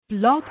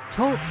Blog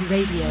Talk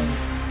Radio.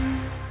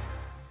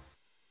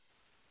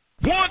 1,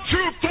 2,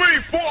 3,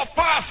 4,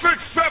 5, 6,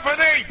 7,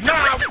 8,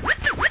 9. 1, 2,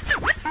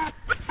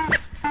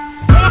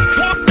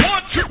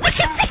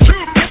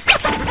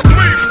 3.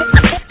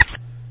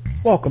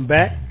 Welcome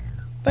back.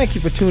 Thank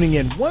you for tuning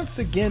in once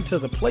again to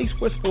the place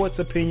where sports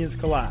opinions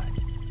collide.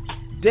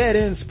 Dead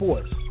End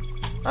Sports.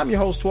 I'm your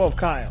host, 12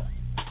 Kyle.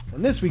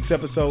 On this week's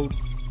episode,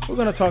 we're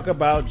going to talk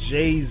about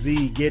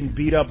Jay-Z getting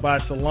beat up by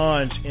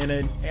Solange in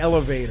an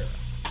elevator.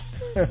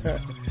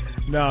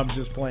 No, I'm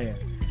just playing.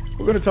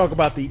 We're going to talk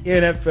about the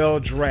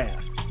NFL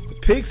draft. The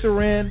picks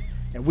are in,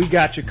 and we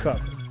got you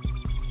covered.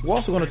 We're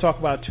also going to talk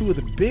about two of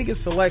the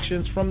biggest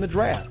selections from the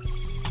draft,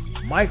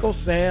 Michael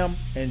Sam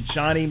and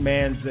Johnny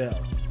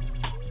Manziel.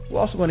 We're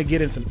also going to get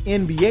in some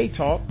NBA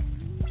talk.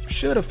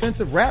 Should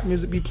offensive rap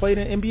music be played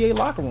in NBA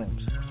locker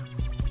rooms?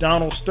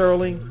 Donald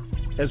Sterling,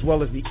 as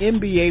well as the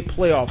NBA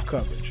playoff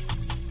coverage.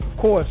 Of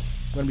course,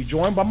 I'm going to be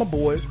joined by my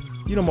boys,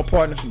 my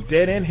partners from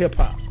Dead End Hip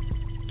Hop,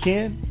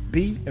 Ken,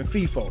 B, and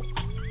FIFO.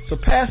 So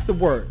pass the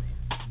word.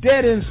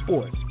 Dead End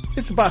Sports.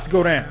 It's about to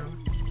go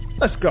down.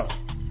 Let's go.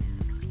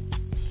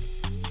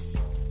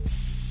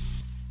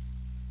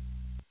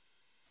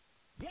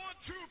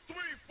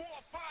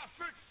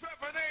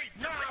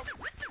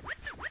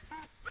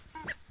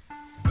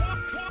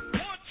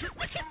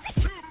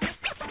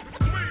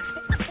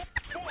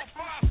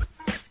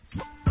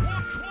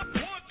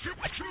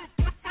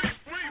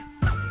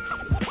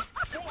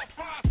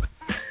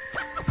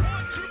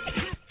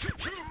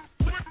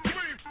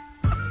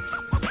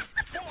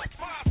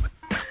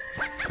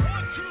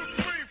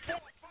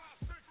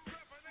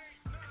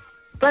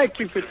 Thank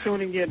you for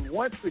tuning in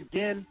once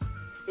again.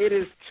 It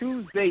is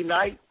Tuesday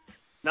night,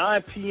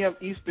 9 p.m.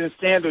 Eastern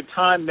Standard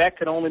Time. That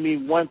can only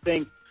mean one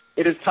thing.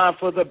 It is time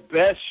for the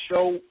best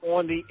show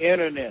on the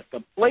internet, the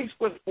place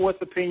where sports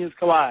opinions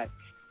collide.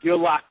 You're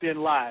locked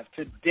in live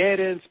to Dead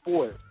End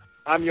Sports.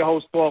 I'm your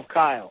host, 12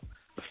 Kyle.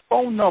 The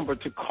phone number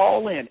to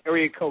call in,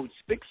 area code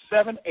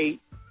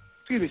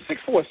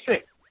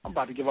 646. I'm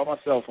about to give out my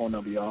cell phone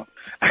number, y'all.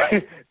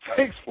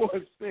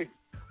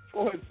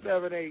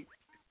 646-478-0356.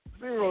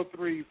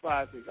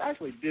 I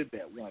actually did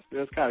that once.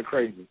 That's kind of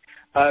crazy.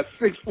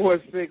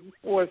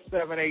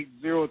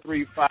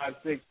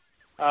 646-478-0356.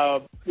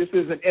 This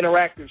is an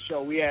interactive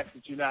show. We ask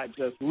that you not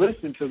just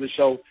listen to the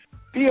show,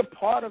 be a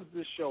part of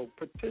the show,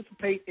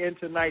 participate in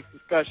tonight's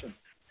discussion.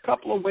 A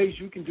couple of ways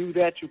you can do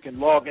that. You can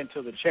log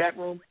into the chat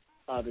room.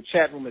 The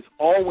chat room is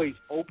always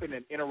open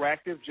and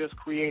interactive. Just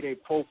create a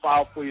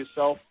profile for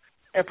yourself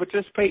and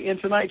participate in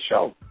tonight's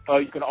show.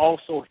 You can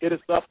also hit us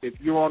up if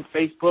you're on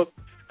Facebook.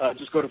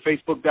 Just go to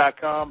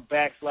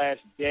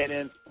facebook.com/Dead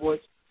End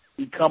Sports.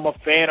 Become a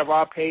fan of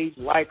our page,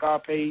 like our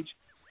page.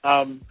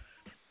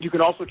 You can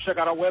also check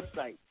out our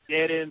website,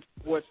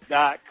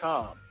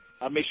 deadendsports.com.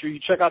 Make sure you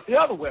check out the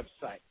other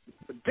website,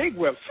 the big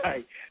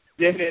website,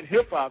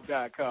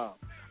 deadendhiphop.com.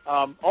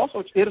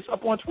 Also, hit us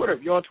up on Twitter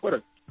if you're on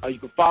Twitter. You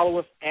can follow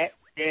us at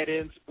Dead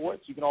End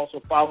Sports. You can also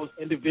follow us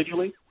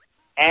individually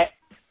at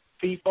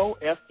FIFO,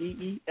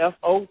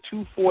 FEEFO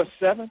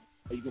 247.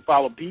 You can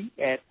follow B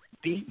at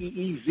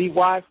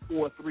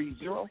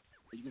DEEZY430.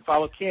 You can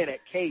follow Ken at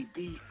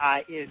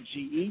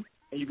KBINGE.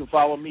 And you can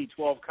follow me,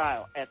 12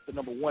 Kyle, at the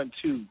number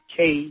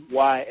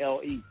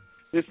 12KYLE.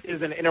 This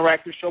is an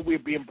interactive show. We're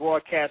being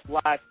broadcast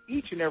live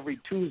each and every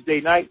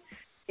Tuesday night.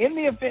 In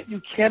the event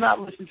you cannot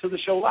listen to the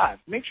show live,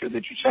 make sure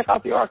that you check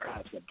out the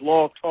archives at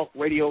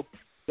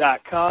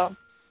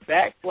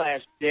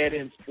blogtalkradio.com/Dead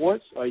End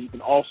Sports. You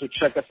can also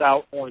check us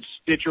out on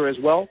Stitcher as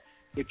well.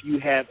 If you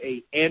have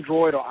an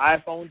Android or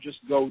iPhone,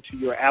 just go to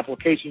your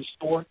application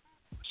store,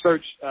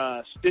 search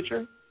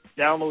Stitcher,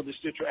 download the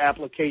Stitcher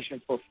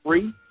application for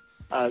free.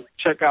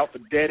 Check out the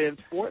Dead End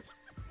Sports,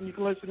 and you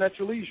can listen at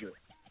your leisure,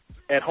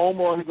 at home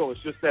or on the go.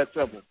 It's just that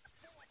simple.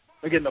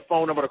 Again, the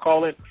phone number to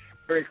call in,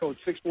 area code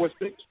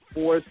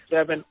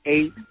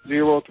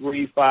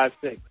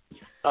 646-478-0356.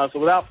 So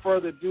without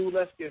further ado,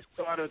 let's get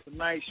started with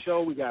tonight's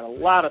show. We got a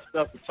lot of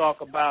stuff to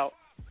talk about.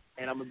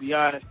 And I'm going to be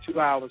honest, 2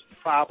 hours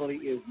probably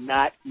is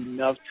not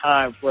enough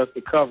time for us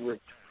to cover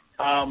it.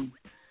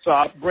 So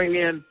I'll bring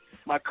in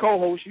my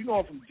co-host. You know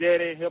him from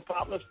Dead End Hip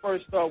Hop. Let's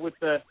first start with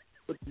the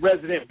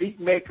resident beat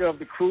maker of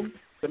the crew,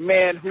 the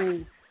man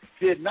who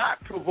did not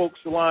provoke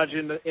Solange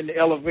in the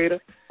elevator.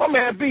 Oh,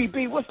 man,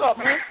 B, what's up,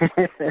 man?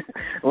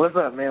 What's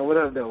up, man? What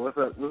up, though? What's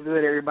up? What's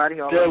good, everybody?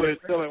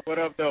 Chilling. What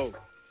up, though?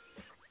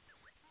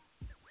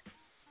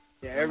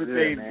 Yeah,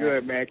 everything's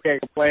good, man.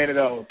 Can't complain at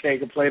all. Same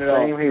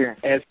here.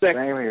 And Same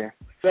here.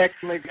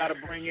 Secondly, got to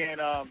bring in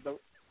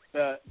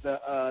the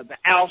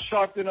Al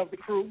Sharpton of the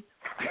crew.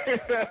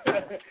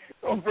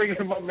 Don't bring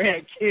in my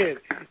man Kid.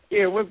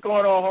 Yeah, what's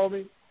going on,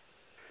 homie?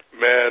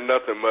 Man,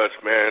 nothing much,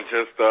 man.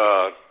 Just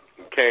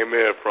came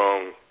in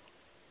from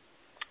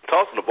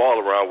tossing the ball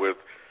around with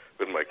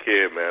my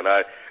kid, man.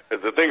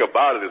 The thing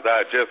about it is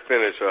I just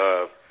finished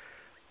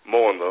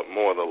mowing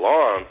the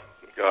lawn.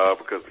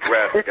 Because the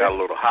grass got a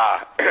little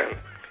high, and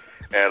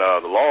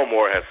the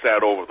lawnmower has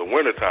sat over the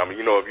wintertime. And,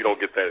 if you don't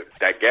get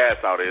that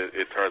gas out,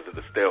 it turns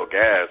into stale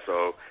gas.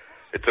 So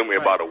it took me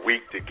about a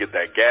week to get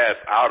that gas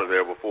out of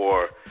there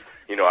before,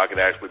 I could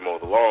actually mow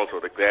the lawn. So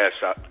the grass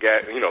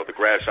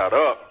shot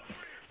up.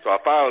 So I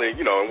finally,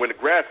 and when the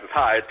grass is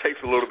high, it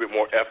takes a little bit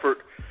more effort.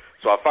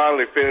 So I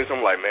finally finished.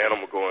 I'm like, man, I'm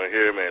going to go in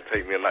here, man,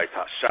 take me a nice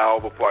hot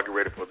shower before I get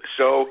ready for the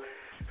show.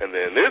 And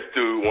then this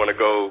dude want to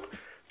go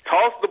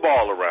toss the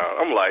ball around.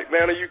 I'm like,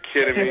 man, are you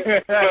kidding me?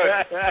 But,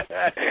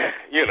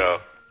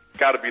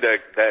 got to be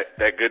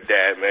that good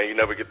dad, man. You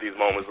never get these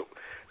moments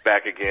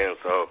back again.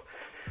 So,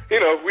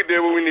 we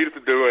did what we needed to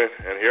do,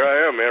 and here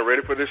I am, man,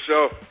 ready for this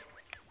show.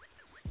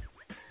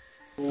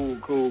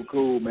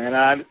 Cool, man.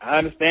 I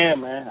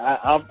understand, man.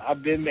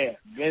 I've been there,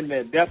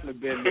 definitely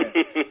been there.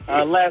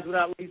 Last but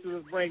not least,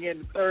 let's bring in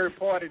the third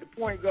party, the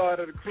point guard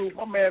of the crew,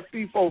 my man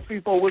FIFO.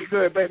 FIFO, what's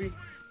good, baby?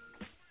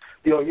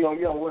 Yo,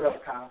 what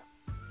up, Kyle?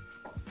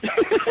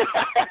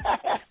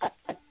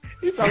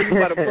 He's talking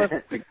about a plus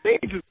 16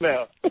 just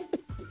now.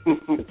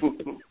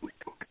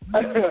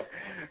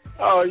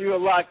 Oh, you are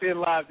locked in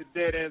live to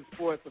Dead End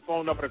Sports. The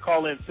phone number to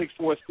call in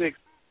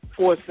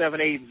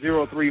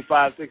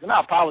 646-478-0356. And I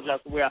apologize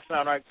for the way I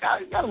sound. I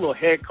got a little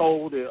head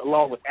cold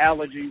along with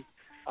allergies,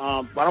 but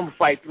I'm gonna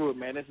fight through it,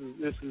 man. This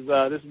is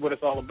what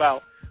it's all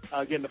about.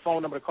 Again, the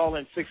phone number to call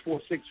in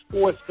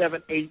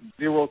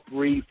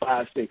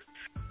 646-478-0356.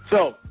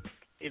 So,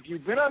 if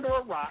you've been under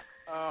a rock,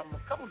 a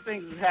couple of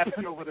things have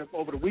happened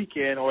over the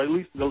weekend, or at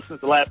least since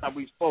the last time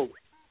we spoke.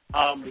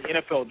 The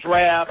NFL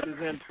draft is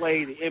in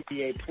play. The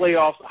NBA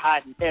playoffs are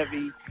hot and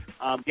heavy.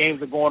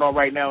 Games are going on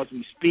right now as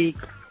we speak.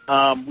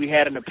 We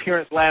had an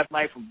appearance last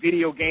night from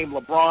Video Game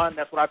LeBron.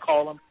 That's what I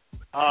call him.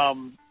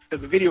 Because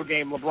the Video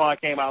Game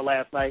LeBron came out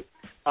last night.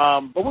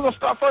 But we're going to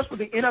start first with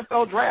the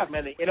NFL draft,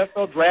 man. The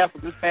NFL draft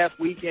for this past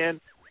weekend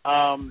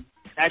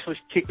actually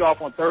kicked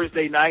off on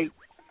Thursday night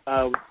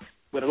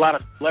with a lot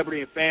of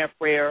celebrity and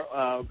fanfare.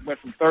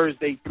 Went from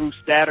Thursday through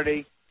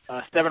Saturday,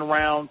 7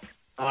 rounds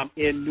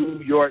in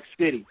New York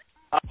City.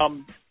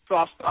 So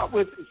I'll start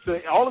with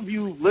all of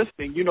you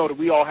listening, you know that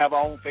we all have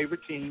our own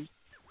favorite teams.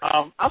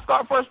 I'll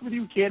start first with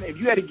you, Ken. If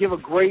you had to give a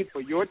grade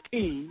for your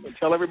team and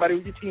tell everybody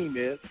who your team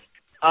is,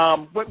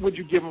 what would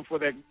you give them for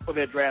their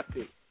draft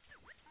pick?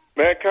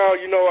 Man, Kyle,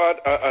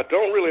 I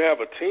don't really have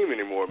a team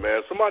anymore,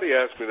 man. Somebody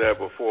asked me that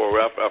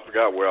before. I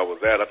forgot where I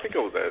was at. I think I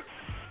was at.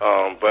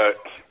 But,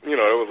 it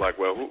was like,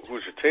 well,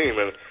 who's your team?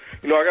 And,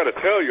 I got to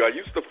tell you, I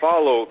used to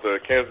follow the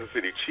Kansas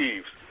City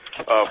Chiefs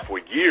for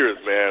years,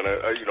 man.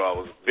 I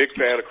was a big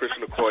fan of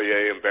Christian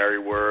Okoye and Barry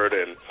Word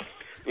and,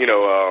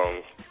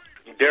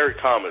 Derek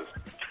Thomas.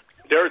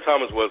 Derek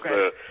Thomas was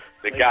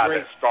the guy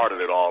that started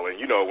it all. And,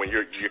 when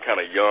you're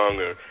kind of young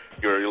or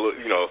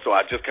so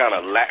I just kind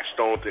of latched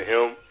on to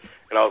him.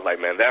 And I was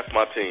like, man, that's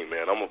my team,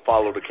 man. I'm going to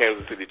follow the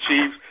Kansas City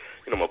Chiefs.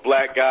 I'm a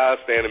black guy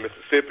staying in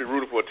Mississippi,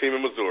 rooting for a team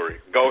in Missouri.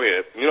 Go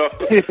ahead,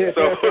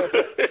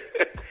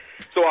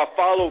 So I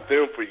followed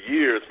them for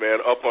years,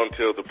 man, up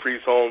until the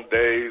Priest Holmes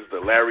days,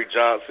 the Larry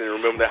Johnson.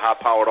 Remember that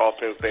high-powered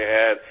offense they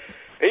had?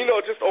 And,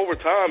 just over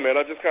time, man,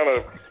 I just kind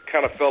of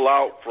fell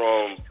out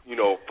from,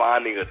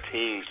 finding a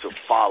team to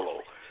follow.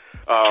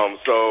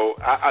 So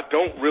I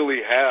don't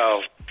really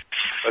have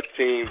a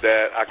team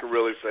that I could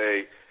really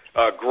say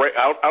great.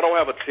 I don't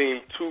have a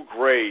team too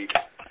great,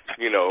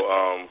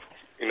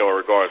 in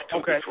regards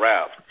to the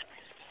draft.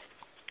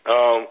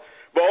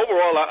 But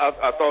overall,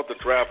 I thought the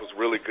draft was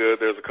really good.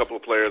 There's a couple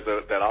of players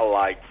that I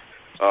liked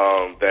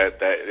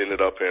that ended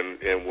up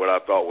in what I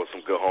thought was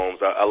some good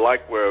homes. I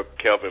like where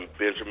Kelvin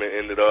Benjamin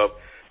ended up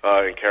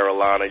in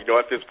Carolina.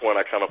 At this point,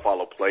 I kind of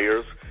follow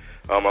players.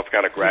 I've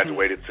kind of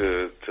graduated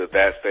to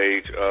that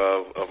stage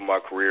of my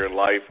career in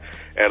life.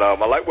 And I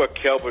like where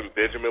Kelvin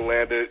Benjamin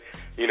landed.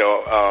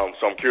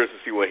 So I'm curious to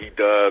see what he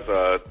does.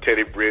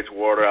 Teddy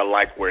Bridgewater, I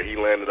like where he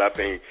landed. I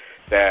think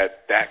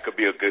that could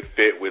be a good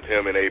fit with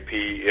him and AP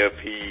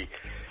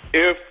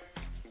if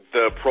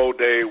the pro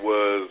day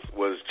was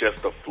just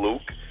a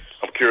fluke.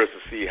 I'm curious to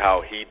see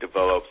how he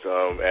develops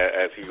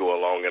as he go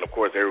along. And, of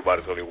course,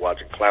 everybody's going to be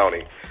watching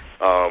Clowney.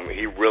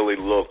 He really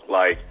looked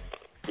like,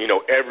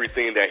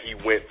 everything that he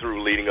went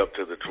through leading up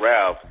to the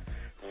draft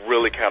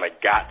really kind of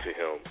got to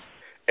him.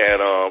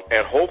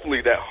 And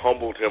hopefully that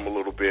humbled him a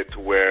little bit to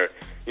where,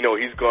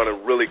 he's going to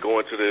really go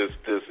into this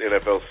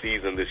NFL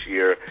season this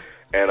year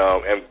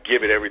and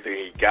give it everything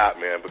he got,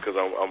 man, because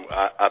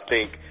I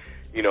think,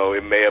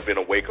 it may have been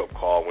a wake-up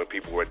call when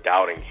people were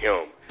doubting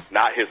him,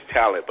 not his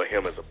talent, but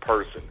him as a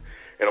person.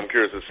 And I'm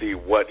curious to see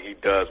what he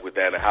does with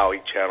that and how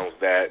he channels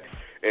that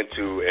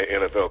into an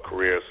NFL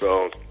career.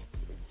 So,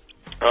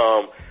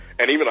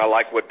 and even I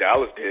like what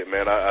Dallas did,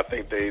 man. I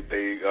think they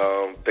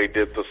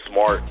did the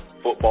smart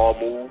football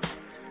move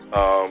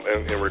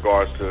in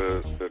regards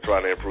to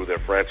trying to improve their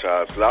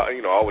franchise. Because I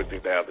always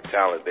think they have the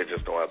talent, they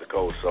just don't have the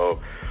coach. So,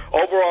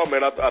 overall,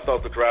 man, I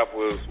thought the draft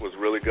was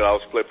really good. I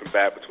was flipping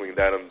back between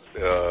that and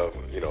the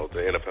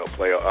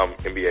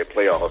NBA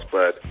playoffs,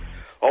 but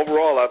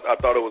overall, I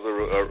thought it was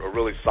a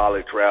really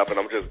solid draft, and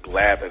I'm just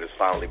glad that it's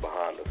finally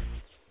behind us.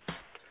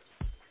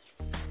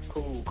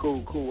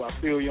 Cool. I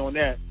feel you on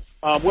that.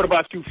 What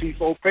about you,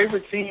 FIFO?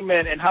 Favorite team,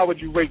 and how would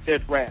you rate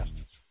that draft?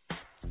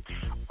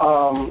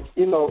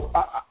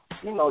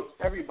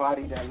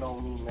 everybody that know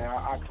me, man,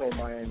 I claim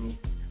Miami.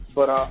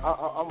 But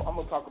I'm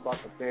going to talk about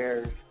the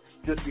Bears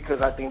just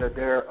because I think that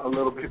they're a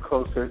little bit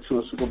closer to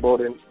a Super Bowl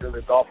than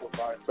the Dolphins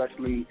are,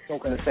 especially in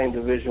the same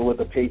division with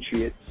the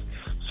Patriots.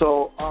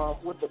 So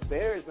with the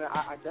Bears, man,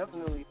 I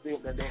definitely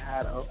think that they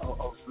had a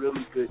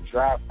really good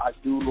draft. I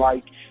do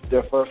like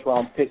their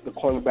first-round pick, the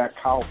cornerback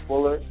Kyle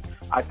Fuller.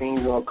 I think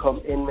he's going to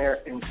come in there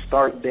and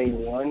start day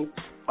one.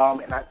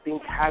 And I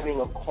think having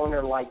a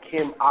corner like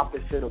him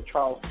opposite of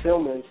Charles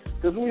Tillman,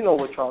 because we know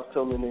what Charles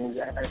Tillman is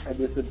at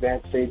this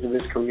advanced stage of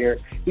his career.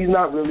 He's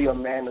not really a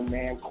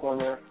man-to-man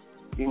corner.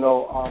 He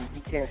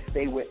can't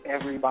stay with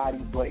everybody,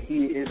 but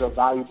he is a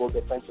valuable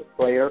defensive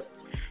player.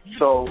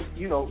 So,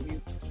 you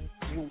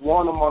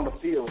want him on the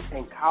field.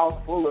 And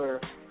Kyle Fuller,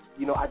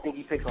 I think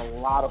he takes a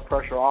lot of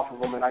pressure off of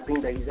him, and I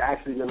think that he's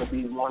actually going to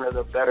be one of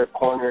the better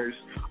corners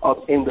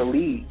in the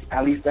league.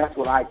 At least that's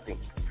what I think.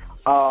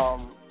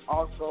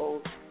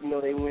 Also,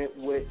 they went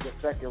with the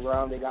second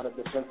round. They got a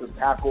defensive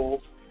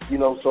tackle.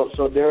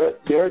 So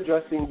they're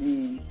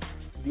addressing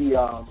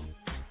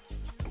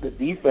the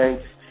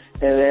defense,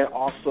 and then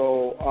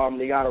also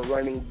they got a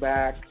running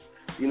back.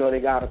 They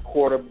got a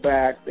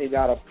quarterback. They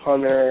got a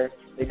punter.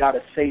 They got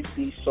a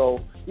safety. So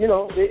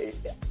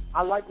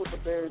I like what the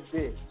Bears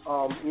did.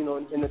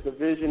 In the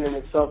division in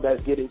itself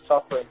that's getting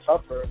tougher and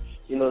tougher.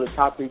 The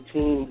top three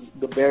teams,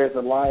 the Bears,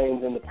 the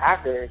Lions, and the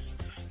Packers.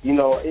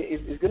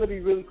 It's going to be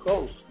really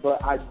close,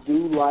 but I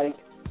do like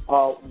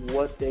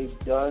what they've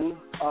done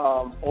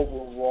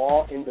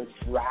overall in the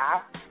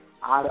draft.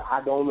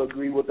 I don't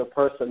agree with the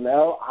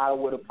personnel. I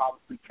would have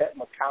probably kept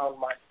McCown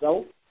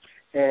myself,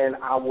 and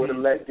I would have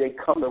let Jay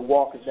Cutler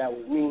walk if that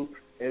was me.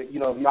 If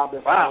y'all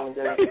been following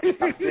that, I've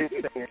been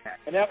saying that.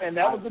 And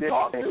that was the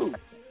talk, too.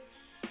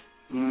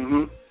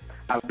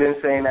 I've been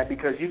saying that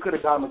because you could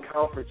have got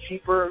McCown for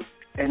cheaper,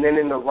 and then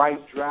in the right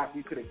draft,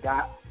 you could have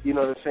got,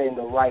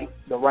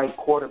 the right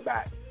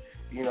quarterback,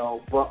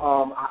 But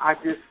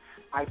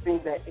I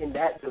think that in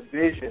that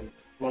division,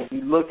 when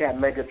we look at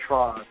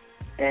Megatron,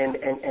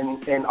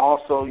 and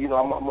also, I'm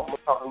going to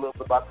talk a little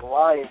bit about the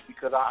Lions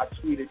because I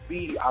tweeted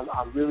B.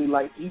 I really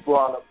like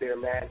Ebron up there,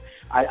 man.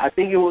 I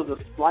think it was a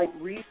slight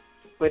reach,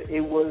 but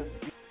it was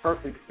the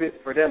perfect fit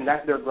for them.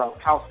 That's their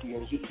Gronkowski,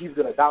 and he's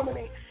going to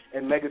dominate.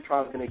 And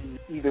Megatron's going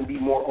to even be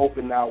more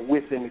open now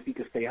with him if he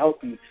can stay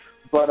healthy.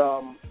 But,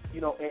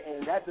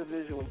 in that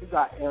division, when you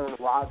got Aaron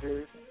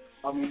Rodgers,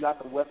 you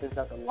got the weapons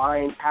that the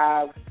Lions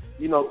have,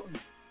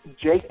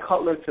 Jay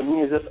Cutler, to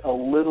me, is just a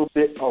little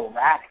bit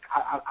erratic.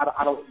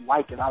 I don't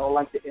like it. I don't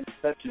like the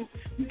interception.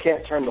 You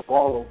can't turn the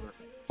ball over.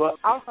 But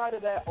outside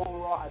of that,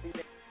 overall, I think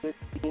they're a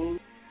good team.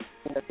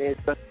 And that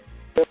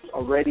they're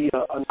already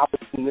an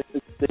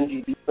opportunistic,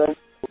 stingy defense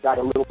that got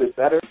a little bit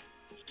better.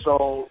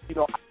 So, I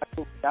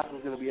think that's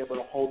what's going to be able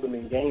to hold them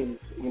in games,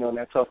 in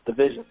that tough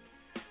division.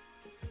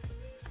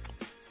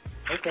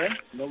 Okay,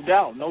 no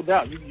doubt.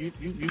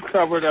 You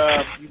covered.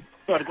 You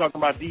started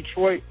talking about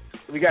Detroit.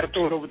 We got to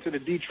throw it over to the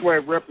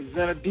Detroit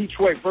representative.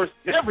 Detroit versus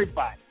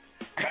everybody.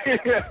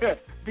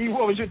 B,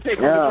 what was your take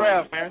on the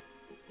draft, man?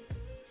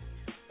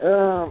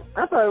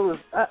 I thought it was.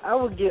 I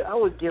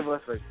would give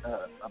us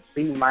a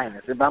B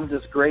minus. If I'm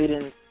just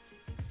grading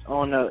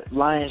on the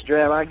Lions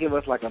draft, I'd give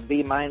us like a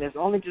B minus.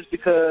 Only just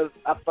because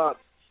I thought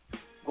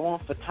going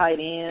for tight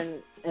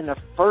end in the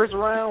first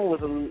round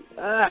was a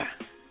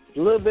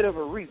little bit of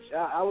a reach.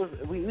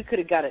 We could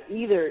have got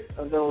either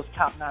of those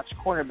top-notch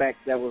cornerbacks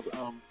that was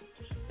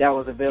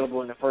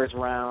available in the first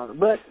round.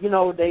 But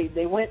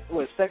they went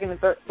with second and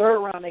third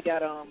round. They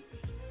got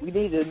we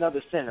needed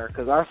another center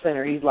because our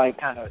center he's like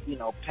kind of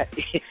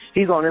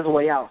he's on his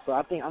way out. So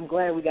I'm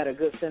glad we got a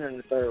good center in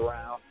the third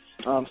round.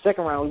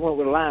 Second round we went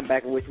with a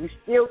linebacker, which we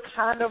still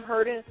kind of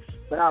hurting,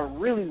 but I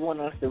really want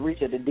us to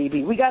reach at the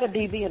DB. We got a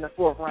DB in the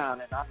fourth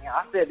round, and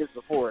I said this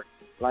before.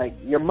 Like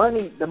the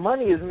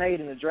money is made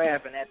in the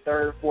draft in that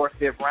third, fourth,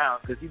 fifth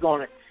round because you're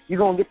gonna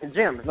get the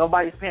gems.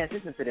 Nobody's paying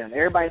attention to them.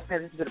 Everybody's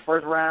paying attention to the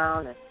first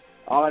round and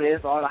all the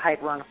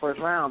hype around the first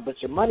round.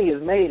 But your money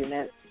is made in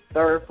that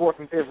third, fourth,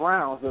 and fifth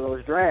rounds of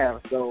those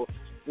drafts. So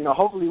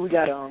hopefully we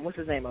got what's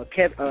his name? I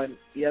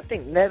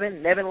think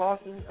Nevin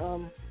Lawson.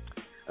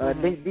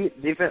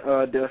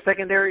 The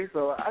secondary.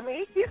 So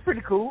he's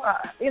pretty cool.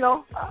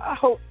 I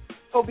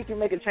hope he can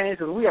make a change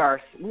because we are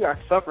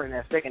suffering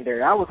that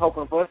secondary. I was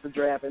hoping for us to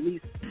draft at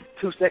least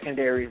 2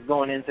 secondaries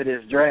going into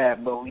this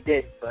draft, but we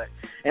didn't.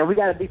 And we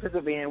got a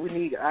defensive end.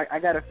 I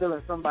got a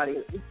feeling somebody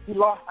we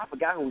lost. I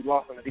forgot who we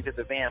lost on the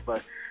defensive end,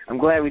 but I'm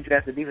glad we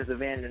drafted the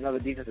defensive end and another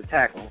defensive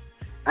tackle.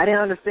 I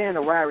didn't understand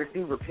the wide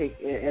receiver pick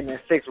in the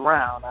 6th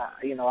round.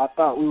 I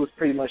thought we was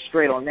pretty much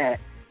straight on that,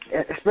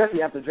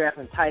 especially after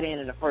drafting tight end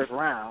in the 1st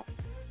round.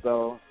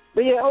 So,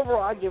 but yeah,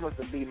 overall I give us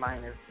a B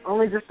minus.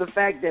 Only just the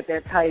fact that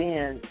tight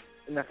end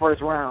in the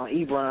 1st round,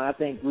 Ebron, I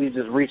think we're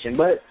just reaching.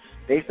 But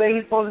they say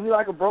he's supposed to be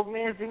like a broke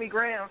man, Jimmy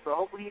Graham. So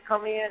hopefully he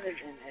come in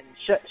and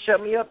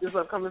shut me up this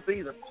upcoming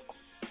season.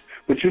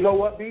 But you know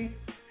what, B?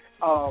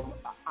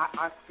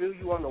 I feel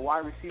you on the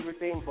wide receiver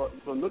thing, but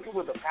look at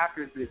what the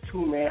Packers did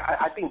too, man.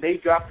 I think they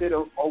drafted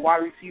a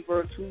wide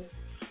receiver or two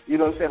you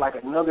know what I'm saying, like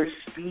another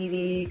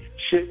speedy,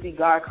 shifty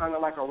guy, kind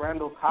of like a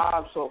Randall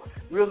Cobb. So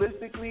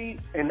realistically,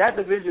 and that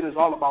division is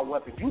all about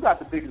weapons. You got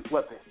the biggest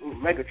weapon,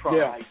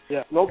 Megatron.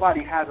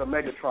 Nobody has a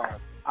Megatron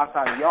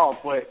outside of y'all,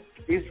 but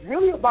it's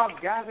really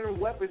about gathering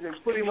weapons and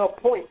putting up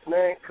points,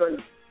 man, because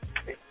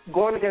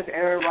going against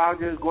Aaron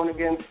Rodgers, going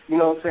against, you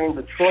know what I'm saying,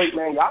 Detroit,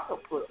 man, y'all can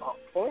put up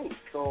points.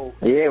 So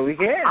yeah, we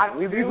can.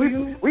 We've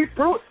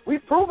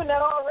proven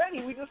that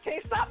already. We just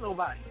can't stop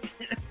nobody.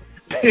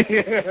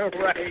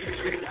 Right.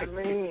 I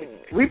mean,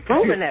 we've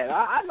proven that.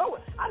 I know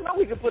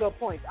we can put up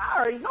points. I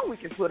already know we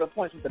can put up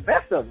points with the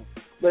best of them.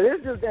 But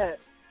it's just that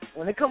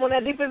when they come on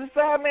that defensive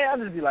side, man, I'll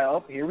just be like,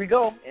 oh, here we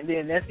go. And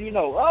then next thing you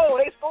know, oh,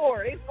 they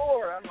score.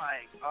 I'm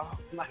like, oh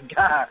my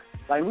God.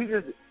 Like we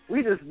just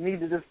need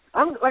to just.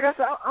 I'm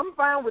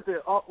fine with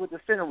the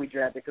center we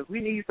drafted because we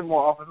need some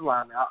more offensive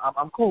linemen.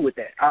 I'm cool with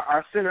that.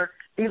 Our center,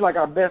 he's like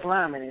our best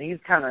lineman, and he's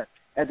kind of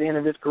at the end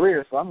of his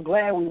career. So I'm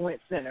glad we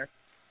went center.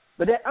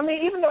 But that, I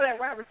mean, even though that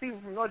wide receiver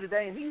from Notre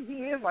Dame, he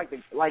is like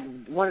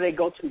one of their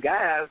go-to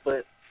guys.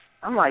 But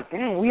I'm like,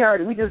 dang, we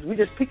just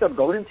picked up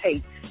Golden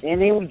Tate, and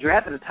then we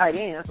drafted a tight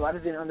end. So I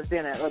just didn't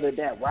understand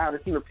that wide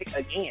receiver pick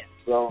again.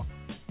 So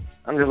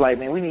I'm just like,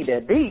 man, we need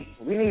that beat.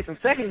 We need some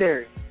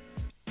secondary.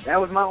 That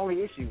was my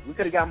only issue. We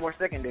could have got more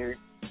secondary.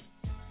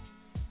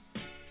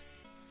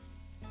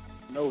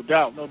 No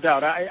doubt.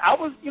 I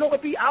was, you know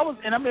what,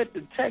 and I meant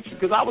to text you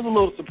because I was a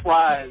little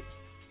surprised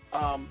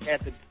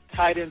at the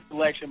tight end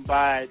selection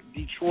by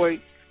Detroit.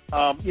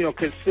 You know,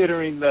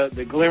 considering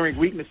the glaring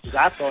weaknesses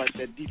I thought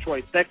that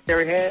Detroit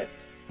secondary had.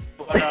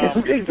 But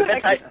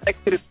that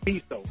kid is a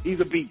beast, though. He's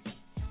a beast.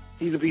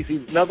 He's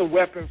another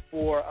weapon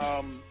for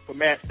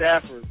Matt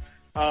Stafford.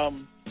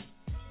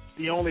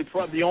 The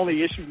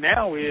only issue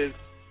now is,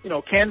 you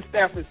know, can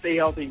Stafford stay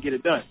healthy and get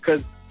it done?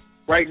 Because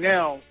right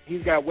now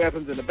he's got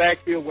weapons in the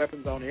backfield,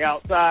 weapons on the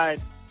outside,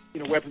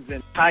 you know, weapons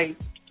in tight.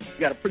 He's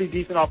got a pretty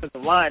decent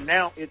offensive line.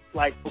 Now it's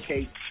like,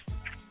 okay,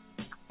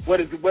 what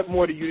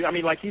more do you? I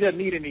mean, like he doesn't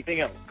need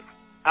anything else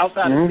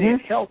outside of being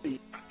healthy.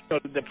 So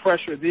the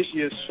pressure this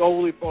year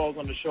solely falls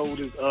on the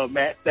shoulders of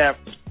Matt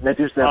Stafford.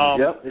 Matthew Stafford,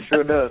 yep, it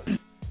sure does.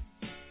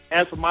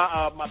 As for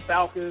my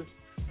Falcons,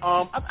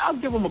 I'll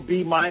give them a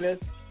B-.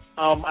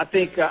 I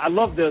think I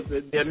love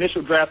the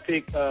initial draft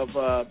pick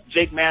of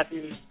Jake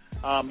Matthews.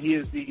 He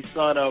is the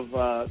son of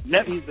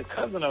he's the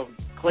cousin of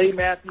Clay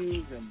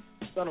Matthews and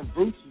son of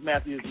Bruce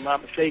Matthews, if I'm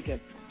not mistaken.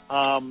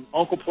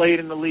 Uncle played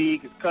in the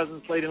league. His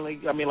cousins played in the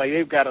league. I mean, like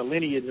they've got a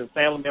lineage of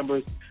family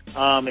members.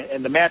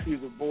 And the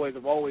Matthews boys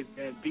have always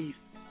been beasts.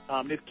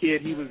 This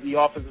kid, he was the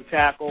offensive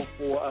tackle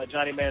for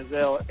Johnny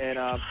Manziel at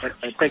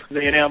Texas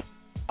A&M.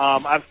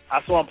 I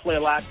saw him play a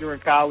lot during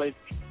college.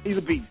 He's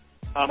a beast.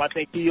 I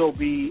think he'll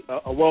be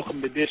a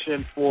welcome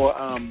addition for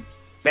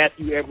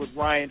Matthew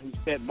Edwards-Ryan, who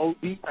spent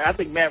I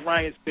think Matt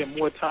Ryan spent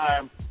more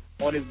time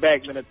on his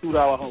back than a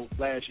 $2 host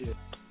last year.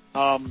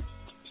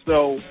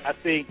 So I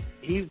think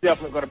he's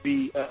definitely going to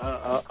be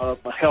a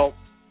help.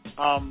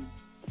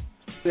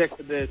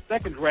 The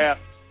second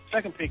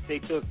pick, they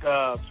took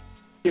a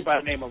kid by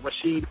the name of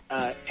Rashid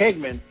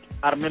Hegman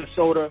out of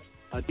Minnesota,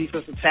 a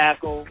defensive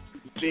tackle,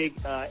 big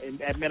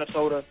at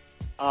Minnesota.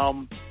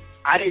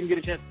 I didn't get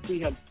a chance to see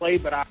him play,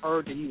 but I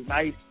heard that he was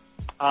nice.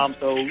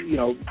 So, you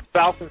know,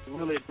 Falcons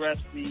really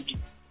addressed the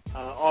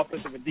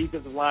offensive and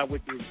defensive line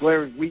with the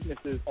glaring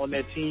weaknesses on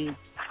their team.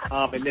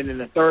 And then in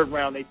the third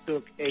round, they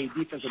took a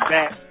defensive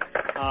back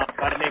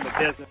by the name of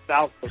Desmond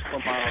Southwood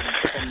from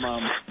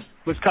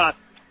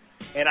Wisconsin.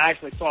 And I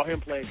actually saw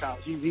him play in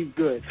college. He's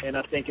good. And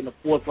I think in the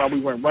fourth round,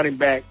 we went running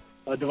back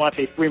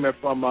Devontae Freeman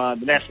from the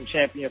national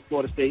champion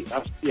Florida State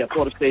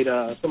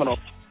Seminoles.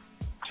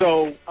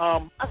 So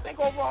I think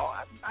overall,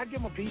 I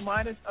give them a B-.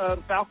 The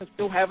Falcons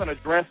still haven't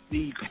addressed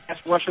the pass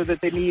rusher that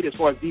they need as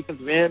far as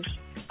defensive end.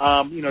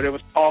 You know, there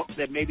was talk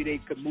that maybe they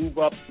could move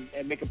up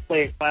and make a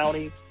play at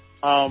Clowney.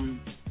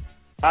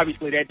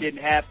 Obviously, that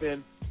didn't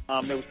happen.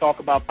 There was talk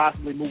about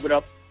possibly moving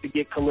up to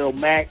get Khalil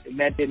Mack, and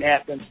that didn't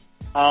happen.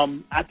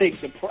 I think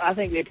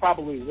they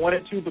probably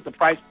wanted to, but the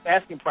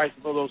asking price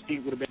for those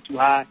teams would have been too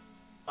high.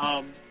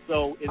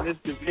 So in this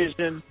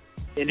division,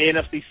 in the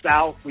NFC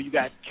South, where you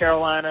got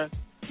Carolina,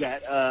 you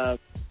got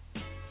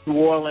New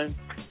Orleans,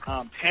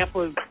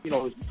 Tampa, you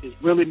know, is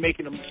really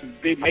making some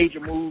big major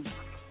moves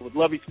with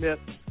Lovie Smith.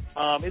 It's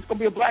going to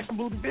be a black and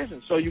blue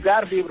division, so you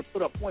got to be able to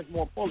put up points.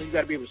 More importantly, you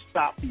got to be able to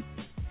stop people.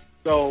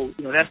 So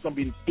you know that's going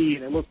to be the key,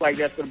 and it looks like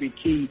that's going to be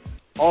key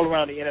all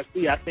around the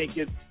NFC. I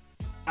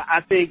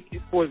think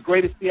for as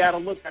great as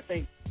Seattle looks, I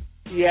think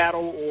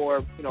Seattle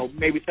or you know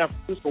maybe San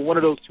Francisco, one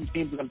of those two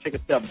teams is going to take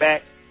a step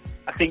back.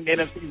 I think the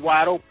NFC is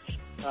wide open.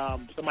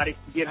 Somebody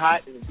can get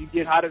hot, and if you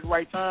get hot at the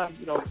right time,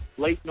 you know,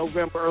 late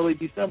November, early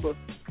December,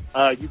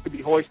 you could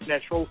be hoisting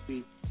that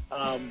trophy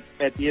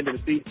at the end of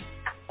the season.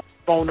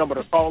 Phone number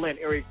to call in,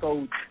 area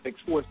code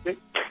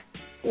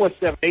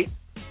 646-478-0356.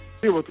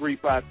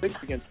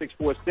 Again,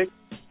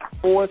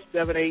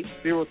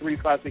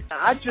 646-478-0356. Now,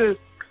 I just,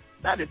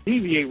 not to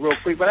deviate real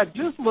quick, but I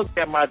just looked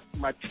at my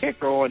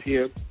ticker on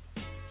here.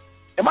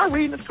 Am I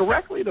reading this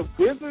correctly? The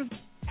Wizards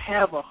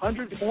have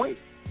 100 points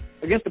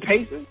against the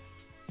Pacers?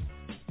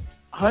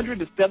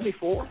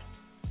 100-74.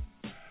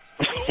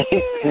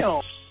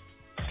 Damn.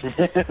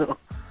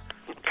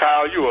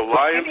 Kyle, you are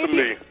lying to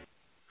me.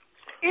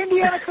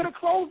 Indiana could have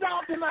closed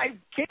out tonight,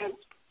 kid.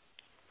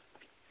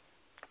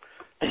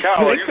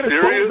 Kyle, are you could have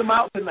serious? closed them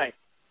out tonight.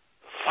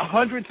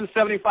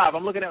 100-75.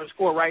 I'm looking at the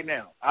score right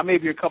now. I may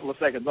be a couple of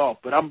seconds off,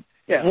 but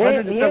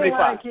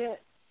 175.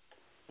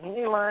 He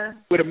ain't lying.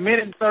 With a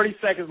minute and 30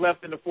 seconds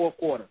left in the fourth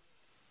quarter.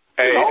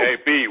 Hey,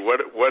 B, what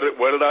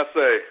did I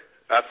say?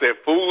 I said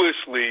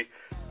foolishly,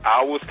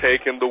 I was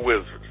taking the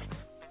Wizards.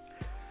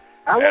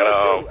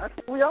 I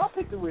think we all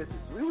picked the Wizards.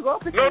 We was all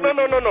picking No. the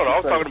Wizards. I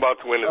was talking about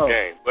to win this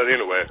game. But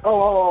anyway. Yeah.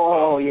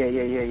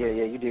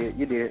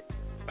 You did.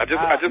 I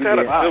just had a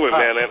feeling,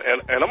 man,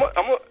 and I'm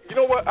you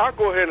know what? I'll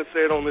go ahead and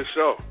say it on this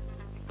show.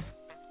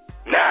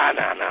 Nah,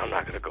 I'm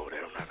not gonna go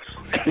there.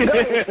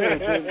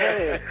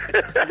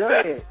 Go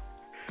ahead.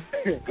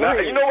 Now,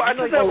 you know what? I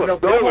just have a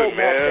feeling,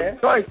 man.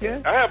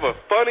 I have a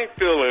funny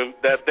feeling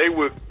that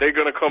they're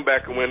gonna come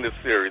back and win this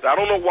series. I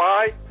don't know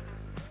why.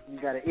 You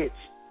got an itch.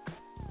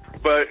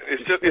 But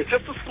it's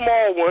just a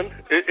small one.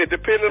 It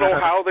depended on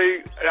how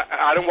they.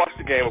 I didn't watch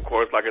the game, of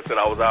course. Like I said,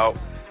 I was out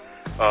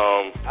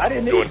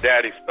doing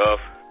daddy stuff.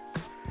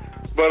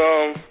 But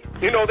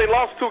they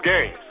lost 2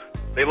 games.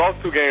 They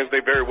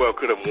very well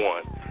could have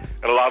won,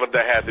 and a lot of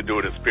that had to do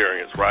with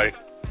experience, right?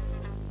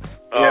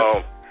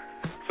 Yeah.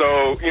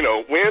 So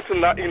win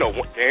tonight.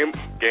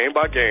 Game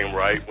by game,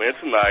 right? Win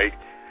tonight.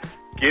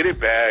 Get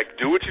it back.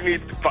 Do what you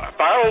need.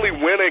 Finally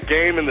win a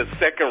game in the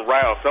second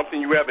round.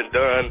 Something you haven't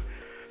done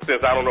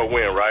since I don't know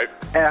when, right?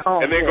 At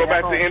home. And then go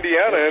back to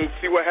Indiana and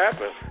see what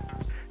happens.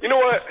 You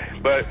know what?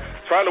 But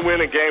trying to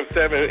win in Game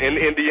 7 in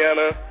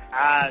Indiana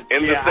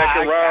the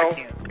second round.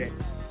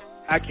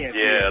 I can't.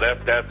 Yeah,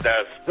 that's.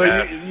 So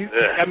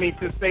I mean,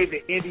 to say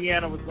that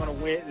Indiana was going to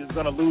win, is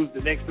going to lose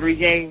the next 3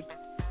 games.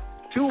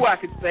 2, I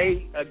could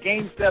say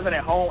Game 7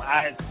 at home.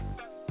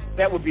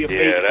 That would be a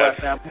major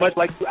touchdown. Much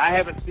like I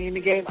haven't seen the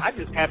game. I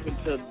just happened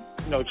to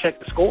check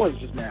the scores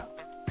just now.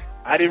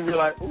 I didn't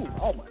realize.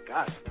 Oh my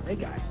gosh, they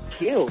got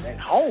killed at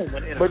home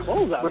in a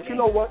closeout. But you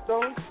know what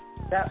though?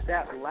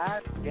 That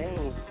last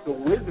game, the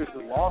Wizards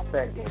lost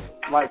that game.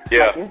 Like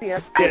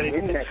Indiana didn't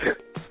win that game.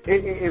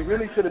 It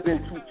really should have been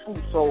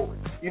 2-2. So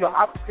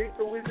I picked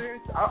the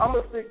Wizards. I'm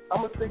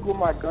gonna stick with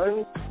my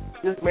guns,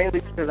 just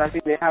mainly because I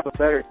think they have a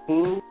better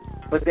team.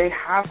 But the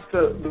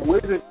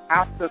Wizards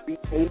have to be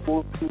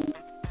able to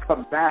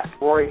combat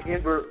Roy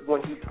Hibbert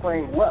when he's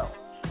playing well.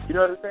 You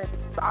know what I'm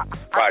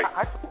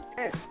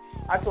saying?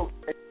 I told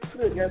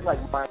against like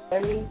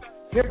Miami,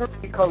 Hibbert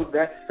becomes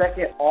that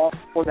second off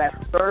for that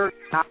third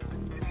shot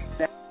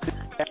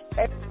that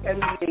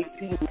ex-NBA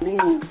team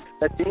needs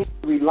that they need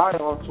to rely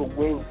on to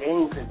win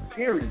games and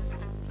series.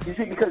 You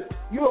see, because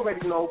you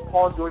already know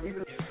Paul George,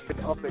 even if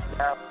he's up and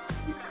down,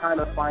 he's kind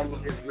of finding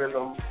his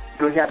rhythm.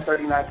 He had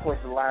 39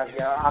 points in the last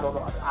game. I don't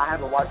know. I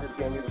haven't watched this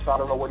game either, so I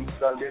don't know what he's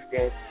done this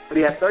game. But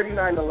he had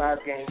 39 in the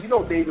last game.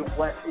 David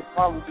West is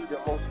probably the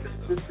most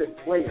consistent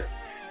player.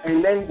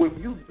 And then when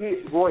you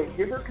get Roy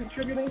Hibbert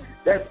contributing,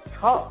 that's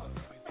tough.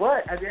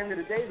 But at the end of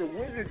the day, the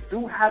Wizards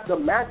do have the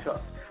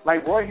matchups.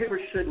 Like, Roy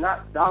Hibbert should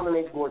not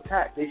dominate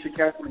Gortat. They should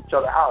cancel each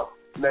other out.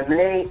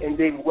 Nene and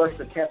David West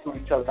should cancel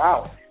each other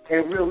out.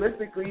 And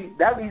realistically,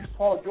 that leaves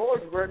Paul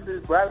George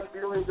versus Bradley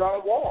Beal and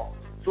John Wall.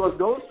 So if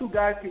those 2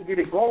 guys can get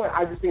it going,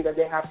 I just think that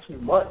they have too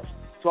much.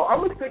 So I'm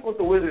going to stick with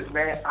the Wizards,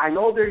 man. I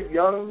know they're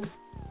young,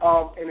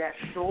 and that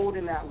showed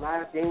in that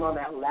last game on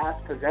that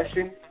last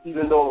possession,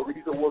 even though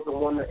Ariza was the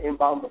one to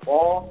inbound the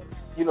ball.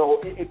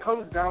 It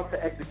comes down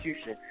to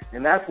execution.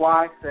 And that's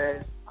why I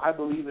said I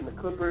believe in the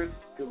Clippers,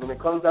 because when it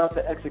comes down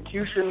to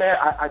execution, man,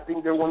 I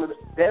think they're one of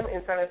them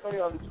and San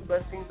Antonio are the 2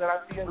 best teams that I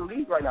see in the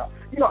league right now.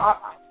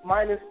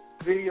 Minus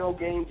video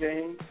game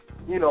James,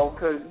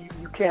 because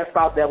you can't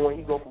stop that when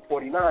he goes for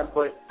 49.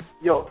 But,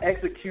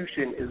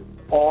 execution is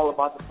all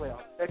about the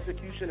playoffs.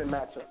 Execution and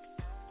matchup.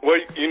 Well,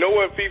 you know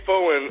what,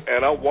 FIFO,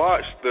 and I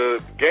watched the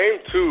Game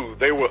 2,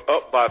 they were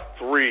up by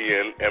 3,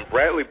 and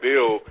Bradley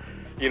Beal,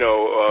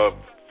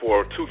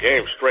 for 2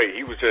 games straight,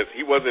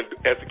 he wasn't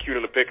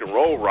executing the pick and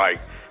roll right.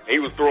 He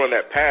was throwing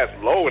that pass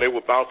low, and it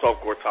would bounce off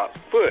Gortat's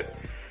foot.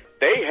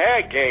 They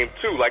had Game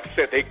 2. Like I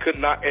said, they could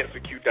not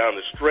execute down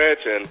the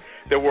stretch, and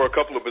there were a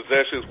couple of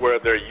possessions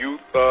where their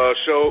youthfulness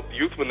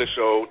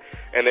showed,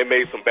 and they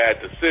made some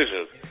bad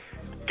decisions.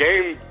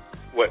 Game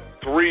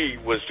 3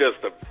 was just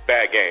a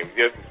bad game.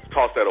 Just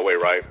toss that away,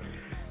 right?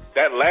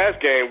 That last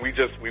game we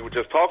were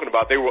just talking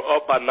about, they were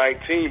up by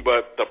 19,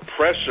 but the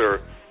pressure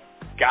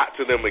got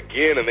to them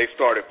again, and they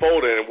started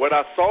folding. And what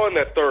I saw in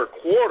that third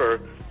quarter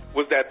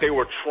was that they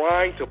were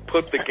trying to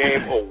put the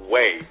game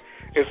away.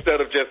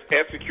 Instead of just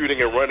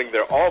executing and running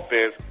their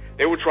offense,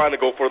 they were trying to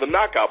go for the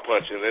knockout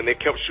punches, and they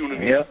kept shooting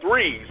these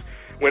threes.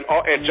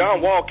 And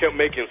John Wall kept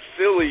making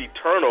silly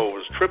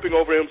turnovers, tripping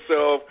over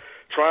himself,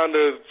 trying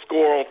to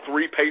score on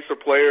 3 Pacer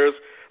players.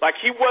 Like,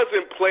 he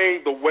wasn't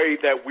playing the way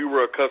that we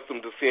were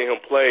accustomed to seeing him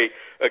play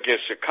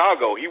against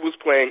Chicago. He was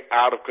playing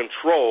out of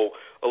control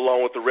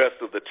along with the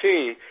rest of the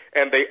team,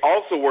 and they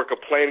also were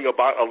complaining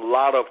about a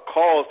lot of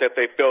calls that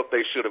they felt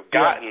they should have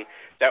gotten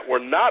that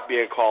were not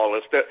being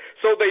called instead.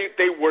 So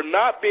they were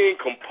not being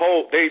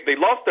composed. They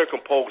lost their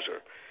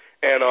composure,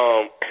 and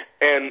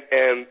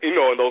you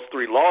know, in those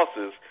 3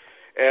 losses.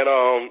 And,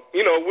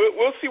 you know,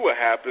 we'll see what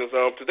happens.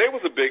 Today was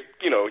a big,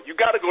 you know, you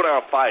got to go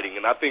down fighting,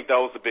 and I think that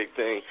was the big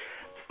thing.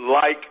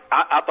 Like,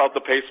 I thought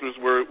the Pacers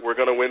were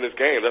going to win this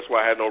game. That's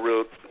why I had no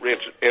real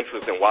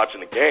interest in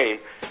watching the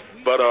game.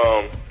 But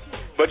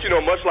you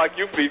know, much like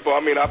you, people, I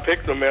mean, I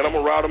picked them, man. I'm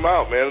going to route them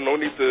out, man. No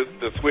need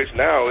to switch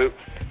now.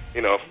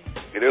 You know,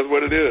 it is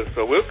what it is.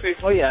 So we'll see.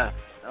 Oh, yeah.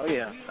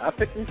 I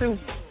picked them, too.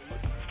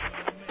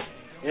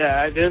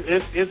 Yeah,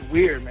 it's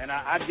weird, man.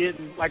 I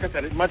didn't, like I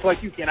said, much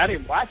like you, Ken, I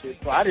didn't watch it,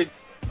 so I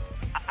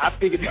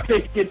figured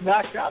they'd get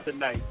knocked out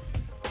tonight.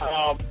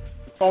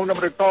 Phone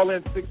number to call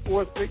in,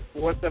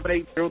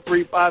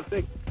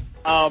 646-478-0356.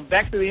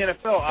 Back to the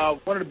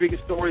NFL, one of the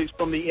biggest stories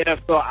from the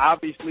NFL,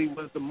 obviously,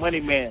 was the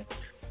money man,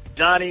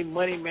 Johnny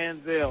Money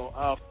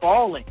Manziel,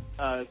 falling.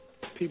 Some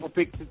people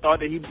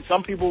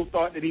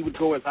thought that he would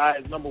go as high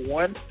as number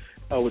 1,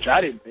 which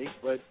I didn't think,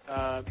 but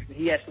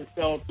he actually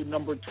fell to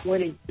number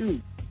 22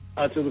 to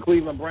the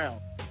Cleveland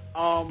Browns.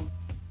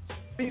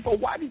 People,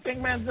 why do you think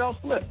Manziel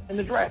slipped in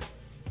the draft?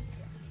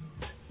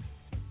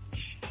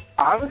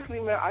 Honestly,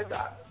 man, I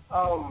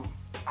don't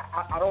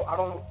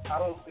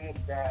think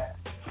that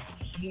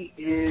he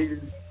is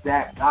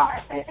that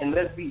guy. And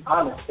let's be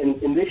honest,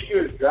 in this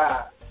year's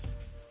draft,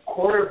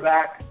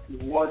 quarterback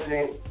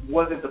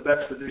wasn't the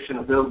best position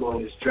available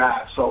in this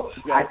draft. So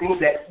I think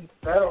that he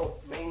fell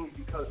mainly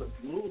because of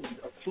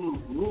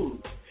team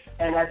needs.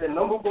 And as a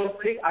number 1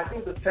 pick, I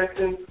think the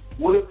Texans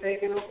would have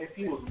taken him if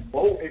he was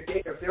low, if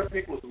their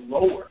pick was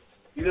lower.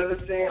 You know what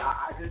I'm saying?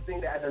 I just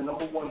think that as a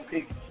number 1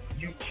 pick,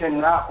 you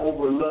cannot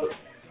overlook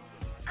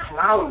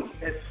Clowney,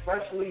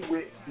 especially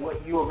with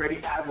what you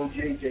already have in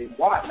J.J.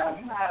 Watt. Now,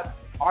 you have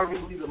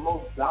arguably the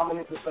most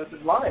dominant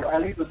defensive line, or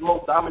at least the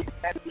most dominant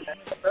defensive in the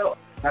NFL.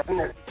 I think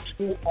that's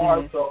too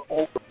hard to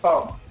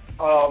overcome.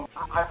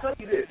 I tell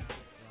you this.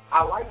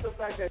 I like the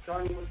fact that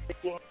Johnny was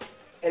taken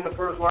in the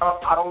first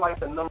round. I don't like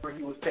the number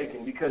he was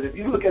taken, because if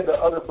you look at the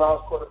other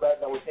Browns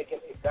quarterbacks that were taken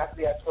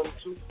exactly at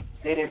 22,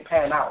 they didn't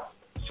pan out.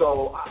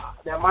 So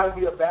that might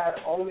be a bad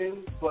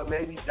omen, but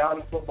maybe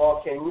Johnny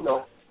Football can, you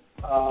know,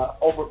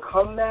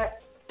 overcome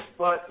that.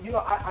 But, you know,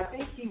 I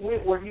think he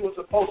went where he was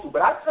supposed to.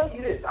 But I tell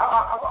you this,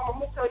 I'm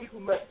going to tell you who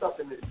messed up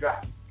in this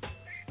draft.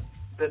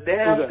 The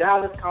damn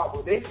Dallas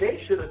Cowboys.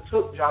 They should have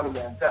took Johnny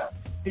Manziel.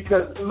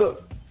 Because,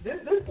 look, this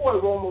boy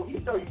Romo,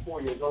 he's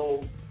 34 years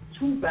old,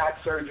 2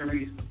 back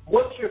surgeries.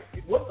 What's the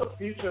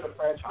future of the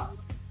franchise?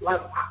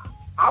 Like,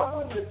 I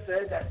wouldn't have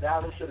said that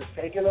Dallas should have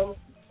taken him.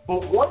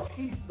 But once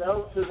he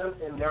fell to them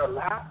in their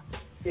lap,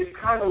 it's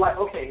kind of like,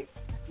 okay,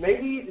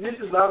 maybe this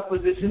is not a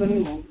position of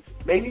need.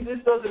 Maybe this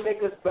doesn't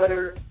make us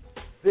better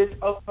this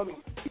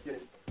upcoming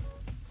season.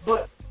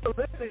 But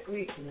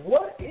realistically,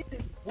 what is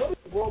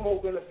Romo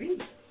going to be?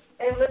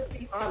 And let's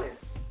be honest,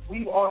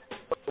 we've all on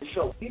the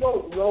show. We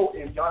don't know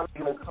if John's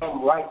going to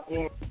come right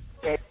in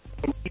and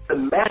be the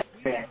match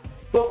man.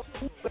 But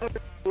who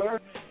better learn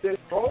than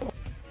Romo?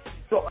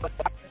 So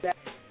that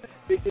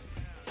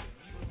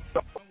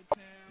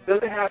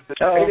doesn't have the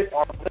greatest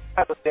arm, doesn't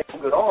have a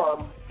damn good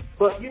arm,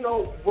 but, you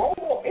know,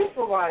 Romo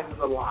improvises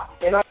a lot.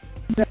 And I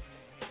think that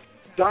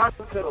John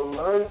could have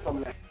learned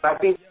from that. I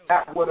think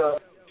that would have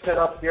set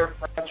up their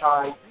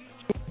franchise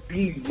to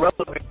be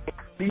relevant,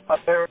 be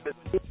America's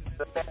team.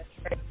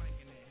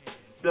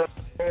 The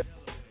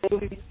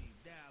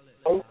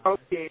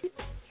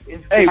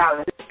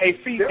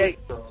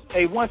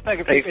Hey, 1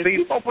 second. Is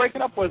people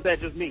breaking up, or is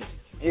that just me?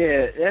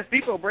 Yeah, that's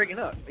people breaking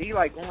up. He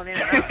like going in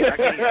and out. I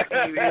can't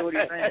even hear what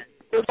he's saying.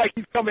 It's like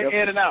he's coming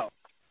in and out.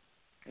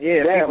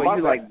 Yeah, people,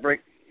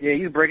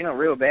 he's breaking up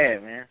real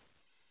bad, man.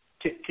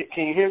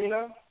 Can you hear me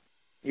now?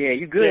 Yeah,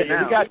 you good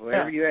now.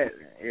 Wherever you at.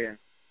 Yeah.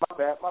 My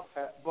bad.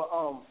 But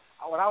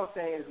what I was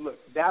saying is, look,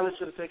 Dallas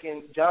should have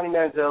taken Johnny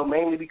Manziel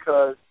mainly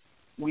because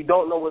we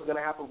don't know what's going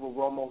to happen with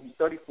Romo. He's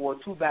 34,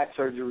 2 back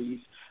surgeries.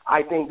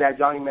 I think that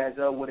Johnny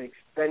Manziel would have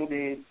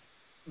extended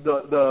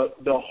the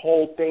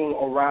whole thing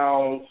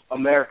around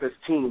America's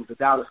team, the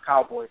Dallas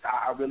Cowboys.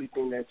 I really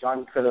think that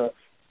Johnny could have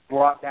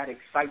brought that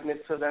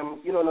excitement to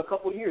them, you know, in a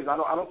couple of years. I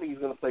don't think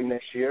he's going to play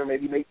next year,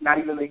 maybe not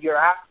even the year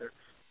after.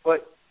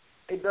 But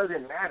it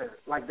doesn't matter.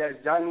 Like,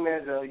 that's Johnny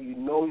Manziel. You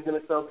know he's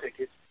going to sell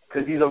tickets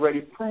because he's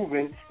already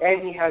proven,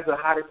 and he has the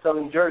hottest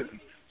selling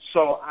jersey.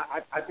 So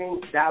I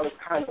think Dallas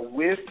kind of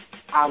whiffed.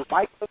 I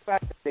like the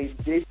fact that they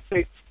did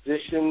take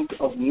positions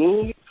of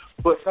need,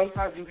 but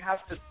sometimes you have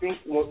to think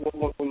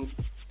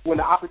when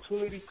the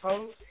opportunity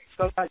comes,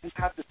 sometimes you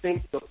have to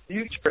think the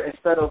future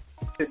instead of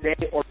today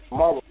or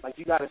tomorrow. Like,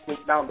 you got to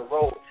think down the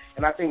road.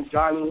 And I think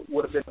Johnny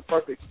would have been the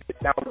perfect fit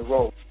down the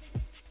road.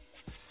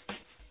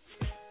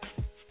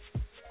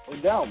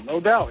 No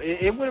doubt.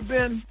 It would have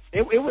been.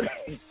 It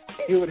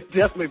would have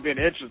definitely been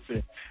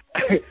interesting.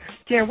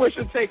 Ken, what's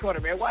your take on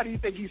it, man? Why do you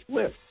think he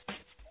slipped?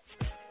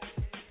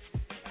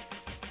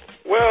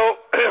 Well,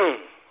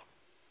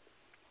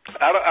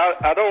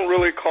 I don't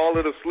really call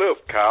it a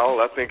slip, Kyle.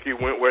 I think he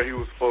went where he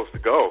was supposed to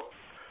go.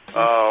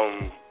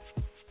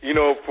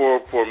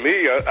 for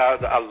me,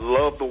 I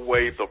love the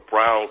way the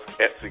Browns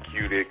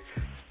executed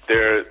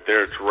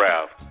their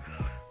draft.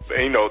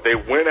 They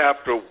went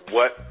after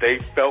what they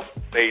felt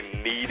they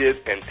needed,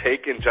 and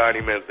taking Johnny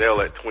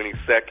Manziel at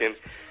 22nd.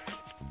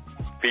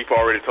 FIFA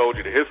already told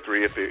you the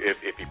history. If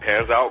he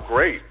pans out,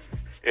 great.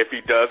 If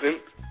he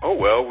doesn't, oh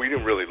well, we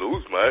didn't really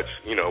lose much.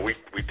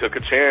 We took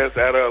a chance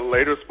at a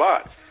later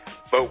spot,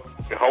 but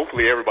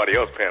hopefully everybody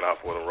else panned out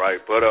for them,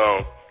 right? But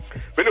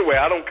anyway,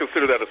 I don't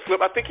consider that a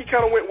slip. I think he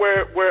kind of went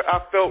where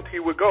I felt he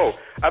would go.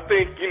 I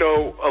think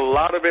a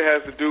lot of it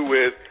has to do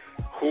with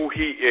who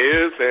he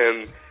is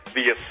and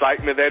the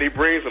excitement that he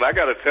brings. And I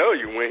got to tell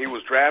you, when he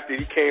was drafted,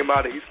 he came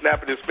out and he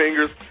snapping his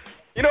fingers.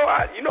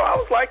 I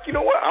was like, you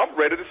know what? I'm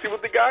ready to see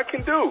what the guy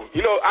can do.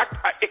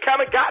 It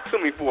kind of got to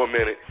me for a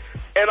minute.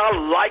 And I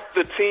liked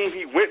the team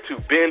he went to.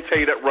 Ben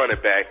Tate at running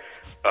back.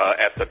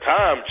 At the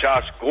time,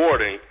 Josh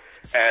Gordon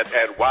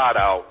at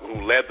wideout,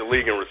 who led the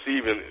league in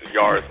receiving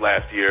yards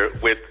last year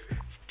with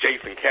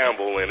Jason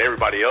Campbell and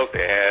everybody else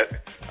they had.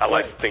 I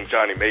like to think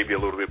Johnny may be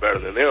a little bit better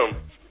than them.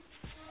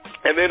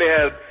 And then they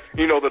had,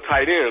 the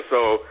tight end.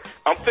 So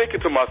I'm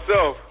thinking to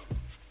myself,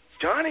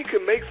 Johnny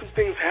could make some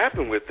things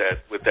happen with that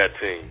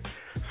team.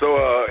 So,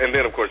 and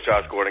then, of course,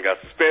 Josh Gordon got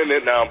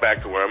suspended. Now I'm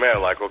back to where I'm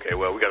at. Like, okay,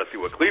 well, we got to see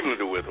what Cleveland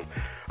do with him.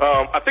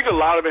 I think a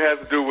lot of it has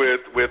to do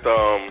with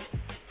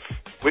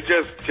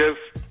just.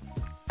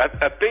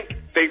 I think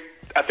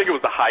it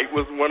was the height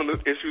was one of the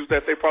issues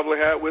that they probably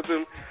had with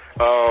him.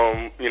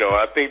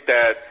 I think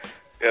that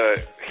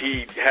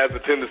he has a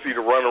tendency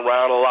to run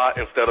around a lot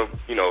instead of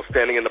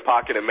standing in the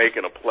pocket and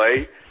making a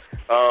play.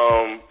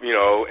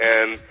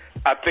 And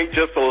I think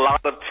just a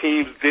lot of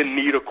teams didn't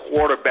need a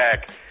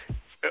quarterback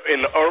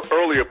in the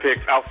earlier picks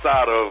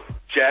outside of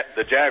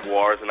the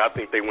Jaguars, and I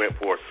think they went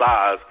for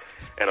size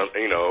and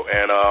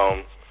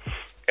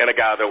a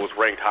guy that was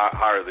ranked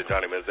higher than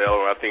Johnny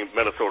Manziel. And I think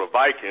Minnesota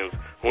Vikings,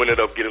 who ended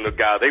up getting the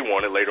guy they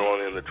wanted later on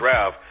in the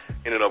draft,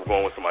 ended up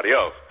going with somebody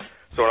else.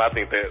 So I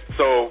think that.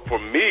 So for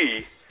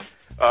me,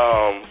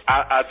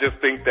 I just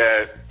think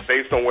that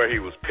based on where he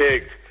was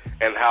picked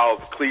and how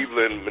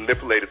Cleveland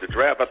manipulated the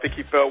draft, I think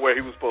he fell where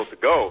he was supposed to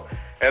go.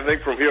 And I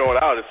think from here on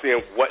out is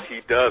seeing what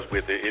he does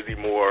with it. Is he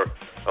more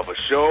of a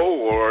show,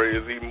 or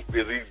is he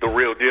the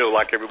real deal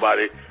like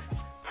everybody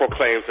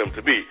proclaims him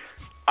to be?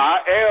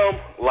 I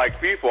am, like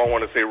FIFA, I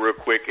want to say real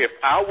quick, if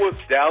I was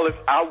Dallas,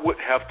 I would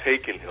have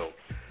taken him.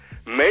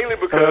 Mainly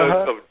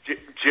because of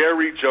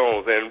Jerry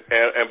Jones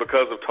and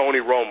because of Tony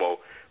Romo.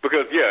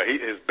 Because,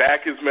 his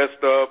back is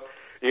messed up,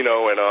 and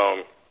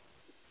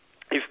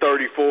he's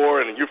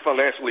 34, and you're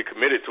financially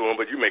committed to him,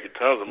 but you're making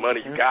tons of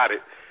money. You got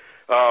it.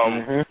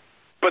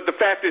 But the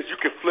fact is you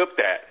can flip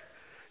that.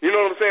 You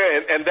know what I'm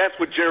saying? And that's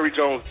what Jerry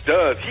Jones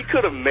does. He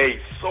could have made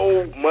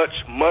so much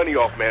money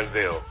off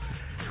Manziel.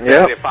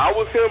 Yeah. If I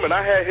was him and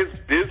I had his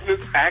business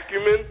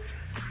acumen,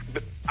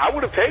 I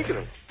would have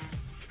taken him.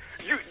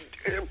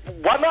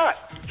 Why not?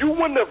 You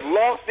wouldn't have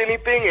lost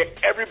anything, and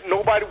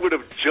nobody would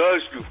have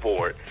judged you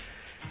for it.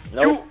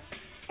 Nope.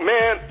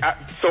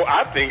 So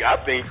I think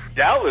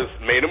Dallas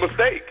made a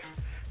mistake.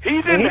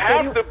 He didn't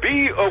have to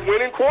be a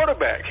winning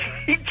quarterback.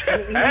 He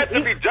just had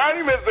to be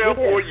Johnny Manziel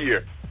for a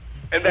year.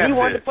 And that's he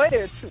wanted to play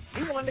there, too.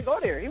 He wanted to go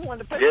there. He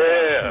wanted to play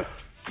there. Yeah.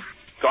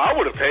 So I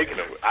would have taken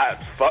him. I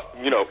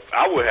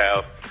would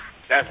have.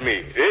 That's me.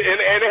 And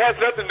it has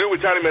nothing to do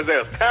with Johnny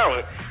Manziel's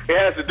talent. It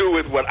has to do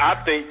with what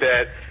I think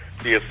that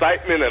the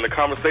excitement and the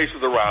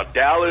conversations around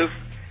Dallas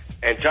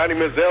and Johnny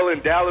Manziel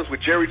in Dallas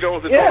with Jerry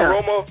Jones and Tony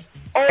Romo.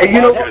 Oh, and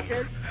you know what,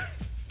 Ken?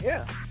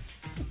 Yeah.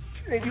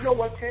 And you know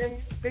what,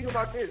 Ken? Think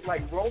about this.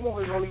 Like,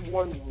 Romo has only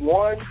won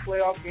one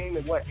playoff game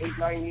in,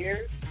 8-9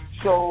 years?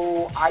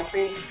 So I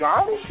think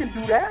Johnny can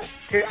do that.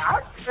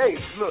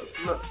 Look,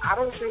 I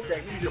don't think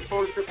that he's a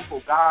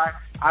prototypical guy.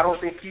 I don't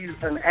think he's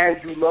an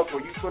Andrew Luck where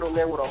you put him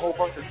there with a whole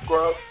bunch of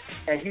scrubs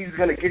and he's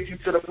going to get you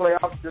to the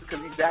playoffs just because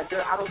he's that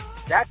good. I don't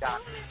think that guy.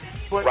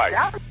 But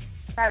Johnny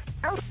has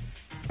talent.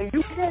 And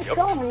you can't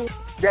tell me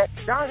that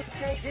Johnny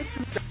can't get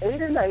you to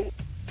 8-8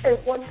 and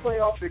one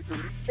playoff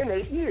victory in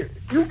 8 years.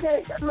 You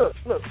can't. Look,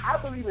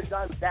 I believe in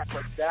Johnny that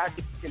much that I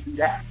think he can do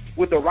that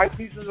with the right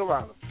pieces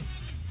around him.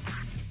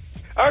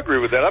 I agree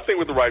with that. I think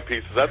with the right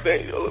pieces. I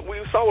think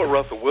we saw what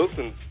Russell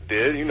Wilson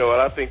did, and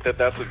I think that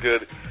that's a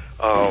good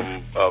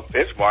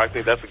benchmark. I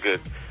think that's a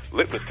good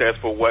litmus test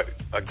for what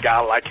a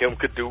guy like him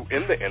could do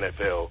in the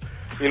NFL.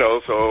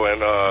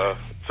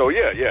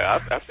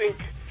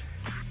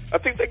 I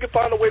think they could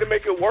find a way to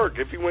make it work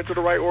if he went to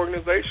the right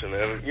organization,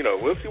 and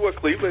we'll see what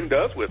Cleveland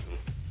does with him.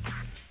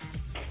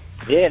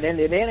 Yeah, then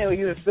they'll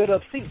even split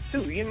up seats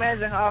too. You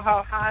imagine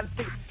how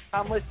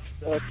much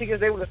tickets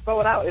they would have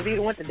sold out if he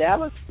went to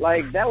Dallas?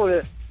 Like, that would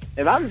have.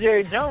 If I'm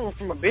Jerry Jones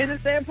from a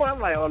business standpoint, I'm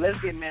like, let's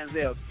get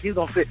Manziel. He's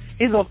gonna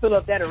fill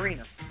up that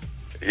arena.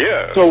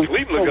 Yeah. So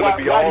Cleveland gonna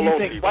be all on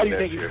TV. Why do you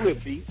think he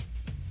flipped, Pete?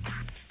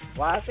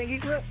 Why I think he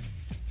flipped?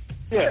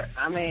 Yeah,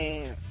 I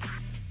mean,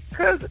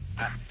 because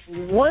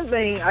one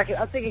thing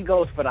I think it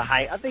goes for the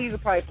height. I think he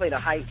could probably play the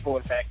height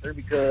forward factor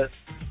because,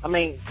 I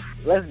mean,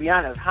 let's be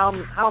honest.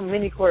 How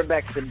many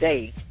quarterbacks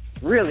today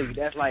really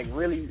that's like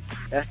really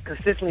that's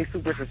consistently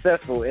super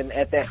successful and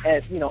at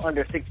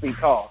under 6 feet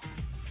tall.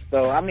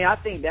 So I mean, I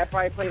think that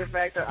probably played a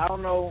factor. I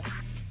don't know,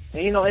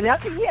 and I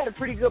think he had a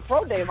pretty good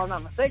pro day if I'm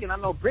not mistaken. I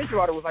know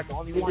Bridgewater was like the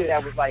only one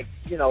that was like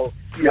that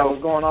was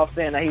going off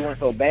saying that he wasn't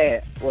so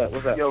bad.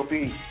 What's up? Yo,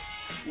 B,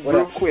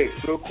 real quick.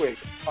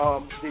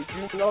 Did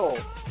you know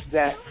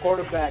that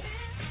quarterbacks,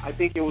 I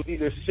think it was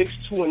either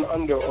 6'2" and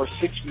under or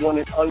 6'1"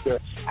 and under,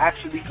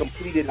 actually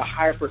completed a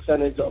higher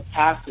percentage of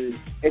passes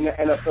in the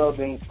NFL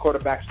than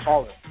quarterbacks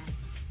taller?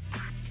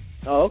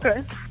 Oh,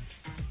 okay.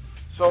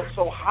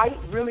 So height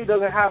really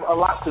doesn't have a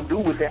lot to do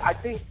with it. I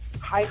think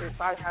height and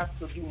size has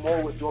to do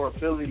more with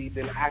durability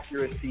than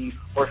accuracy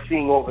or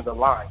seeing over the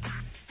line.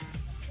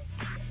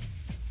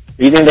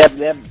 You think that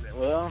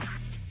well?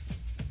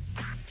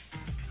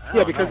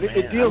 Yeah, because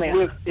it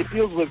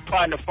deals with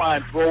trying to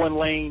find throwing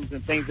lanes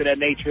and things of that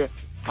nature.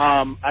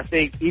 I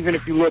think even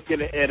if you look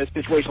at a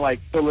situation like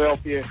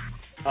Philadelphia,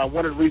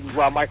 one of the reasons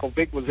why Michael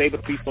Vick was able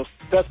to be so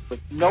successful,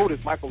 notice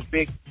Michael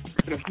Vick,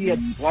 he had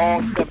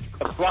long step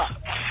blocks,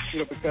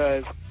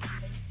 because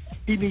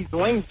he needs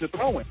lanes to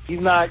throw in.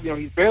 He's not,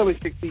 he's barely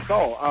 6 feet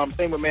tall.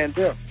 Same with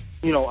Manziel,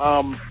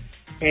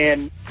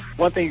 and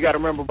one thing you got to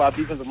remember about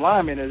defensive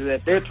linemen is that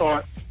they're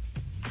taught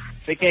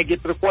they can't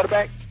get to the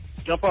quarterback,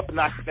 jump up and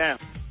knock it down.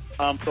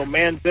 So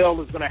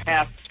Manziel is going to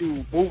have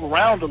to move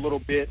around a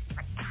little bit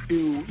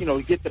to,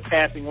 get the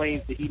passing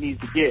lanes that he needs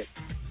to get.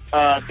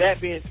 That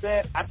being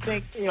said, I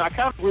think, I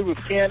kind of agree with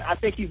Ken. I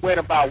think he went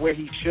about where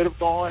he should have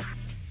gone.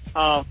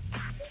 I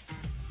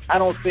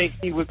think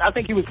he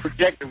was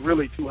projected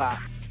really too high.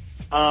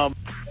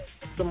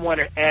 Someone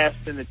had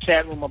asked in the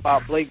chat room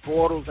about Blake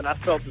Bortles, and I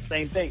felt the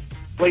same thing.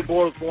 Blake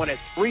Bortles going at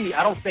 3.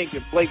 I don't think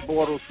that Blake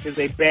Bortles is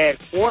a bad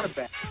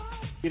quarterback,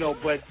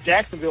 but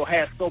Jacksonville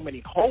has so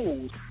many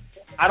holes.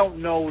 I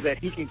don't know that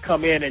he can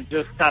come in and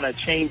just kind of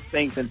change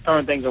things and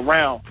turn things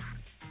around.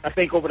 I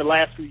think over the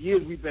last few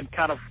years we've been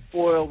kind of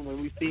spoiled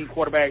when we've seen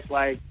quarterbacks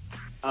like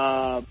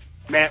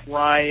Matt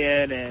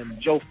Ryan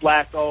and Joe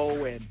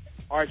Flacco and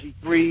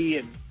RG3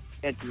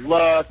 and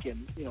Luck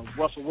and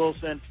Russell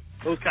Wilson.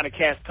 Those kind of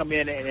cats come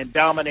in and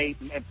dominate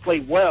and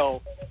play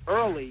well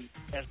early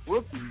as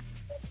rookies.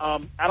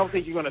 I don't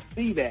think you're going to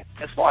see that.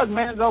 As far as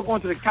Manziel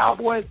going to the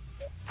Cowboys,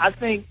 I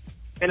think,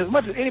 and as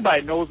much as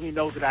anybody knows me,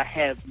 knows that I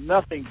have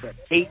nothing but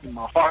hate in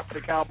my heart for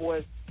the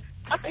Cowboys,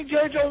 I think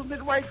Jerry Jones did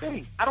the right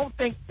thing. I don't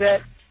think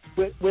that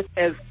with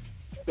as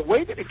the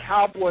way that the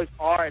Cowboys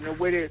are and the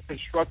way they're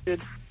constructed,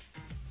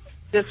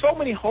 there's so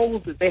many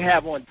holes that they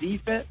have on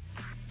defense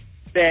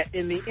that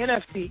in the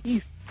NFC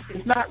East,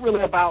 it's not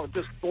really about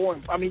just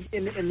scoring. I mean,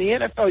 in the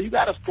NFL, you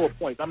got to score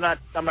points. I'm not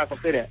going to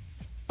say that,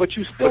 but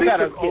you still got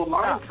to get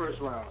O-line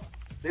first round.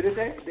 Didn't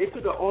they? They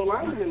took the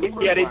O-line in the first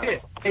round. Yeah,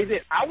 they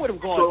did. I would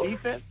have gone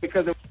defense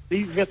because of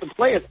these defensive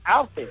players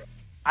out there.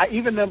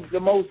 Even the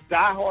most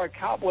diehard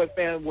Cowboy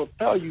fan will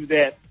tell you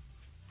that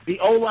the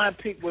O-line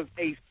pick was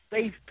a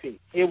safe pick.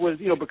 It was,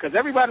 because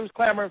everybody was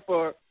clamoring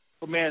for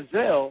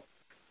Manziel,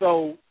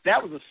 so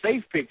that was a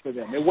safe pick for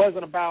them. It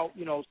wasn't about,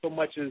 so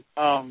much as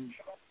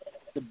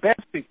the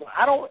best pick.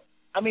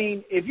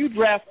 If you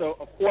draft a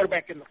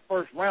quarterback in the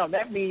first round,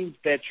 that means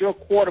that your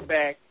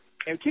quarterback,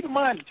 and keep in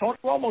mind, Tony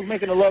Romo's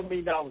making $11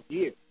 million a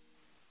year.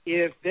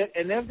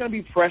 And there's going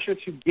to be pressure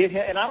to get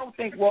him. And I don't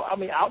think,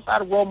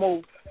 outside of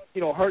Romo,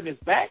 hurting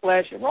his back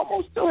last year,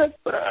 Romo still has,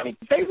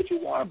 say what you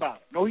want about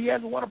him. No, he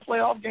hasn't won a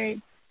playoff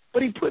game,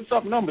 but he puts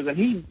up numbers, and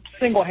he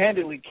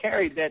single-handedly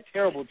carried that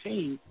terrible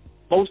team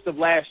most of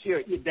last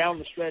year down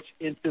the stretch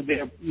into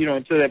their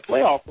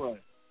playoff run.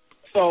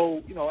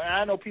 So, and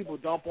I know people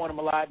dump on him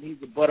a lot, and he's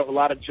the butt of a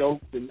lot of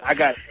jokes, and I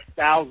got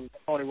thousands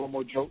of Tony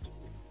Romo jokes.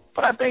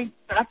 But I think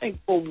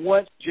for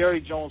once Jerry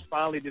Jones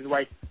finally did the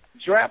right thing.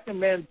 Drafting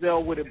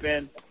Manziel would have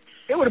been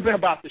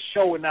about the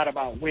show and not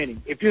about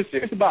winning. If you're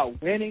serious about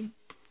winning,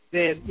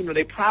 then,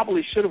 they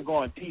probably should have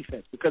gone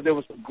defense because there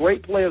were some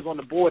great players on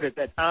the board at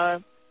that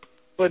time.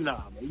 But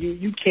no,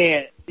 you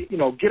can't,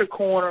 get a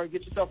corner,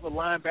 get yourself a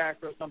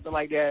linebacker or something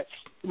like that,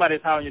 somebody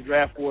that's high on your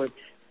draft board.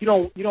 You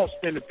don't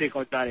spend a pick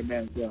on Johnny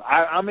Manziel.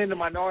 I'm in the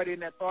minority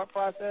in that thought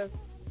process.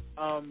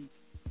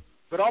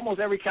 But almost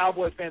every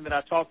Cowboys fan that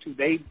I talked to,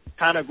 they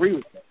kind of agree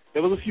with me.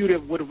 There was a few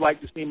that would have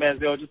liked to see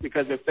Manziel just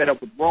because they're fed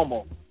up with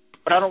Romo.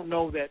 But I don't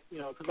know that,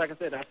 because like I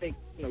said, I think,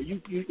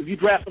 if you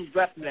draft them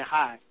that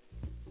high,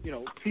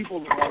 people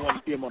are going to want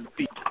to see him on the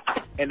field.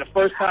 And the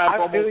first time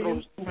Romo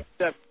throws 2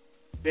 steps,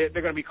 they're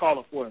going to be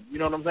calling for him. You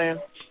know what I'm saying?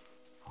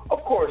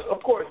 Of course.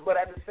 But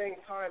at the same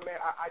time, man,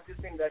 I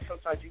just think that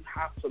sometimes you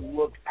have to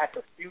look at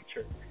the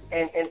future.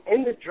 And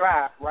in the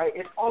draft, right,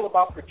 it's all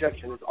about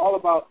projection. It's all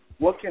about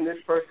what can this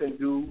person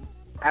do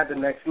at the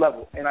next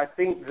level. And I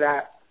think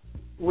that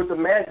with the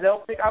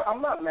Manziel pick,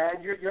 I'm not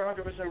mad. You're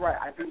 100% right.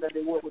 I think that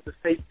they went with the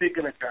safe pick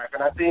in the draft.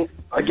 And I think,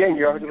 again,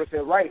 you're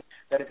 100% right,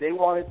 that if they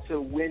wanted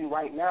to win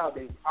right now,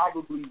 they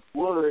probably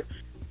would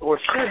or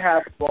should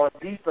have gone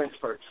defense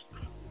first.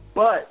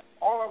 But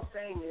all I'm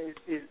saying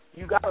is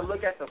you got to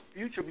look at the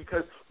future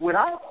because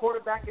without a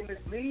quarterback in this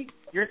league,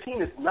 your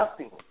team is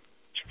nothing.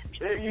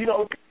 And you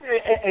know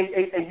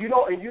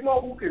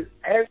who can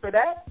answer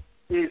that?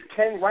 is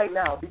Ken right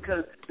now,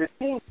 because the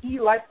team he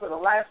liked for the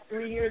last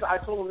 3 years, I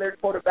told him their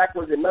quarterback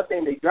was in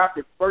nothing. They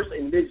drafted first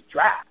in this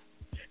draft.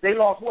 They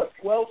lost,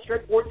 12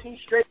 straight, 14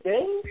 straight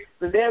games,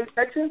 the damn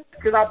Texans?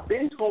 Because I've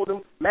been told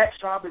them Matt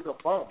Schaub is a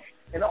bum.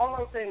 And all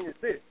I'm saying is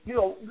this,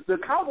 the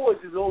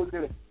Cowboys is always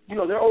going to,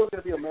 they're always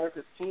going to be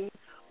America's team,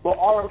 but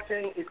all I'm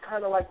saying is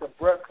kind of like the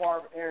Brett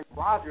Favre, Aaron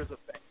Rodgers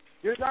effect.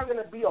 There's not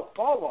going to be a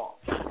fall-off.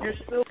 You're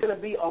still going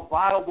to be a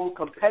viable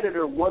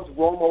competitor once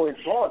Romo is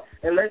gone.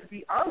 And let's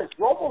be honest,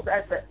 Romo's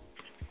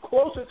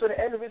closer to the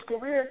end of his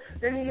career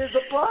than he is to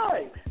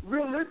prime.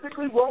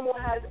 Realistically, Romo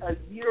has a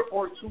year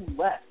or two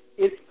left.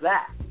 It's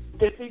that.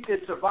 If he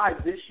could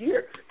survive this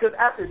year. Because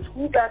after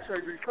 2 back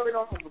surgeries, coming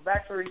off of a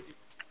back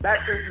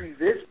surgery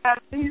this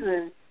past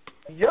season,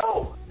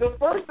 the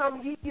first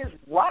time he gets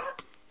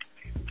rocked,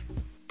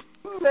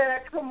 man,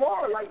 come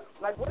on.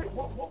 Like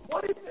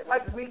what is it?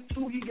 Like week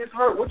 2 he gets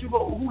hurt.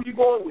 Who you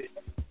going with?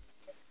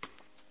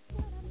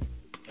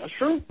 That's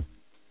true.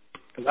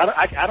 Because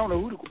I don't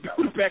know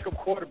who the backup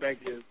quarterback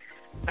is.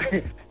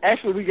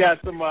 Actually, we got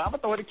some. I'm gonna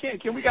throw it to Ken.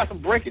 Ken, we got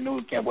some breaking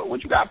news. Ken,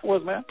 what you got for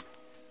us, man?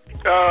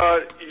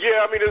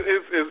 Yeah, I mean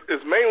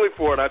it's mainly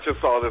for, and I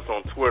just saw this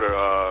on Twitter,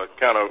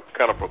 kind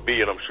of for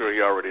B, and I'm sure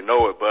you already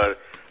know it, but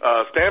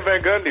Stan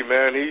Van Gundy,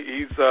 man,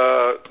 he's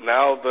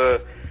now the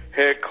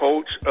head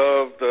coach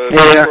of the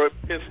Detroit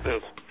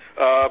Pistons.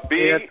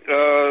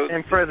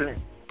 And president.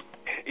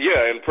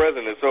 Yeah, and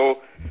president. So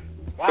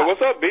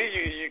what's up, B?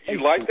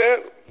 You like that?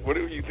 What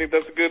do you think?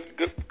 That's a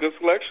good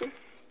selection?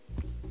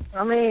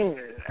 I mean,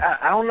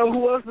 I don't know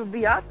who else would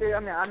be out there. I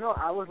mean, I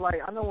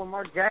know when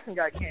Mark Jackson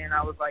got canned,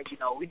 I was like,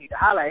 we need to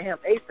highlight him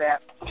ASAP,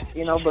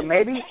 but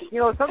maybe,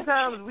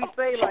 sometimes we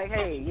say like,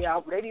 hey, yeah,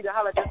 they need to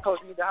highlight this coach,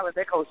 they need to highlight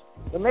that coach.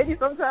 But maybe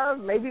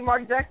sometimes,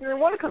 Mark Jackson didn't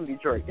want to come to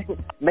Detroit.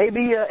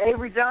 Maybe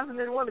Avery Johnson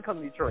didn't want to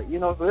come to Detroit,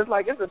 so it's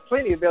like, it's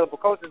plenty of available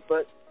coaches,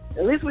 but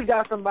at least we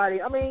got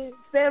somebody. I mean,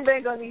 Stan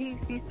Van Gundy,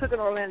 he took an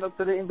Orlando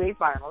to the NBA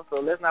Finals,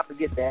 so let's not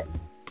forget that.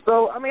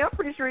 So, I mean, I'm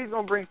pretty sure he's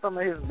going to bring some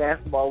of his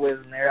basketball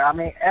wisdom there. I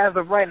mean, as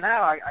of right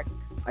now,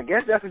 I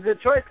guess that's a good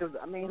choice because,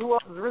 I mean, who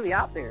else is really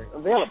out there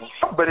available?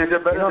 But is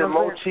it better than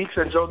Mo Cheeks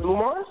and Joe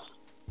Dumars?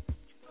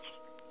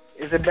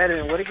 Is it better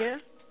than what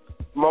again?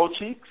 Mo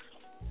Cheeks?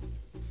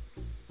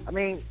 I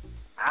mean,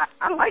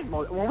 I like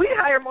Mo. When we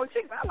hire Mo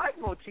Cheeks, I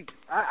like Mo Cheeks.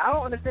 I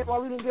don't understand why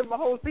we didn't give him a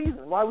whole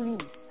season. Why we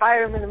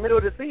hire him in the middle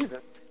of the season.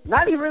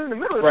 Not even in the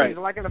middle of the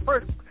season, like in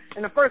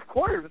the first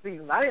quarter of the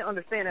season. I didn't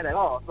understand that at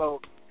all.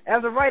 So,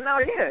 as of right now,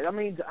 yeah. I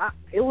mean,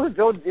 it was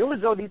Joe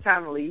D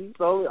time to leave.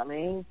 So I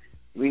mean,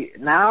 we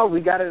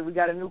got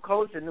a new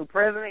coach, a new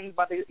president. He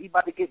about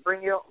to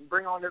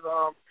bring on his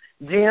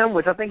GM,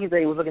 which I think he said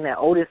he was looking at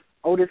Otis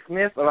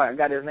Smith. Or I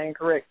got his name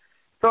correct.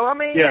 So I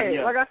mean,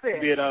 yeah. Like I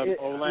said,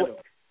 Orlando.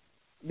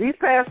 These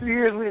past few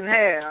years we didn't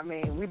have. I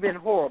mean, we've been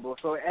horrible.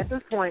 So at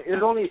this point,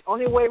 it's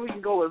only way we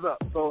can go is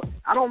up. So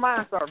I don't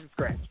mind starting from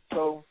scratch.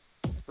 So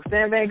for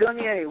Stan Van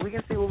Gundy, hey, we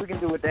can see what we can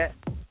do with that.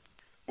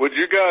 Would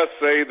you guys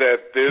say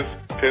that this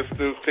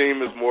Pistons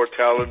team is more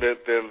talented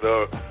than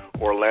the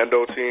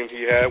Orlando team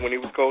he had when he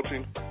was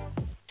coaching?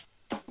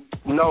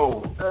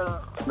 No.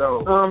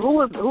 No. Who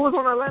was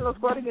on Orlando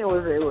squad again? It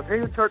was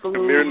Henry Turkoglu,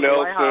 Amir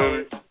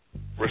Nelson,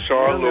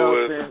 Rashard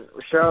Lewis,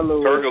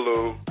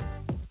 Turkoglu,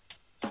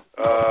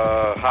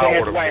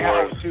 Howard, of Dwight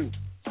course. Howard too.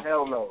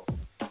 Hell no.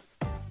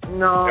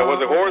 No. And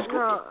was it Horace?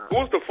 No. Who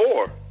was the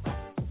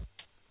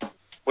 4?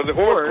 Was it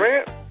Horace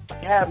Grant?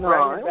 Yeah,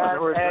 Brandon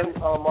Bass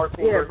and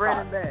Martin. Yeah,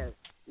 Brandon Bass.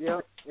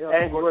 Yep.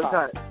 And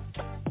Gortat.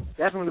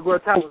 That's when the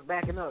Gortat was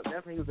backing up.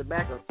 That's when he was the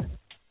backup.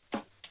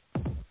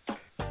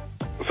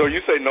 So you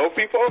say no,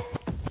 FIFO?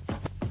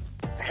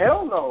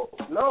 Hell no.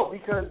 No,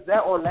 because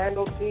that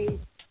Orlando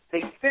team,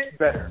 they fit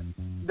better.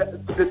 The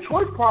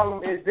Detroit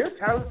problem is they're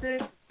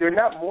talented. They're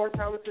not more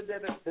talented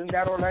than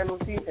that Orlando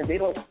team, and they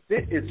don't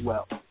fit as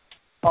well.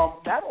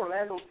 That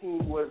Orlando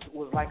team was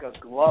like a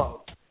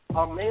glove,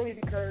 mainly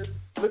because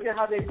look at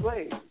how they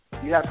played.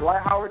 You have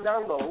Dwight Howard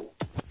down low.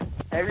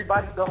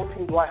 Everybody's double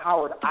team Dwight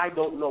Howard. I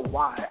don't know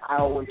why. I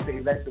always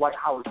say let Dwight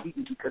Howard beat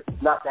you because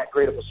he's not that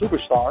great of a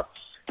superstar.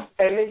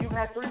 And then you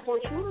had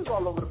 3-point shooters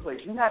all over the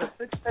place. You had a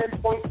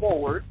 6'10" point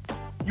forward.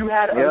 You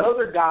had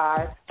another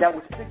guy that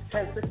was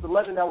 6'10",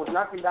 6'11", that was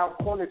knocking down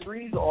corner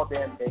threes all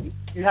damn day.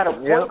 You had a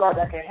point guard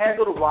that can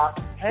handle the rock,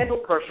 handle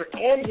pressure,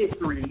 and hit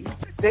threes.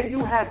 Then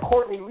you had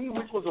Courtney Lee,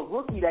 which was a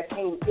rookie that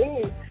came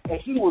in,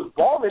 and he was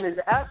balling his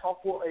ass off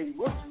for a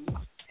rookie,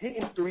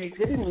 hitting threes,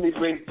 hitting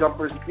mid-range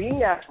jumpers,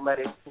 being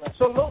athletic.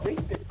 So, no, they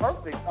fit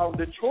perfect.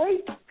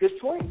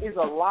 Detroit is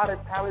a lot of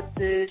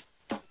talented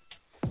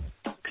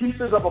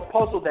pieces of a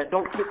puzzle that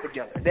don't fit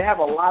together. They have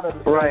a lot of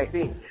the same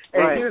things.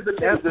 And here's the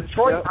thing.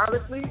 Detroit,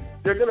 honestly,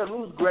 they're going to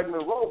lose Greg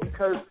Monroe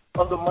because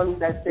of the money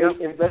that they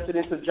invested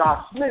into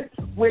Josh Smith,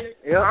 which,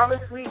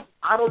 honestly,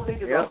 I don't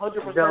think is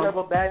 100% of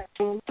a bad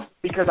thing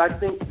because I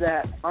think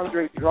that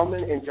Andre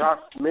Drummond and Josh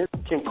Smith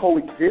can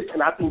coexist,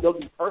 and I think they'll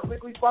be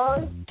perfectly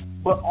fine.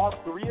 But all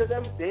three of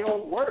them, they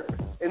don't work.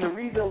 And the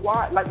reason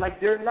why,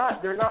 like they're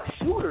not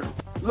shooters.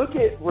 Look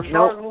at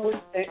Rashard Lewis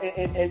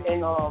and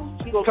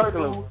Tito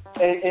Turtle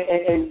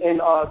and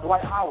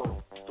Dwight Howard.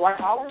 Dwight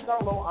Howard's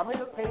down low. I'm in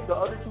the paint. The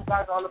other two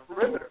guys are on the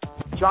perimeter.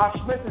 Josh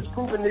Smith has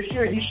proven this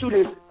year he's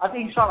shooting. I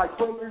think he shot like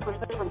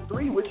 23% from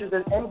three, which is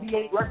an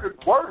NBA record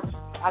worst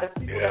out of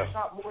people that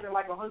shot more than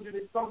like 100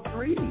 and some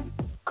threes.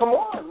 Come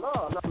on,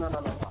 no.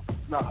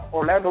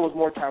 Orlando was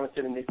more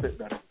talented and they fit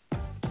better.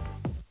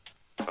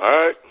 All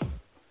right.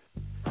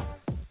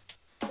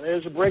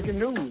 There's your breaking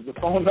news. The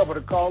phone number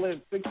to call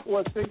in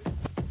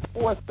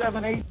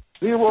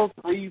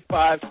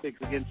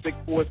 646-478-0356. Again,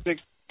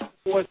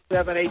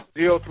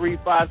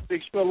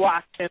 646-478-0356. You're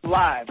locked in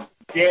live.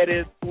 Dead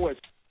End Sports.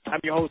 I'm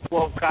your host,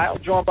 12 Kyle,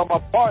 joined by my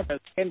partners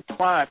in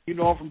crime. You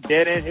know him from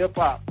Dead End Hip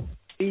Hop.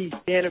 Steve,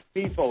 Ken, and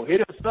FIFO.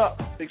 Hit us up,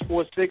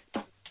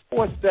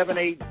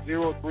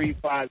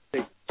 646-478-0356.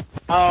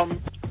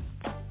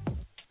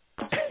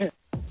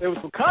 There was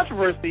some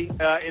controversy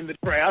in the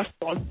draft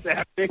on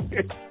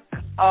Saturday.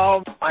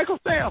 Michael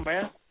Sam,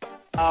 man.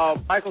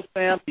 Michael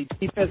Sam, the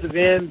defensive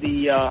end,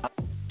 he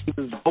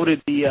was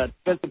voted the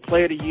Defensive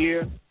Player of the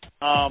Year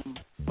for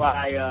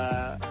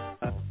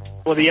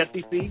the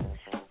SEC.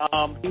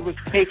 He was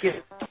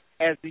taken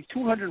as the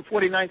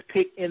 249th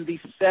pick in the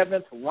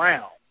 7th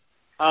round.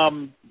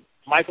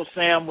 Michael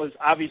Sam was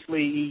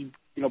obviously,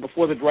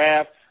 before the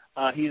draft,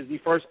 he is the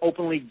first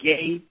openly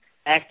gay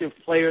active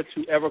player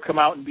to ever come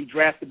out and be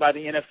drafted by the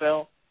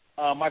NFL.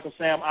 Michael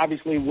Sam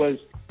obviously was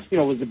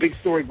the big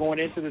story going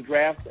into the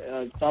draft.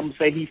 Some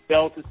say he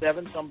fell to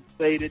 7. Some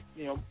say that,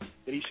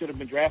 that he should have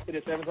been drafted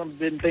at 7. Some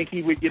didn't think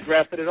he would get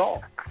drafted at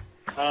all.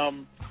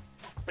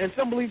 And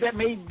some believe that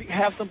may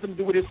have something to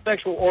do with his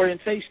sexual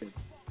orientation.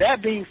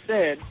 That being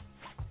said,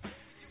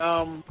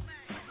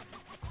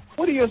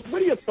 what are your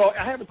thoughts?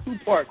 I have a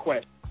 2-part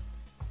question.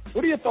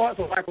 What are your thoughts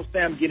on Michael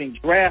Sam getting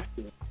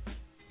drafted?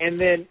 And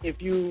then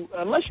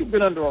unless you've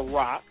been under a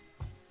rock,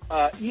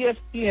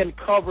 ESPN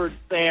covered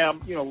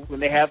Sam, when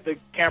they have the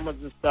cameras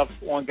and stuff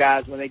on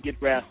guys when they get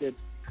drafted.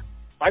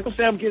 Michael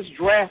Sam gets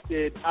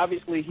drafted.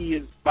 Obviously, he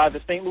is by the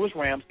St. Louis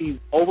Rams. He's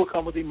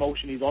overcome with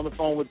emotion. He's on the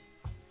phone with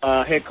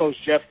head coach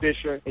Jeff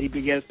Fisher, and he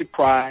begins to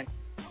cry,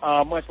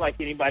 much like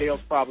anybody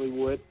else probably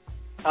would.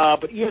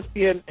 But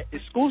ESPN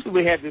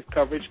exclusively had this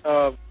coverage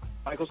of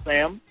Michael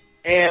Sam.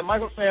 And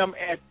Michael Sam,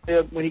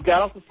 when he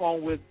got off the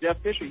phone with Jeff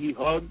Fisher, he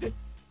hugged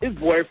his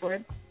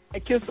boyfriend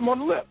and kissed him on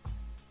the lips.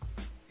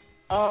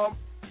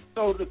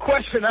 So the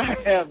question I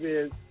have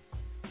is,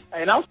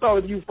 and I'll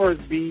start with you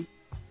first, B.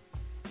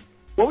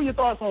 What were your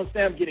thoughts on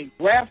Sam getting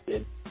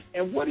drafted?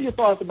 And what are your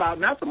thoughts about,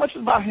 not so much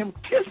about him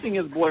kissing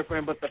his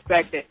boyfriend, but the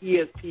fact that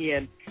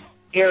ESPN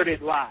aired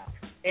it live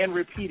and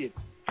repeated?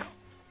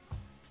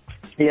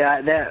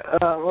 Yeah,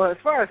 well, as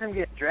far as him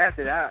getting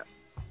drafted, I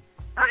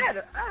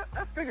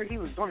figured he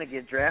was going to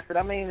get drafted.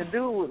 I mean, the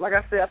dude, like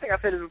I said, I think I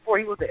said it before,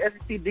 he was the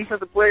SEC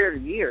Defensive Player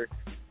of the Year.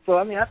 So,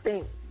 I mean, I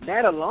think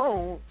that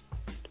alone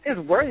is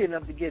worthy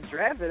enough to get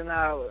drafted. And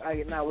now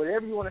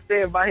whatever you want to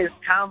say about his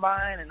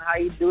combine and how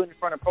he do it in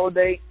front of pro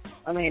day,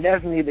 I mean,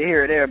 that's neither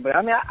here or there. But,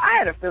 I mean, I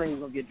had a feeling he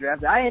was going to get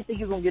drafted. I didn't think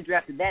he was going to get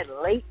drafted that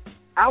late.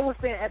 I was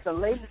saying at the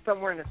latest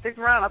somewhere in the 6th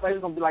round. I thought he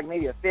was going to be like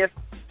maybe a 5th,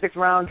 6th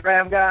round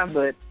draft guy,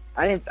 but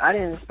I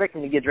didn't expect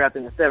him to get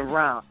drafted in the 7th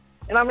round.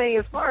 And I mean,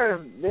 as far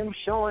as them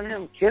showing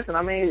him kissing,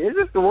 I mean, it's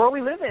just the world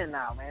we live in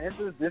now, man. This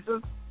is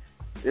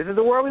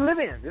the world we live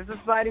in. This is the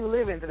society we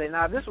live in today.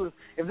 Now, if this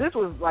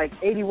was like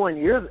 81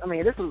 years, I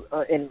mean, this was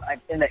in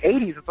the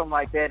 80s or something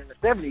like that, in the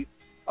 70s.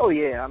 Oh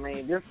yeah, I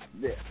mean,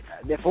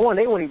 for one,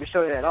 they wouldn't even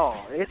show it at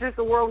all. It's just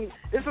the world.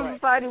 It's the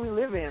society we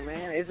live in,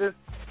 man. It's just.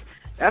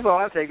 That's all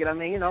I take it. I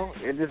mean,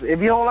 if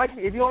you don't like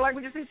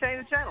what you see,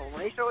 change the channel. When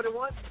they show it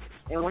once,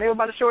 and when they were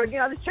about to show it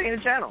again, I just change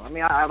the channel. I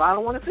mean, I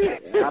don't want to see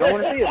it. I don't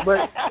want to see it.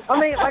 But I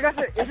mean, like I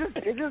said,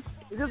 it's just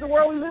the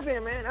world we live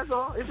in, man. That's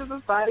all. It's just the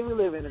society we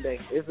live in today.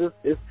 It's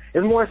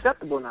more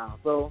acceptable now.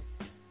 So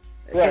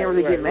I can't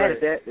really get mad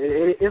at that.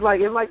 It's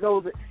like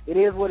those. It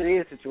is what it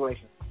is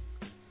situation.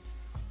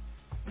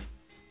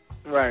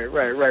 Right.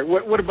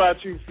 What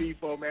about you,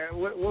 FIFO, man?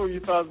 What were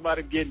your thoughts about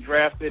him getting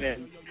drafted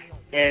and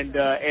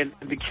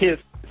the kiss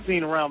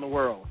seen around the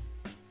world?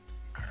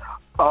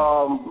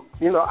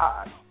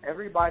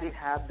 Everybody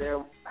has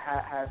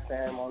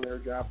Sam on their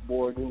draft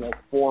board,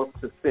 4th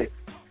to 6th.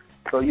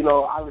 So,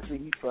 obviously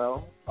he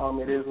fell.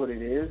 It is what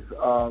it is.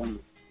 A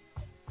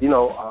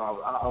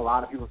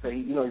lot of people say,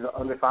 he's an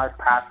undersized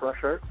pass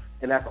rusher,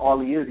 and that's all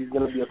he is. He's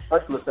going to be a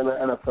specialist in the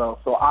NFL.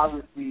 So,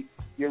 obviously,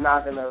 you're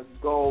not going to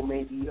go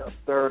maybe a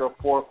 3rd or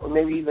 4th or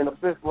maybe even a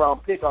 5th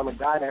round pick on a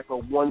guy that's a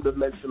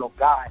one-dimensional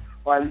guy,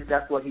 or at least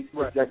that's what he's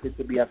projected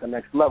to be at the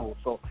next level.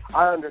 So,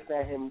 I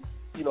understand him,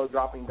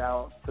 dropping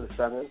down to the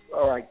 7th.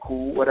 All right,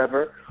 cool,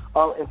 whatever.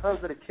 In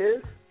terms of the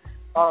kids,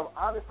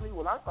 honestly,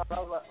 when I saw it, I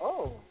was like,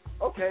 oh,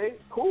 okay,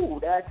 cool.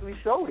 They actually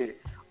showed it.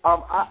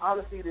 I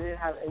honestly didn't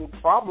have any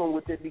problem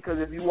with it because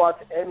if you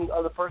watch any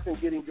other person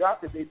getting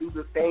drafted, they do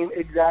the same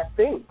exact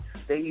thing.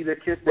 They either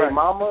kiss their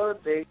mama,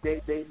 they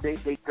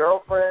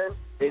girlfriend,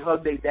 they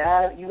hug their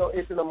dad.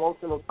 It's an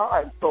emotional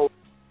time. So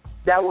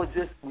that was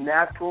just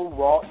natural,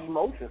 raw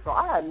emotion. So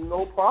I had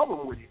no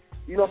problem with it.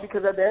 You know,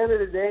 because at the end of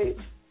the day,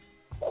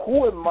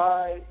 who am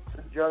I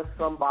to judge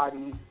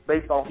somebody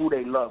based on who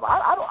they love?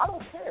 I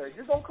don't care.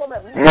 Just don't come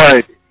at me.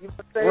 Right. You know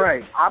what I'm saying?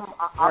 Right.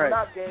 I'm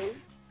not gay.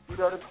 You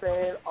know what I'm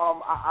saying?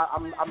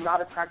 I'm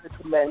not attracted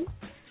to men.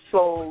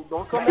 So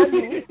don't come at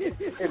me.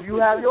 If you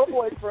have your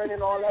boyfriend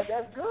and all that,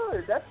 that's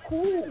good. That's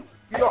cool.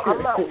 You know,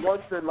 I'm not one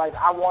to, like,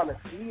 I want to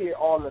see it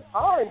all the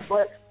time,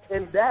 but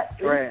in that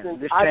instance,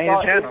 just I change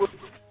thought the channel.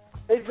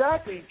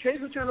 Exactly. Change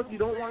the channel if you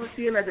don't want to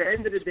see it. And at the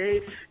end of the day,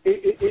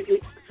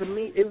 it to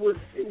me, it was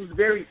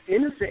very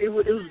innocent. It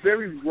was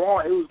very raw.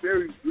 It was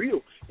very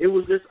real. It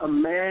was just a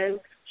man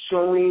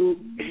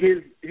showing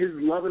his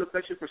love and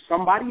affection for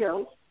somebody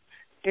else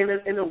in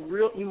a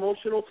real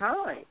emotional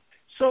time.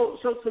 So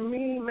to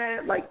me,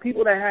 man, like,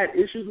 people that had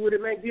issues with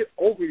it, man, get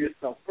over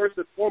yourself, first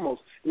and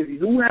foremost. And if you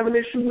do have an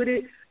issue with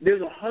it,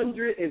 there's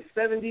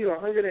 170 or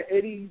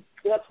 180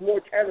 plus more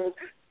channels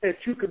that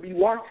you could be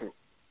watching.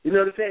 You know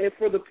what I'm saying? And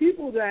for the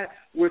people that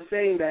were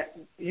saying that,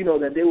 you know,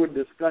 that they were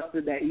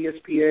disgusted that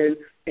ESPN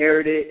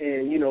aired it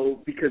and, you know,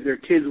 because their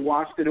kids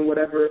watched it and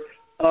whatever,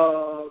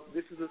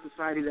 this is a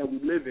society that we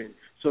live in.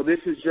 So this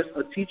is just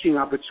a teaching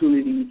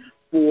opportunity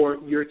for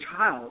your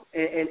child.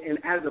 And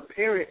as a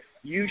parent,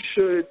 you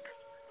should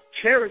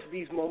cherish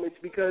these moments,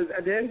 because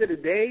at the end of the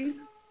day,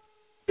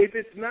 if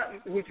it's not,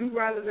 would you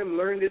rather them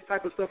learn this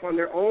type of stuff on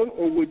their own,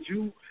 or would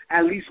you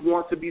at least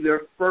want to be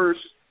their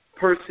first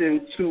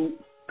person to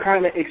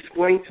kind of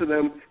explain to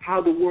them how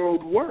the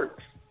world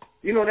works?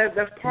 You know,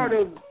 that's part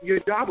of your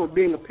job of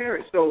being a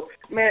parent. So,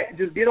 man,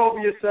 just get over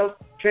yourself,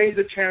 change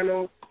the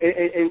channel,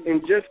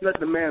 and just let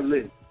the man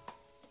live.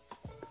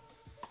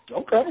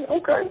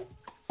 Okay.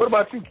 What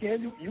about you,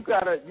 Ken? You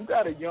got a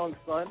young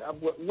son.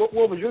 What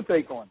was your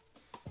take on it?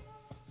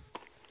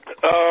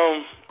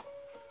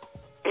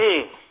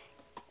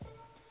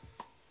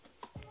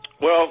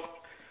 Well,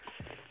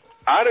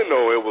 I didn't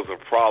know it was a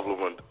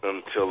problem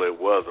until it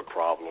was a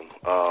problem.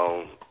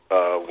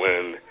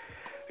 When,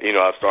 you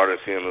know, I started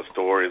seeing the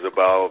stories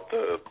about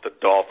the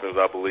Dolphins,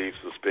 I believe,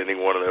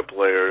 suspending one of their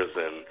players,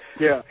 and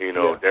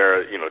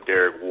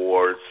Derek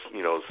Ward's,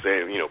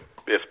 saying,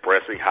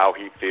 expressing how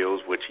he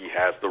feels, which he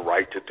has the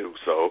right to do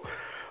so.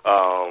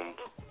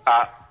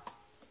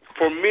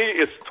 For me,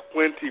 it's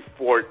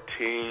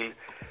 2014.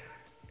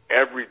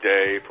 Every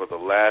day for the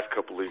last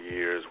couple of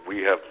years,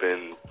 we have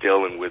been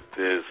dealing with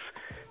this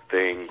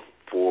thing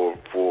for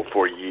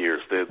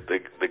years, the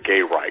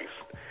gay rights,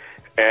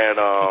 and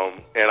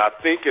I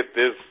think at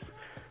this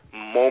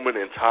moment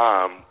in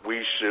time,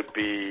 we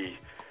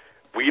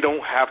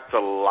don't have to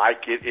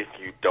like it if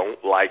you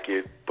don't like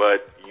it,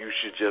 but you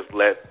should just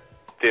let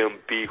them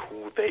be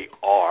who they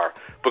are,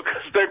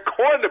 because they're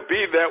going to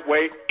be that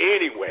way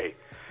anyway.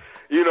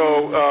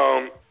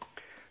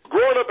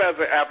 Growing up as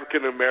an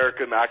African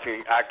American, I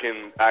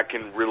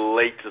can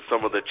relate to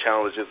some of the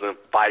challenges and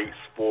fights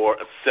for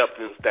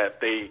acceptance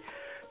that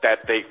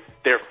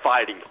they're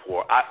fighting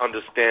for. I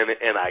understand it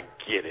and I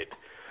get it.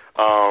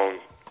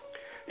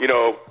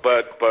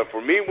 But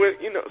for me,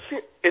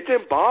 it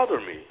didn't bother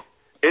me.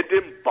 It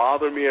didn't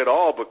bother me at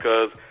all,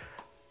 because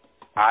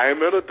I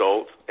am an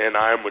adult and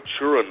I am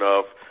mature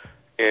enough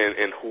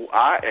in who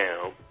I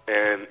am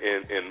and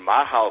in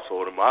my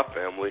household and my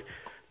family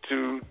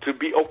to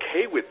be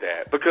okay with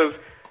that. Because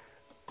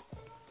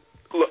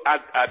look,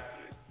 I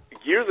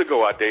years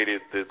ago I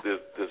dated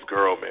this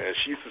girl, man.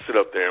 She used to sit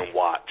up there and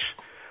watch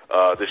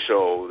the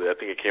show. I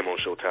think it came on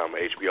Showtime,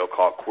 HBO,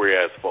 called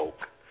Queer as Folk.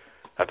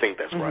 I think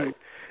that's right.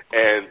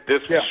 And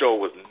this show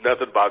was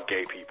nothing about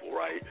gay people,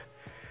 right?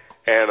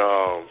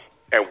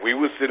 And we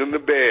would sit in the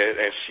bed,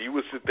 and she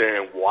would sit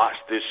there and watch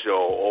this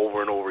show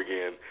over and over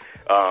again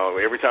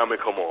every time it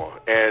come on.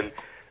 And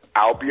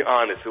I'll be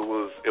honest, it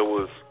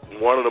was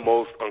one of the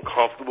most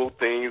uncomfortable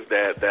things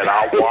that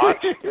I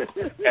watched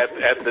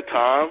at the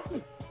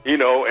time,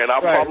 and I'll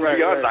probably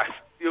be honest, I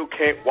still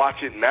can't watch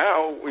it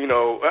now.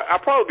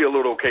 I'll probably be a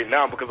little okay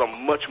now because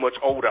I'm much, much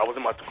older. I was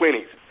in my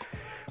 20s.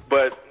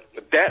 But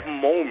that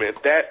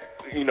moment,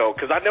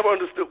 because I never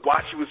understood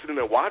why she was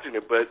sitting there watching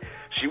it, but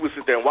she would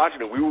sit there and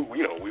watching it. We were,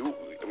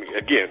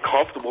 again,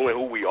 comfortable in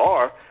who we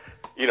are.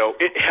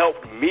 It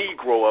helped me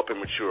grow up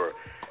and mature.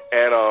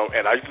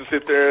 And I used to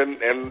sit there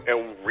and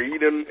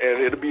read and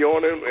it'll be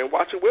on and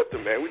watch it with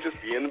them, man. We'd just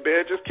be in the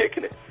bed just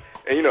kicking it.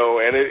 And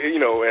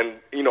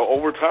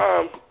over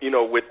time,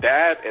 with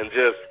that and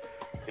just,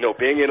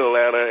 being in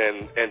Atlanta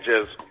and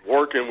just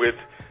working with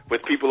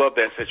people of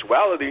that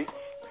sexuality,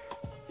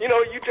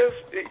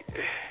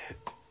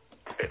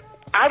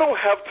 I don't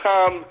have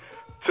time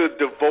to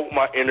devote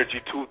my energy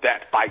to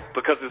that fight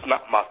because it's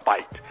not my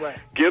fight. Right.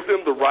 Give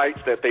them the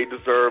rights that they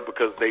deserve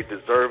because they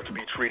deserve to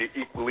be treated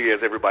equally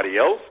as everybody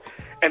else,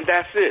 and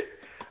that's it.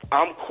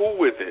 I'm cool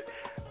with it.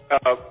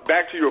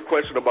 Back to your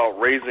question about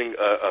raising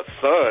a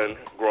son,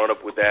 growing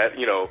up with that,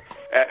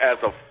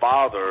 as a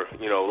father,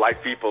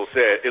 like people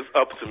said, it's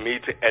up to me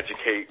to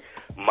educate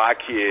my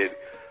kid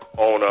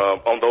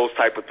on those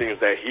type of things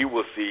that he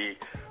will see,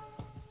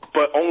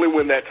 but only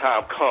when that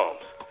time comes.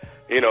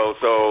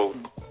 So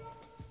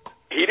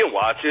he didn't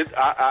watch it.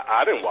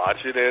 I didn't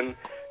watch it, and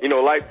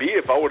like B,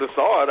 if I would have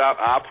saw it,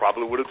 I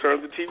probably would have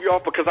turned the TV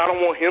off because I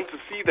don't want him to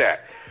see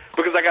that.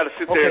 Because I got to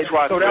sit there and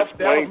try to explain.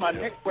 So that was my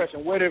next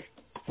question. What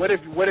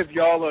if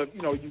y'all are,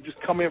 you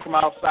just come in from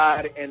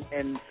outside and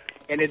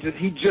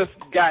he just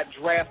got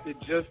drafted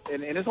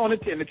and it's on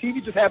and the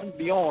TV just happens to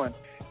be on,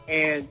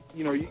 and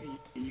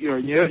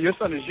your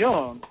son is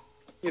young,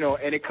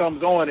 and it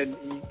comes on and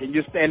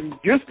you're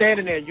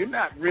standing there and you're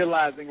not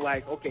realizing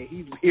like, okay,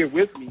 he's here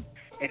with me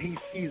and he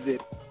sees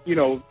it.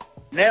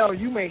 Now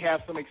you may have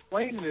some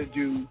explaining to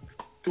do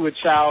to a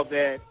child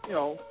that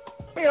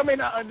may or may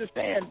not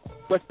understand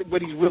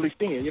what he's really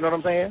seeing. You know what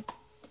I'm saying?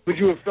 Would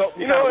you have felt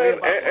and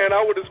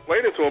I would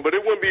explain it to him, but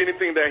it wouldn't be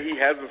anything that he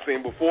hasn't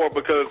seen before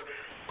because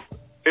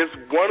it's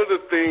one of the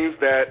things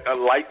that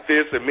like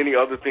this and many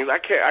other things. I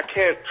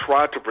can't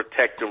try to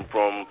protect him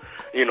from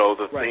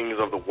the things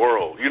of the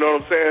world. You know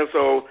what I'm saying?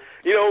 So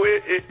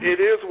it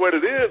is what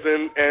it is,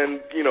 and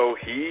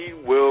he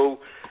will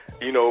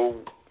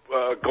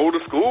go to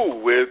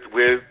school with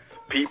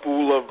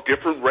people of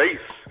different race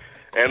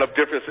and of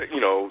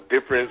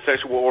different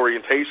sexual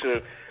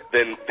orientation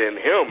than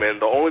him.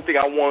 And the only thing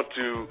I want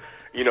to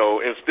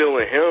instill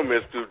in him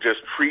is to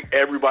just treat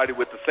everybody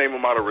with the same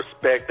amount of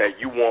respect that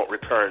you want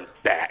returned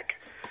back.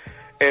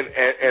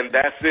 And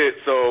that's it.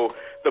 So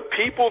the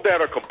people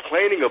that are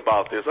complaining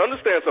about this,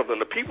 understand something.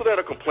 The people that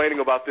are complaining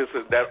about this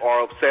that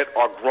are upset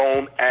are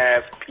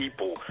grown-ass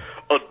people,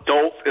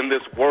 adults in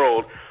this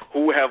world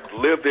who have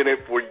lived in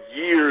it for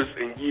years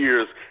and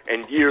years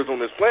and years on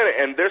this planet,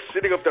 and they're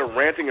sitting up there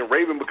ranting and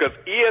raving because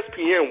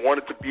ESPN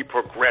wanted to be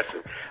progressive.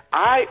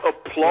 I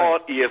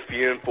applaud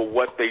ESPN for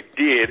what they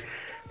did,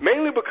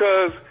 mainly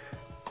because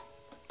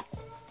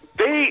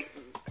they're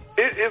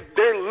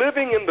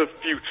living in the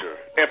future.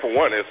 And for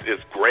one,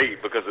 it's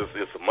great because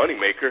it's a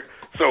moneymaker,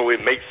 so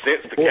it makes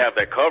sense to have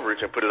that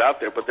coverage and put it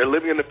out there, but they're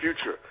living in the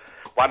future.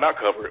 Why not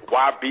cover it?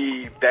 Why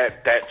be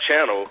that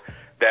channel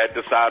that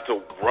decide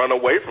to run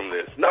away from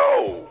this?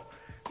 No.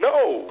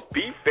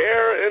 Be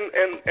fair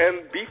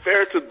and be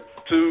fair to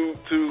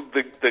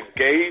the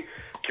gay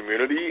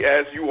community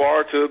as you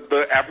are to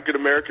the African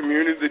American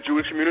community, the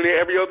Jewish community,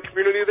 every other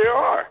community there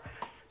are.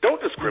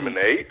 Don't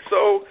discriminate.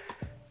 So,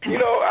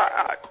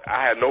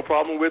 I had no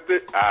problem with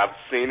it. I've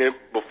seen it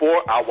before.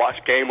 I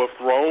watched Game of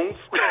Thrones.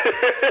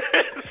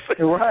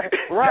 Right.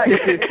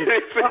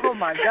 Oh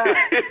my God.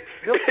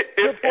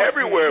 It's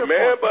everywhere,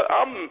 man. But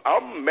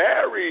I'm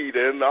married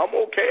and I'm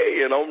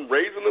okay and I'm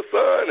raising a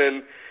son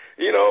and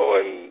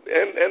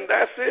and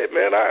that's it,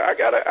 man. I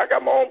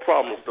got my own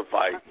problems to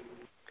fight.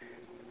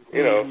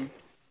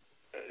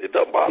 It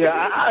doesn't bother me.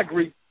 Yeah, I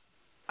agree.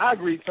 I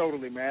agree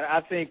totally, man.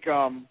 I think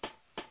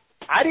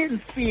I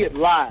didn't see it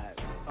live.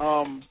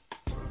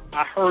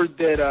 I heard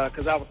that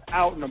because I was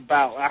out and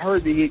about. I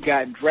heard that he had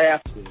gotten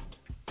drafted,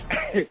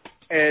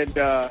 and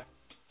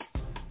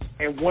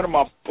one of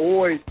my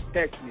boys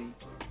texted me,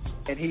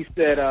 and he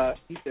said,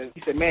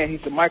 man,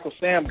 Michael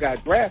Sam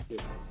got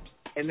drafted,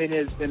 and then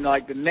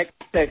the next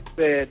text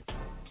said,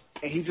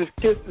 and he just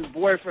kissed his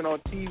boyfriend on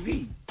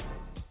TV,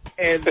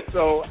 and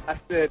so I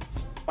said,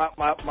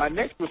 my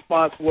next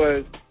response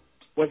was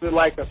it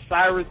like a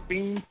Cyrus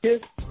Bean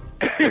kiss?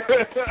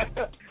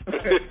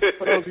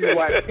 For those of you who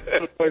watch,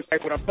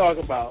 like what I'm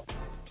talking about.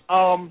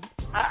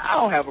 I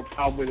don't have a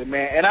problem with it,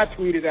 man. And I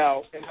tweeted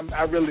out, and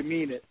I really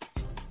mean it.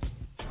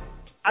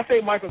 I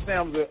think Michael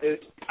Sam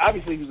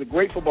obviously he was a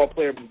great football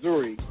player at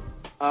Missouri.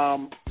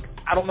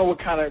 I don't know what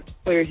kind of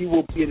player he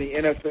will be in the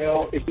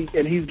NFL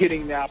and he's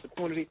getting the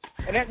opportunity.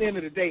 And at the end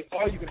of the day,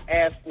 all you can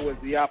ask for is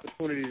the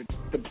opportunity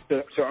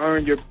to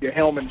earn your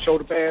helmet and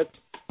shoulder pads.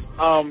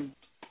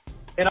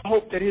 And I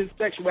hope that his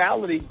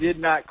sexuality did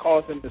not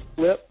cause him to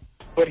slip.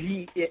 But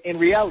in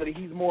reality,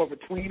 he's more of a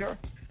tweener.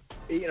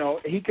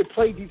 He could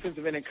play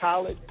defensive end in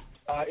college.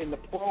 In the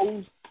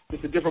pros,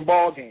 it's a different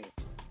ball game.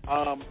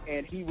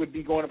 And he would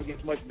be going up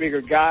against much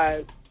bigger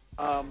guys.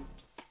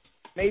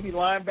 Maybe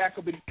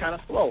linebacker, but he's kind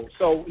of slow.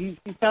 So he's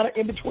kind of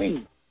in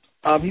between.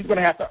 He's going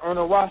to have to earn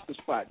a roster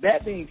spot.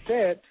 That being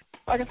said,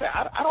 like I said,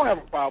 I don't have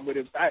a problem with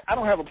it. I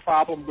don't have a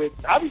problem with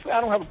 – obviously,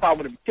 I don't have a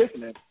problem with him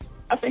kissing him.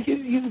 I think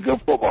he's a good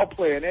football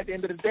player. And at the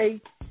end of the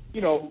day,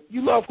 you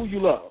love who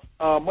you love.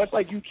 Much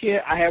like you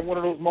can, I had one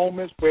of those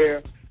moments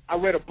where I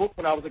read a book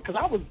when I was – because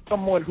I was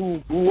someone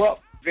who grew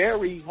up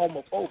very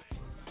homophobic.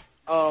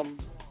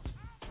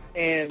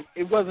 And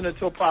it wasn't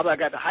until probably I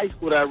got to high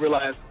school that I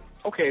realized,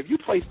 okay, if you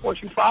play sports,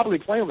 you're probably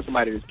playing with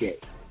somebody that's gay,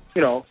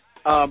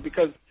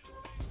 because,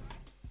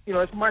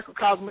 it's a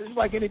microcosm. It's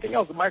like anything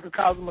else, a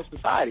microcosm of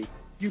society.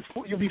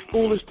 You'll be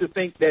foolish to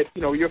think that,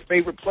 your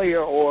favorite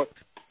player or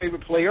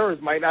favorite players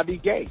might not be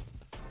gay.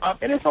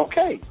 And it's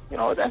okay.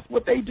 That's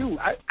what they do.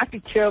 I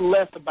could care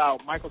less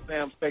about Michael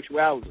Sam's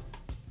sexuality.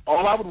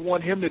 All I would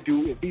want him to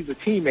do, if he's a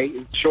teammate,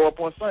 is show up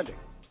on Sunday.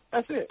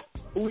 That's it.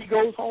 Who he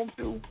goes home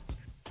to,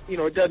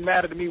 it doesn't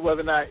matter to me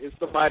whether or not it's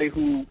somebody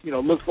who,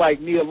 looks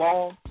like Nia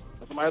Long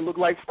or somebody look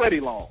like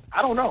Freddie Long.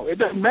 I don't know. It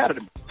doesn't matter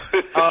to me.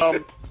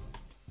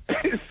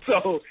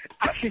 So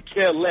I could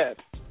care less.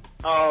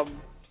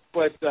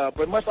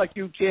 But much like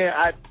you can,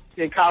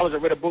 in college I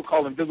read a book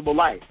called Invisible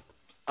Life.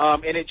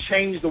 and it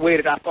changed the way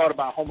that I thought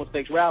about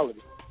homosexuality.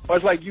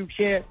 Much like you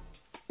can't,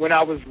 when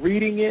I was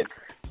reading it,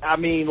 I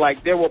mean,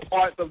 like, there were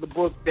parts of the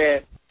book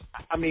that,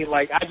 I mean,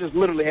 like, I just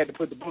literally had to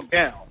put the book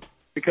down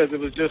because it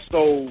was just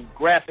so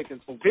graphic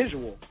and so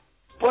visual.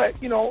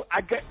 But, you know,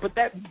 but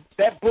that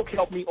book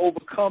helped me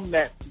overcome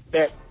that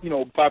you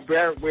know,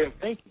 barbaric way of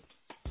thinking.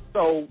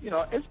 So, you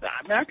know, it's not,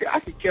 I mean, I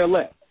could care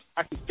less.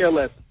 I could care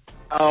less.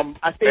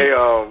 I think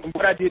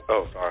what I did.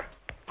 Oh, sorry.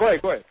 Go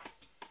ahead.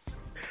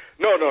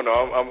 No.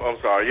 I'm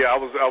sorry. Yeah, I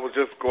was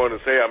just going to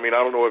say. I mean,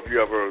 I don't know if you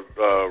ever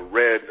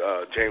read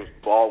James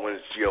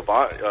Baldwin's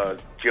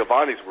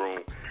Giovanni's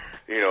Room,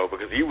 you know,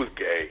 because he was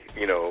gay,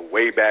 you know,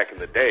 way back in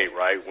the day,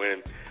 right,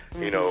 when,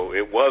 you know,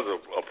 it was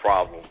a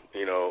problem,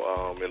 you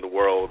know, in the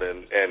world,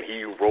 and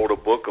he wrote a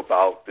book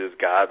about this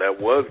guy that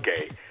was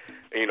gay,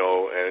 you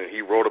know, and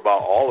he wrote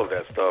about all of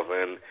that stuff,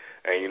 and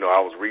you know, I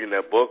was reading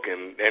that book,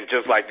 and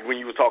just like when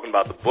you were talking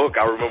about the book,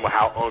 I remember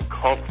how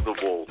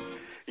uncomfortable,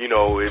 you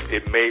know,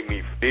 it made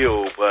me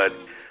feel, but,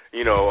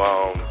 you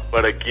know,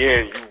 but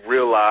again, you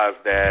realize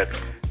that,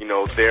 you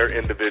know, they're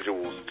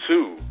individuals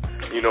too.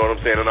 You know what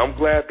I'm saying? And I'm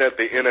glad that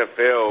the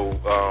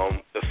NFL,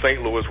 the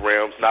St. Louis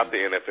Rams, not the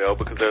NFL,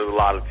 because there's a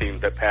lot of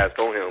teams that passed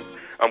on him.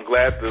 I'm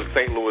glad the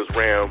St. Louis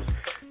Rams,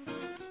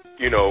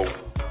 you know,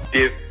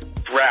 did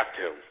draft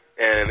him,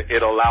 and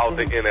it allowed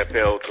the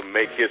NFL to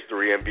make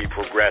history and be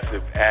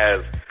progressive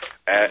as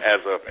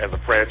a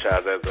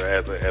franchise, as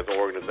an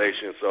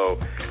organization.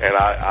 So, and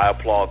I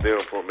applaud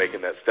them for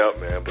making that step,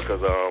 man,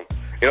 because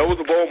you know, it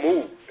was a bold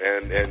move,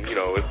 and you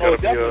know, it's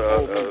gonna be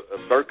a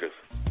circus.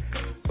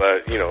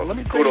 But, you know,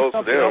 kudos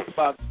to them.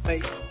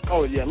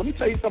 Let me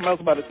tell you something else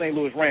about the St.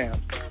 Louis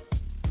Rams.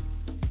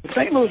 The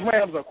St. Louis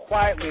Rams are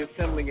quietly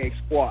assembling a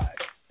squad.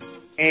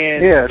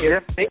 And it's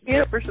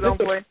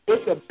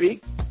a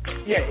big,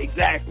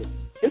 exactly.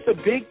 It's a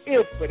big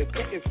if, but if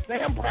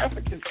Sam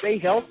Bradford can stay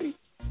healthy,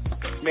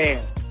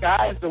 man,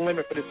 sky's the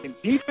limit for this team.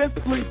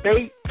 Defensively,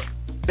 they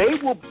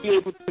will be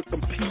able to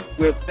compete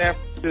with San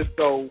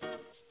Francisco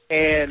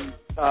and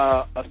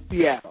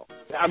Seattle.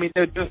 I mean,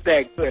 they're just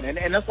that good. And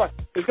that's why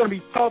it's going to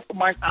be tough for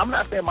Mike. I'm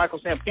not saying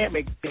Michael Sam can't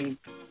make the team.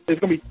 It's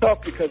going to be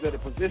tough because of the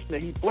position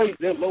that he plays.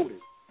 They're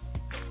loaded.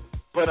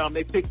 But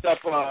they picked up,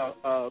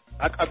 I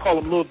call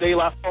him Lil De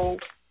La Soul,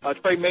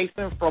 Trey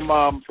Mason from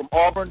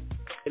Auburn.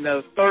 In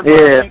the third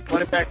round, I think,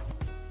 running back,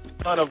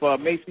 son of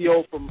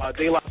Maceo from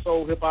De La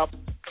Soul hip-hop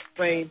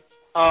fame.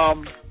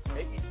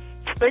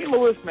 St.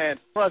 Louis, man,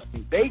 trust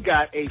me, they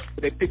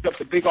picked up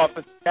the big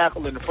offensive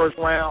tackle in the first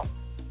round.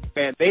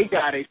 Man, they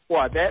got a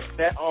squad.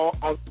 That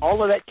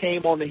all of that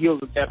came on the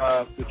heels of that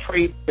the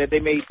trade that they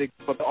made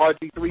for the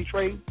RG3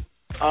 trade.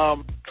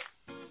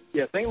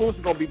 St. Louis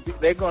is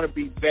they're going to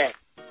be back.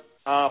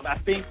 I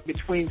think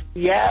between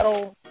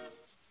Seattle,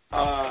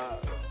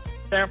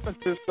 San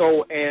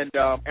Francisco, and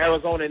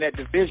Arizona in that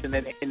division,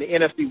 and in the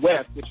NFC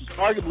West, which is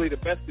arguably the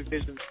best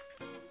division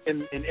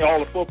in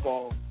all of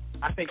football,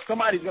 I think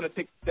somebody's going to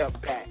take a step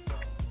back.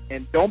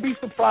 And don't be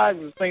surprised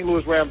if the St.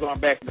 Louis Rams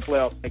aren't back in the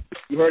playoffs.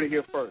 You heard it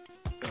here first.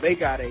 They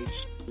got a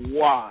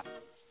squad.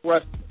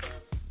 Trust me.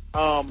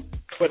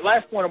 But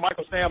last point of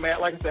Michael Sam, man,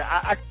 like I said,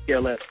 I could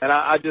care less. And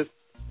I just,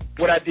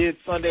 what I did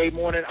Sunday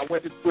morning, I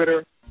went to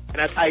Twitter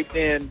and I typed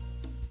in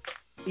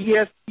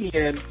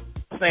ESPN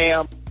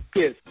Sam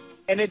Kiss.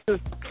 And it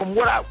just, from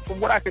what I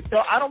could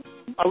tell,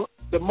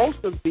 the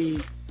most of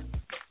the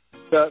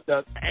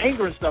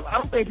anger and stuff, I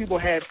don't think people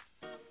had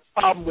a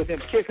problem with him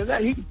kiss, because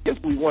he can kiss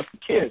who he wants to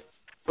kiss.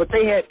 But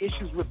they had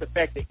issues with the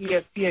fact that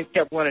ESPN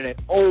kept running it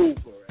over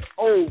and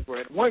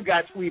over. And one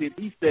guy tweeted,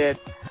 he said,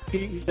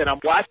 I'm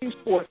watching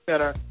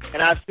SportsCenter,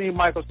 and I've seen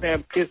Michael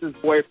Sam kiss his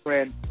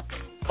boyfriend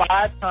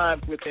 5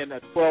 times within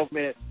a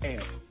 12-minute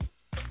span.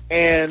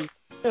 And,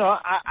 you know,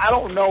 I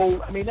don't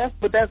know. I mean, that's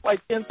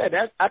like Ken said.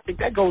 I think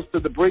that goes to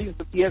the brilliance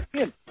of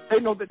ESPN.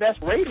 They know that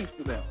that's ratings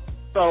to them.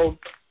 So,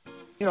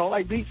 you know,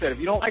 like D said, if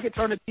you don't like it,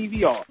 turn the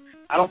TV off.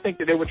 I don't think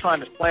that they were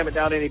trying to slam it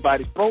down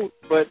anybody's throat,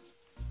 but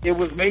it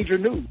was major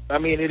news. I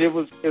mean,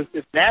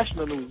 it's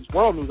national news, it's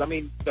world news. I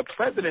mean, the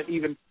president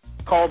even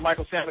called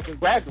Michael Sam to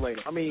congratulate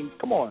him. I mean,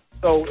 come on.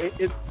 So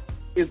it's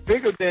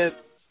bigger than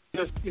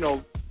just, you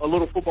know, a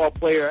little football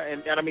player,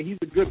 and I mean, he's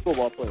a good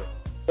football player.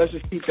 Let's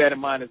just keep that in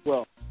mind as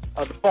well.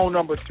 The phone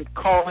number to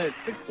call in is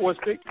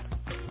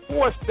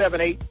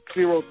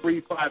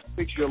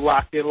 646-478-0356. You're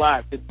locked in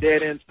live to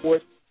Dead End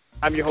Sports.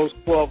 I'm your host,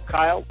 12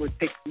 Kyle. We'll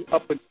take you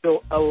up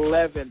until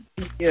 11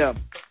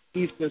 p.m.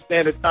 Eastern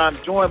Standard Time,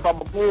 joined by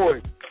my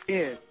boys,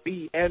 Ken,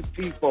 B, and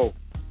Tifo.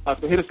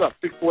 So hit us up,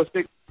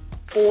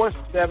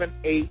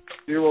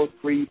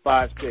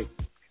 646-478-0356.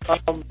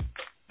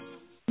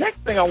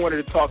 Next thing I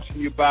wanted to talk to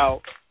you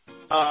about,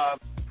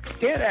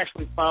 Ken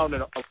actually found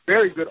a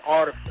very good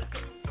article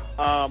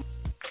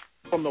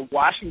from the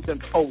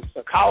Washington Post,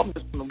 a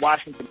columnist from the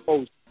Washington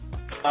Post.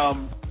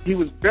 He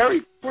was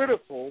very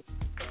critical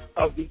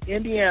of the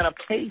Indiana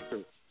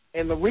Pacers,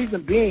 and the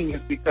reason being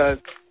is because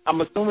I'm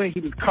assuming he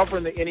was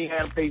covering the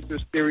Indiana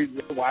Pacers series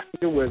with the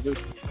Washington Wizards.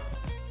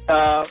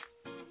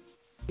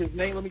 His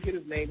name, let me get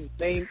his name. His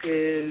name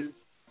is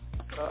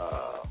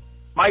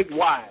Mike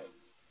Wise.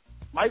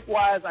 Mike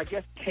Wise, I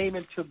guess, came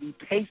into the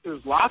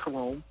Pacers locker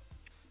room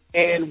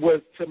and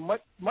was, to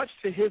much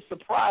to his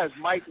surprise,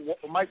 Mike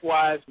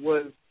Wise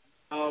was,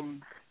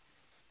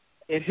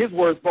 in his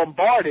words,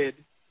 bombarded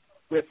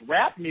with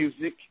rap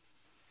music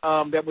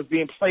that was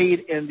being played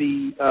in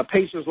the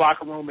Pacers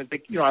locker room. And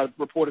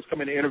reporters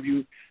come in to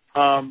interview.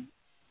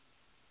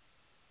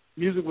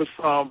 Music was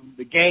from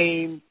The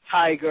Game,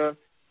 Tiger,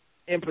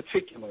 in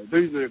particular.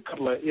 These are a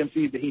couple of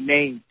MCs that he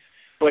named.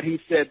 But he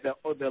said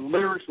the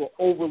lyrics were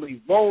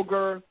overly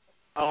vulgar,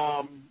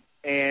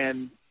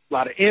 and a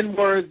lot of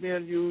N-words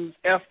being used,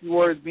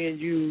 F-words being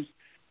used.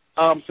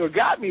 So it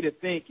got me to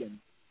thinking,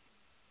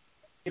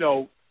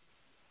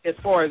 as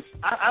far as,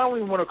 I don't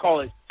even want to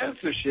call it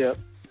censorship,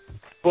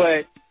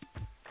 but,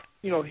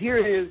 here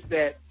it is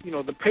that,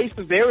 the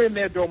Pacers, they're in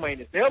their domain,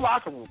 it's their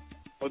locker room,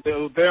 or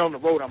they're on the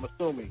road, I'm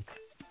assuming.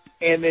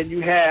 And then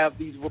you have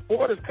these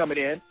reporters coming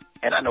in,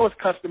 and I know it's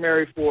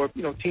customary for,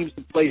 teams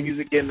to play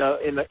music in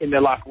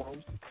their locker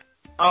rooms.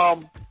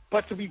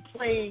 But to be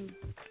playing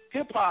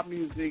hip-hop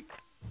music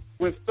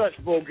with such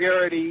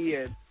vulgarity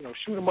and,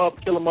 shoot 'em up,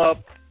 kill 'em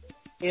up,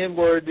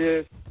 N-word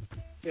this,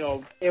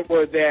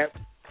 N-word that,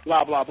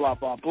 blah, blah, blah,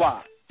 blah,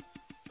 blah.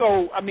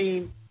 So, I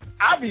mean,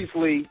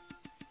 obviously,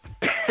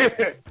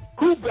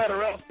 who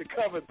better else to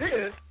cover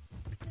this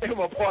than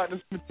my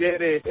partners from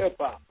Dead End Hip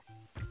Hop?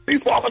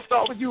 Before I'm going to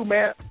start with you,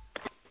 man,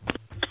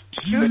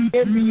 should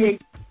NBA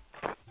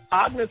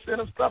cognizant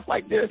of stuff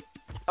like this?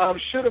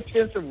 Should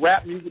offensive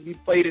rap music be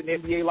played in the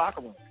NBA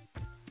locker room?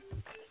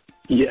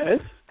 Yes.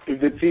 If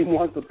the team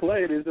wants to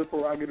play it, it's their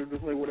prerogative to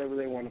play whatever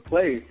they want to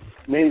play.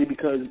 Mainly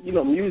because,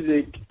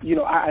 music,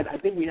 I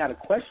think we had a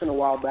question a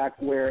while back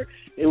where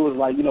it was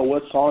like,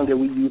 what song did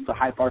we use to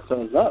hype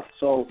ourselves up?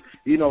 So,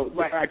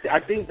 right. I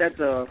think that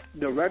the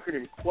record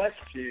in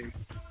question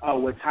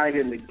with Tiger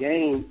in The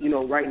Game,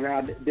 right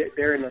now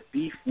they're in a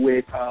beef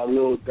with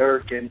Lil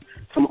Durk and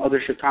some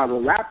other Chicago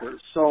rappers.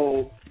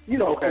 So,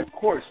 okay. Of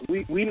course,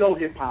 we know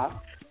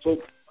hip-hop. So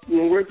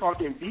when we're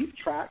talking beef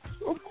tracks,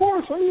 of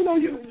course, there's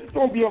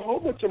going to be a whole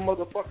bunch of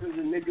motherfuckers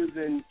and niggas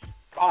and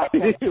right.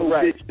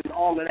 Bitch and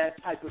all of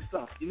that type of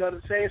stuff. You know what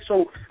I'm saying?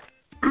 So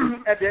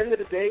at the end of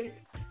the day,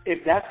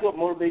 if that's what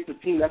motivates the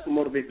team, that's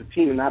what motivates the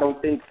team. And I don't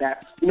think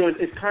that,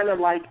 it's kind of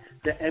like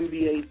the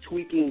NBA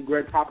tweaking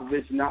Greg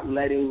Popovich not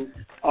letting,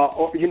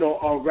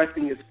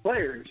 arresting his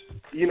players.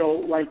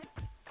 Like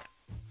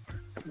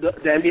the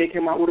NBA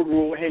came out with a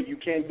rule, hey, you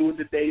can't do it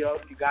the day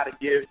of. You got to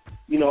give,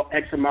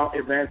 X amount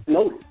advance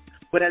notice.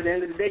 But at the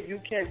end of the day, you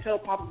can't tell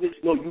Popovich,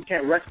 no, you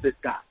can't rest this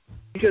guy.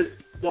 Because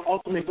the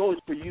ultimate goal is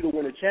for you to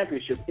win a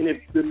championship. And if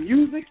the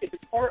music is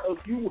part of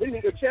you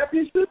winning a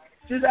championship,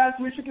 just ask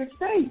Michigan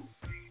State.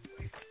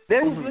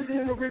 They was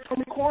listening to Rich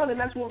Homie Quan, and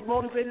that's what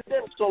motivated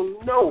them. So,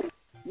 no,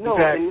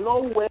 okay. In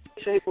no way,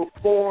 shape, or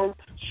form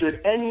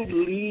should any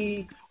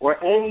league or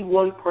any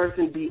one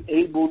person be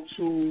able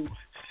to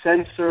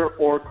censor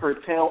or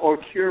curtail or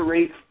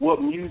curate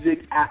what music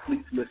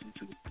athletes listen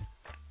to.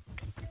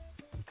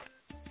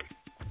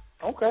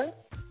 Okay,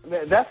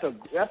 that's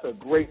a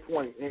great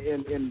point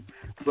in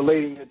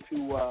relating it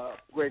to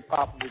Greg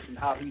Popovich and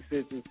how he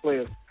says his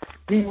players.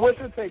 What's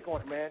your take on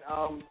it, man?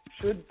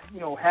 Should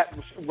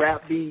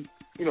rap be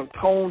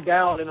toned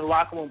down in the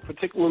locker room,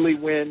 particularly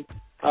when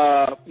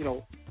quote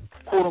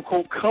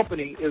unquote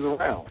company is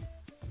around?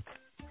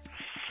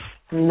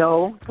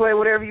 No, play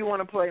whatever you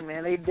want to play,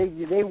 man.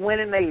 They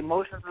winning, their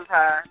emotions is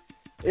high.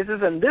 This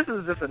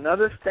is just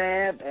another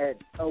stab at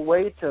a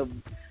way to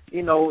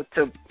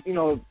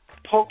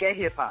poke at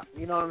hip hop.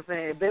 You know what I'm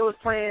saying? If they was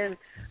playing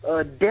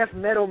death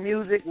metal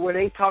music where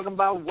they talking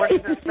about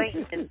worshiping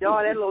Satan and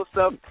all that little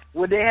stuff,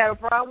 would they have a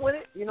problem with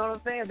it? You know what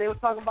I'm saying? If they was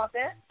talking about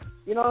that.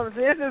 You know what I'm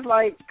saying? It's just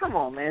like, come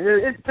on, man.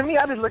 To me,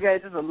 I just look at it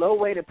as just a low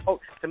way to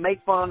make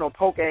fun or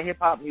poke at hip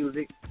hop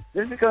music.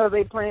 Just because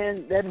they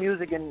playing that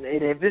music, and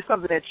if it's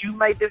something that you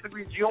might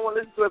disagree with, you don't want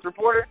to listen to as a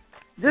reporter.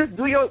 Just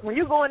when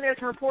you go in there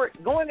to report,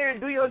 go in there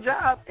and do your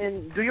job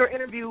and do your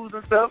interviews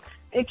and stuff,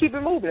 and keep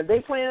it moving. If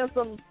they playing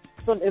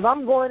if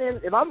I'm going in,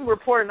 if I'm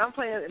reporting, I'm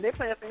playing, and they're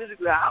playing some music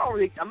that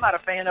I'm not a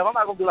fan of, I'm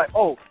not gonna be like,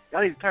 oh,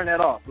 y'all need to turn that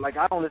off. Like,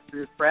 I don't listen to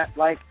this crap.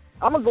 Like,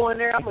 I'm gonna go in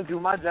there, I'm gonna do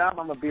my job,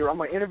 I'm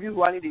gonna interview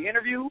who I need to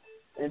interview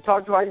and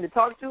talk to who I need to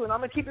talk to, and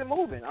I'm gonna keep it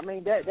moving. I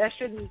mean, that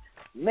shouldn't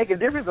make a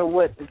difference of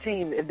what the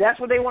team, if that's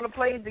what they want to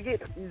play to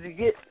get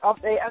off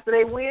after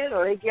they win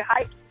or they get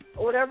hyped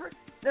or whatever,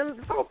 then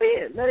so be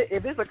it.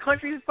 If it's a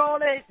country song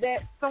that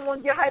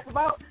someone get hyped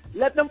about,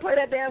 let them play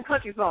that damn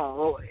country song,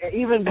 or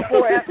even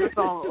before or after the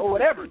song, or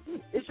whatever.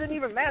 It shouldn't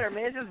even matter,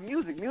 man. It's just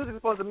music. Music is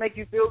supposed to make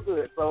you feel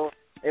good. So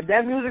if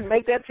that music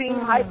make that team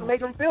hype and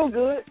make them feel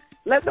good,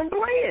 let them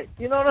play it.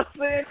 You know what I'm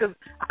saying? Because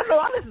I know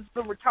I listened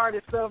to some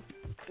retarded stuff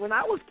when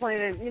I was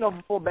playing,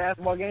 before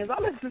basketball games. I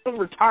listened to some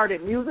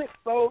retarded music,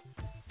 so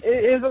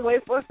it is a way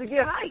for us to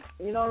get hyped.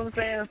 You know what I'm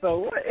saying?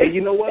 So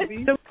you know what,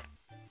 B?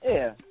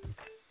 Yeah.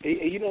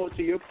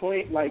 To your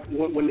point, like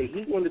when the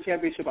Heat won the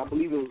championship, I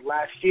believe it was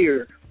last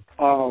year.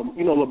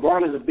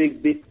 LeBron is a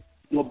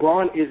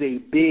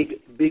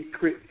big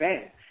Crit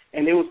fan,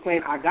 and they was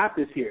playing "I Got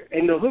This Here,"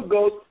 and the hook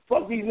goes,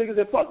 "Fuck these niggas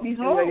and fuck these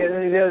hoes."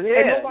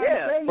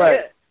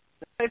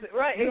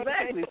 Right,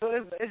 exactly.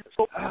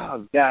 So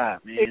oh God,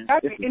 man!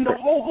 Exactly. And the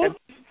whole hook,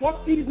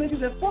 "Fuck these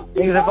niggas and fuck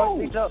these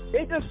hoes."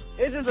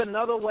 It's just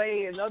another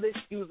way, another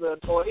excuse,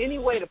 or any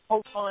way to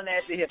poke fun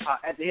at the hip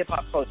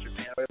hop culture,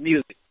 man, or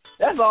music.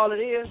 That's all it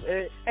is.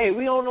 Hey,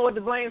 we don't know what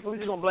to blame, so we're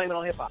just gonna blame it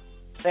on hip hop.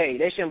 Hey,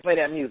 they shouldn't play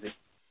that music.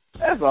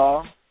 That's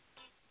all.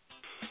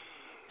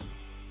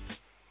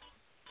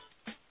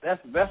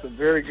 That's a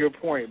very good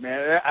point,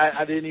 man.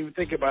 I didn't even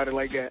think about it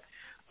like that.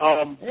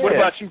 What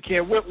about you,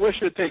 Ken? What's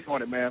your take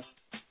on it, man?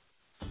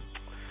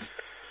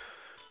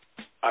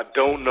 I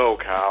don't know,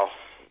 Kyle.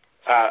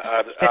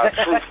 I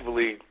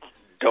truthfully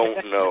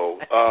don't know.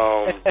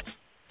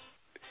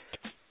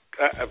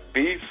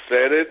 B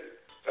said it.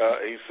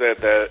 He said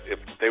that if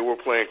they were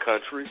playing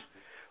country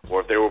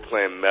or if they were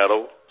playing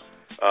metal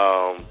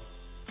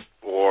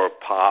or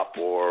pop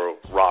or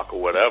rock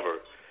or whatever,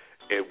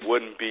 it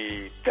wouldn't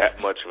be that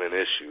much of an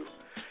issue.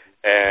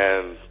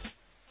 And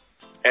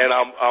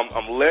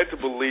I'm led to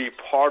believe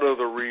part of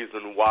the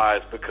reason why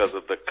is because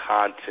of the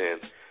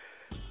content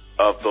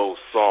of those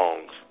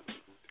songs.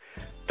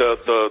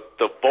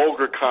 The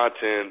vulgar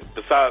content,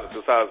 besides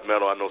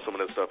metal, I know some of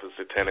that stuff is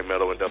satanic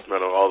metal and death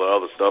metal and all the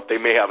other stuff. They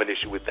may have an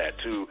issue with that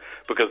too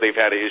because they've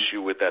had an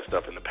issue with that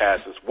stuff in the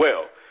past as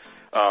well.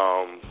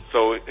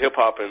 So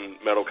hip-hop and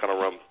metal kind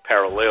of run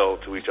parallel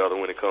to each other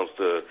when it comes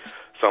to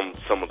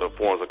some of the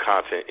forms of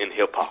content in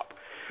hip-hop.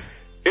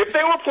 If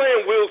they were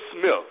playing Will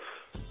Smith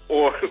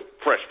or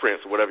Fresh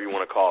Prince or whatever you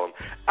want to call him,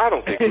 I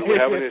don't think we would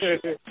have an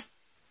issue.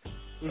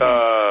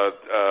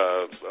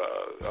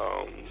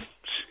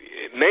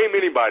 Name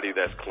anybody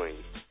that's clean.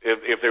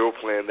 If they were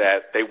playing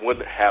that, they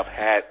wouldn't have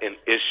had an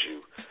issue.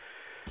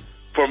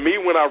 For me,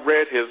 when I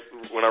read his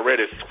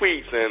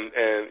tweets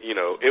and you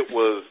know, it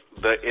was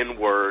the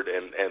N-word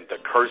and the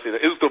cursing.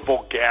 It was the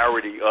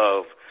vulgarity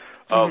of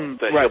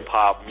the hip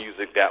hop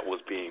music that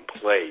was being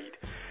played,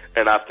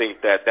 and I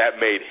think that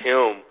made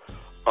him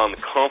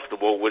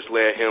uncomfortable, which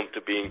led him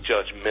to being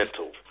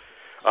judgmental.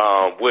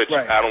 Which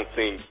I don't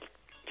think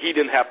he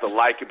didn't have to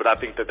like it, but I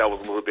think that was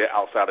a little bit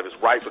outside of his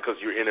right because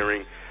you're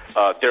entering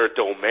their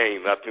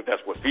domain. I think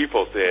that's what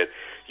FIFO said.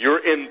 You're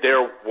in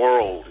their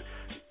world.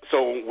 So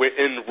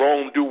in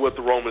Rome, do what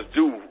the Romans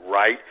do,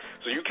 right?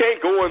 So you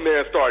can't go in there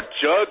and start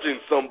judging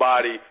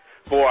somebody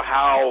for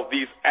how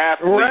these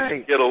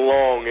athletes get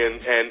along and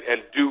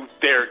do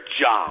their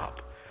job.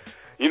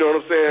 You know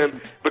what I'm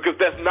saying? Because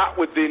that's not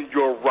within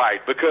your right.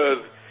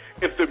 Because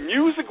if the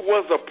music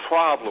was a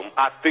problem,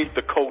 I think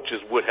the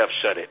coaches would have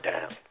shut it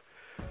down.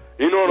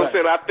 You know what I'm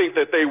saying? I think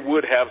that they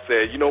would have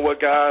said, you know what,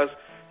 guys,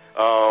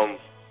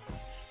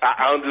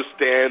 I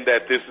understand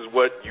that this is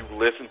what you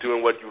listen to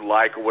and what you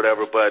like or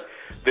whatever, but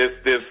this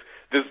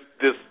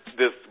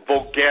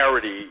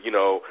vulgarity, you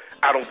know,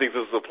 I don't think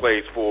this is a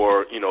place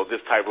for, you know,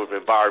 this type of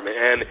environment.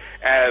 And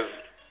as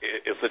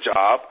it's a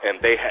job, and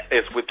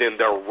it's within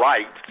their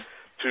right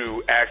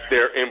to ask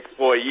their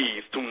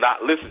employees to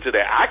not listen to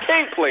that. I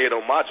can't play it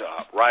on my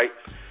job, right?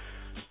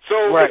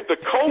 So if the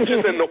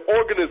coaches and the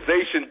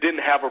organization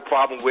didn't have a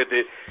problem with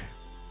it,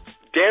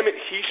 damn it,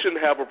 he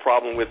shouldn't have a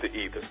problem with it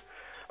either.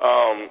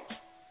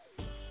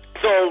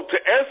 So to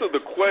answer the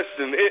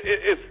question,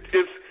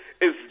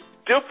 it's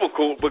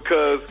difficult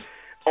because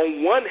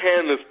on one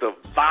hand it's the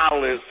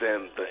violence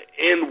and the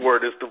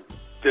N-word, it's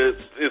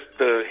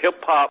the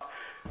hip-hop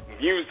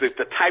music,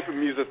 the type of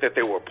music that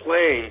they were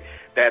playing,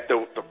 that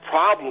the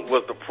problem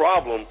was the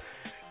problem.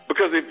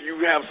 Because if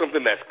you have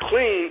something that's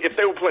clean, if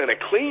they were playing a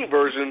clean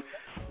version,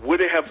 would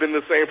it have been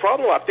the same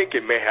problem? I think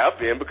it may have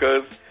been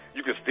because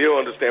you can still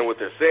understand what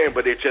they're saying,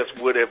 but it just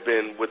would have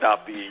been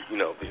without the, you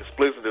know, the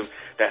explicitive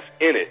that's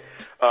in it.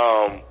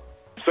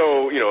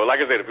 So, you know,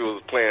 like I said, if it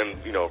was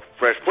playing, you know,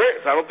 Fresh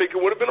Prince, I don't think it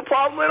would have been a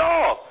problem at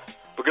all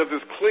because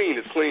it's clean.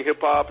 It's clean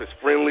hip-hop. It's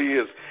friendly.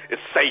 It's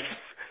safe.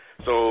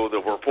 So the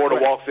reporter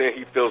walks in,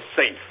 he feels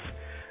safe,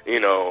 you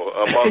know,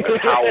 among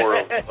a tower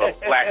of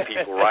black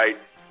people, right?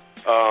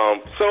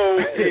 So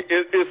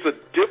it's a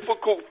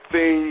difficult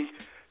thing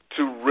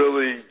to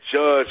really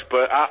judge,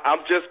 but I'm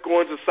just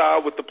going to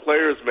side with the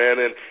players, man,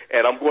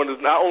 and I'm going to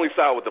not only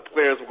side with the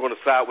players, I'm going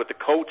to side with the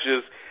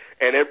coaches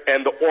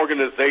and the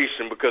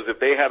organization, because if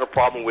they had a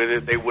problem with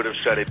it, they would have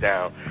shut it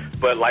down.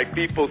 But like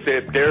people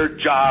said, their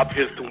job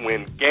is to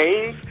win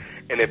games,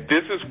 and if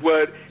this is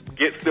what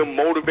gets them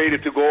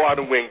motivated to go out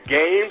and win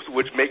games,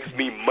 which makes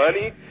me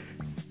money,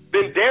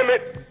 then damn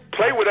it,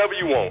 play whatever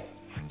you want.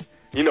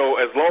 You know,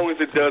 as long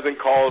as it doesn't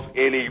cause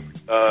any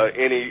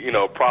you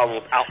know,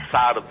 problems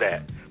outside of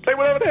that. Play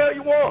whatever the hell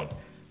you want.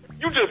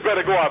 You just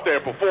better go out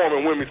there and perform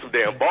and win me some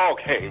damn ball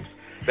games.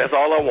 That's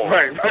all I want.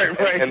 Right.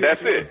 And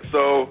that's it.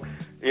 So,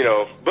 you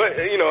know, but,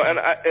 you know,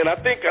 and I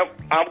think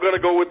I'm going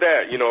to go with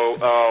that. You know,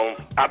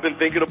 I've been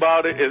thinking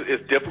about it.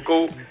 It's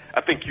difficult.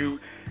 I think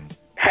you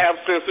have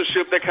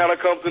censorship that kind of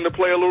comes into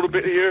play a little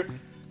bit here.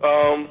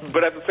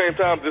 But at the same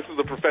time, this is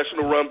a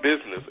professional-run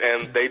business,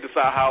 and they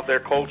decide how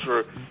their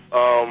culture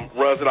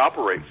runs and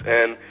operates.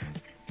 And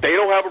they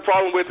don't have a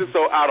problem with it,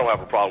 so I don't have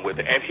a problem with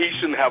it, and he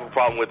shouldn't have a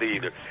problem with it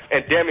either.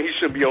 And damn it, he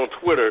shouldn't be on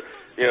Twitter,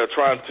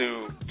 trying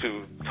to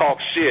talk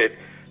shit.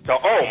 So,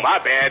 oh, my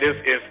bad,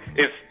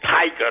 it's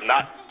Tiger,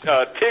 not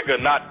Tigger,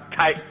 not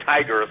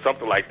Tiger, or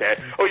something like that.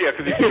 Oh yeah,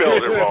 because he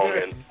spelled it wrong.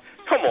 And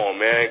come on,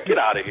 man, get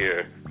out of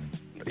here.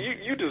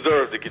 You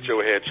deserve to get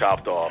your head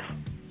chopped off.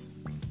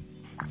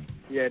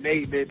 Yeah,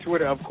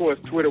 Twitter, of course,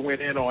 Twitter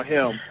went in on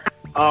him.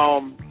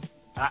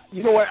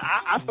 You know what?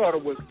 I thought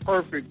it was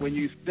perfect when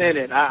you sent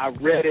it. I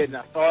read it and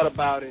I thought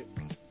about it.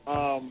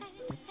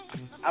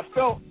 I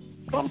felt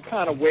some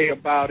kind of way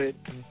about it.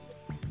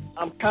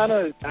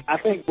 I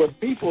think what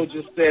people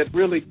just said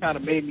really kind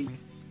of made me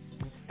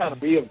kind of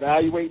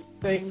reevaluate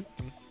things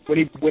when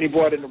he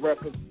brought in the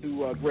reference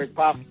to Greg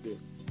Popovich.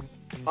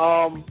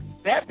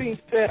 That being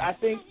said, I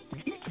think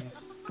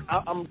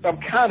I'm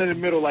kind of in the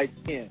middle like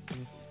Ken.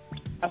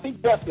 I think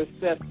you have to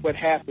assess what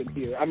happened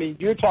here. I mean,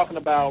 you're talking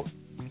about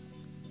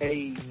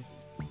a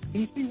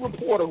DC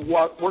reporter who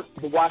worked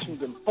for the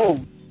Washington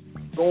Post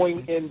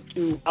going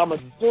into, I'm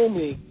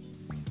assuming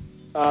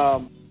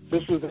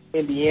this was in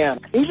Indiana.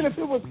 Even if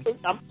it was,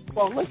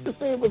 let's just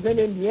say it was in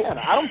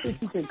Indiana. I don't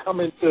think you can come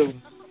into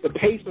the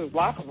Pacers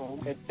locker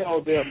room and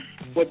tell them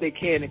what they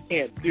can and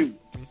can't do.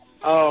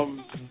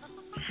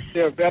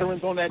 There are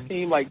veterans on that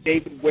team like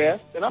David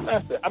West, and I'm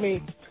not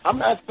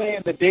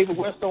saying that David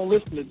West don't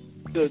listen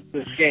to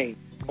this game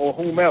or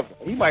whomever.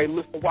 He might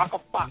listen to Waka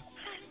Fox.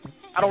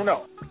 I don't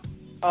know.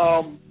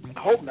 I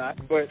hope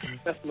not, but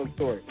that's another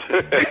story.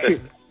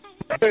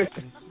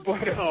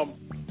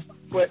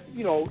 But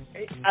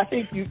I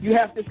think you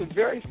have this a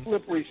very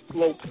slippery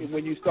slope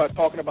when you start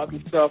talking about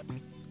this stuff.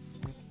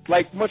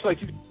 Much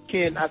like you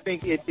can, I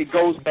think it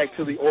goes back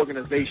to the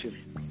organization.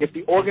 If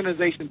the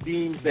organization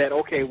deems that,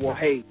 okay, well,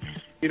 hey,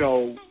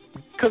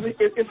 because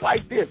it's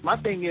like this. My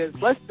thing is,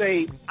 let's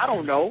say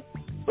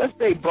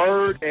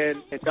Bird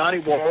and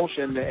Donnie Walsh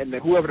and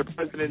whoever the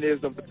president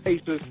is of the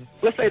Pacers,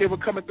 let's say they were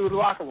coming through the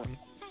locker room.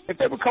 If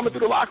they were coming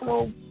through the locker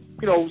room,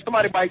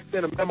 somebody might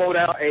send a memo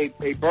down,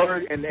 a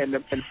Bird and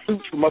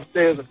suits from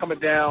upstairs are coming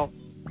down.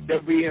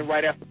 They'll be in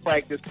right after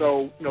practice,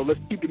 so, let's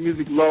keep the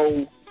music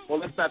low, or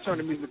let's not turn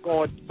the music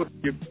on, put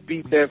your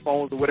Beats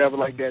headphones or whatever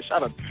like that.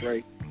 Shout out to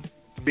Drake,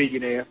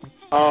 billionaire.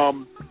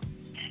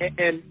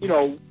 And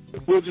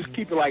we'll just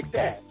keep it like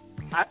that.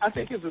 I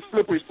think it's a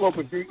slippery slope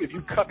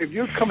if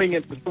you're coming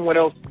into someone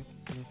else's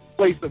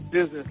place of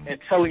business and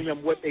telling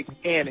them what they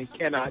can and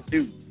cannot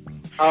do.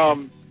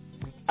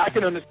 I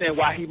can understand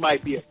why he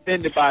might be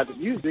offended by the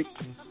music,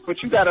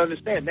 but you got to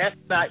understand that's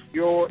not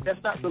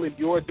really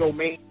your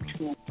domain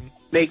to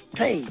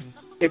maintain.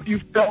 If you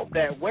felt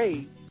that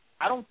way,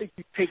 I don't think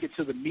you take it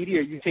to the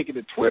media. You take it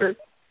to Twitter.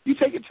 You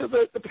take it to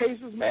the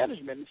Pacers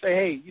management and say,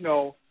 hey,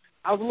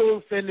 I was a little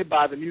offended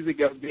by the music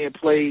that was being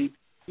played.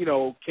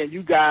 Can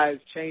you guys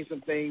change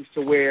some things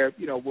to where,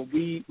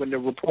 when the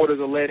reporters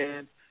are let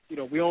in,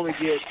 we only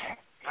get,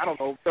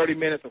 30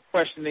 minutes of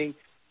questioning.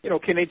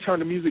 Can they turn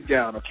the music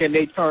down, or can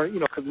they turn,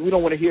 because we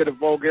don't want to hear the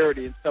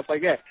vulgarity and stuff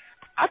like that.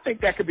 I think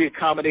that could be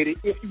accommodated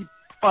if you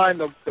find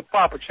the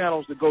proper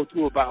channels to go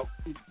through about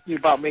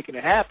making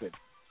it happen.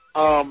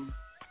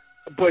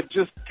 But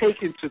just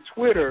taking to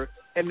Twitter,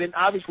 and then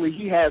obviously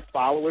he has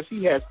followers.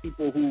 He has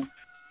people who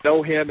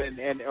know him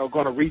and are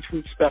going to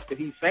retweet stuff that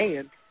he's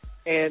saying.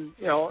 And,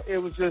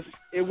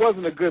 it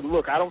wasn't a good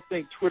look. I don't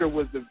think Twitter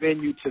was the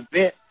venue to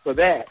vent for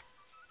that,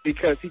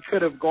 because he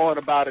could have gone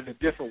about it a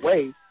different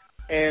way.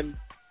 And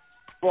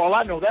for all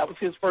I know, that was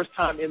his first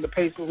time in the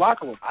Pacers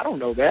locker room. I don't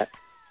know that.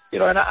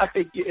 And I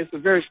think it's a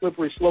very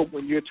slippery slope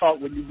when you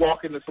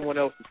walk into someone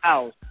else's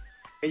house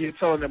and you're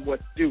telling them what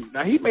to do.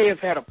 Now, he may have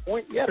had a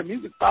point. Yeah, the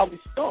music probably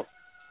stunk.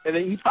 And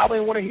then he probably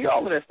didn't want to hear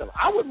all of that stuff.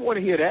 I wouldn't want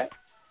to hear that.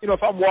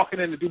 If I'm walking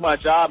in to do my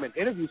job and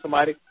interview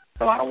somebody,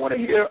 I don't want to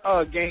hear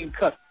game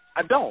cuss.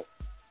 I don't.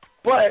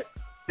 But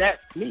that's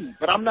me.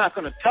 But I'm not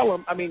going to tell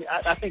them. I mean,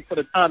 I think for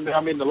the time that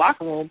I'm in the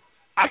locker room,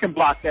 I can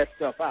block that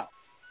stuff out.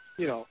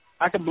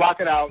 I can block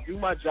it out, do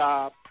my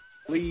job,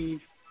 leave,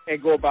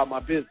 and go about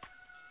my business.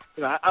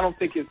 I don't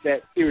think it's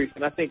that serious.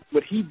 And I think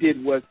what he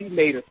did was he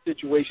made a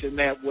situation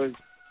that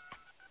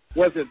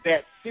wasn't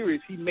that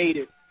serious. He made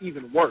it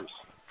even worse.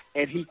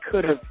 And he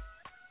could have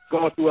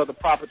gone through other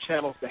proper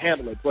channels to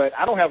handle it. But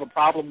I don't have a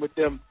problem with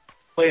them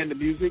playing the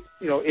music.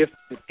 If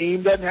the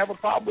team doesn't have a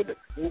problem with it,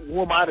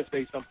 who am I to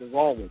say something's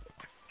wrong with it?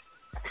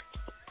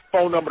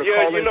 Phone number to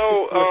call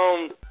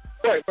in.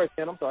 Sorry,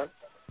 Ken, I'm sorry.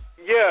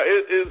 Yeah,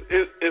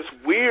 it's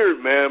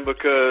weird, man,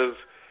 because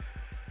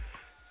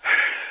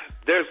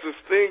there's this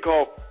thing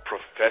called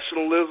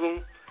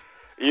professionalism,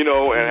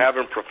 and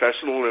having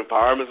professional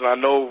environments. And I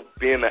know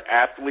being an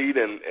athlete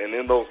and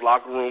in those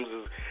locker rooms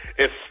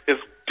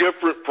it's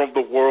different from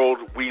the world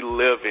we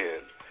live in.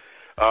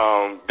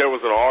 There was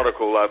an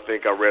article I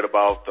think I read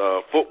about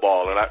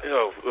football, and it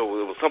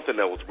was something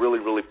that was really,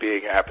 really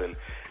big happened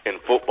in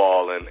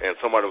football, and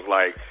somebody was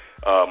like,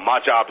 my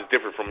job is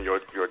different from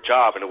your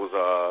job, and it was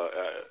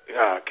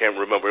I can't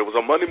remember. It was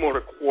on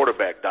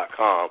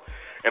MondayMorningQuarterback.com,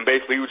 and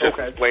basically he was just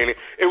explaining.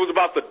 It was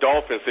about the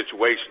Dolphin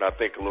situation, I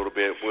think, a little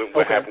bit,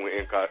 what happened with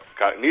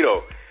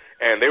Incognito,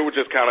 And they were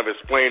just kind of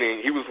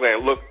explaining, he was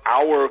saying, look,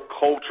 our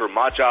culture,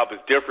 my job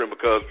is different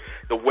because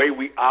the way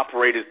we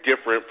operate is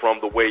different from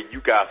the way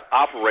you guys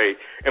operate.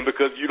 And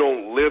because you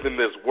don't live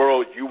in this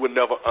world, you would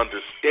never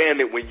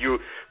understand it when you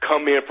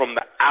come in from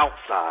the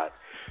outside.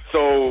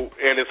 So,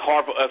 and it's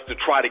hard for us to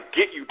try to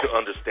get you to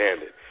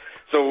understand it.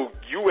 So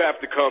you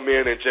have to come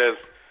in and just,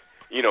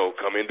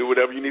 come in, do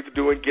whatever you need to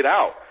do and get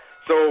out.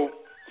 So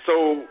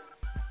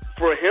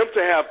for him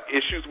to have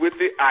issues with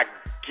it, I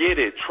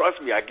get it. Trust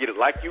me, I get it.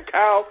 Like you,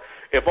 Kyle,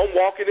 if I'm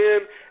walking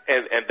in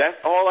and that's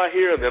all I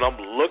hear, and then I'm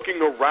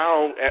looking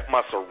around at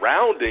my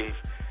surroundings,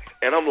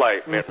 and I'm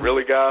like, man,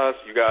 really, guys?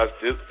 You guys,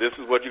 this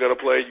is what you're going to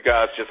play? You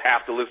guys just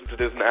have to listen to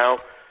this now?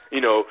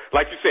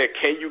 Like you said,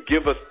 can you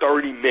give us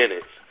 30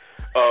 minutes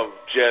of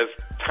just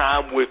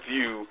time with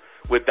you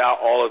without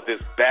all of this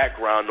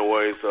background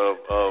noise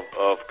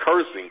of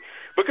cursing?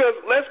 Because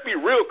let's be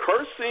real,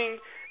 cursing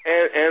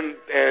and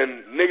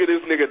nigga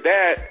this, nigga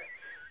that,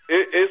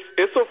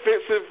 it's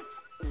offensive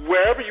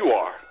wherever you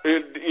are,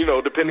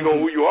 depending on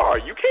who you are.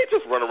 You can't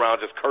just run around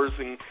just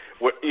cursing,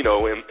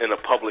 in a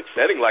public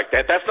setting like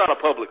that. That's not a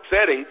public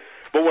setting.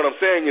 But what I'm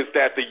saying is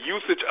that the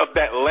usage of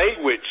that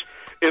language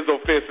is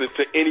offensive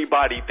to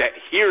anybody that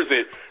hears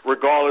it,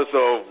 regardless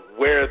of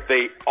where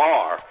they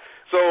are.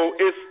 So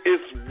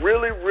it's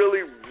really,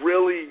 really,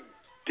 really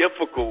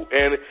difficult,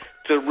 and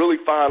to really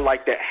find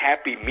like that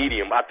happy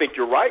medium. I think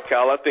you're right,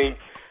 Kyle. I think,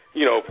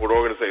 for the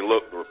organization to say,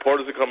 look, the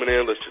reporters are coming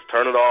in, let's just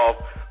turn it off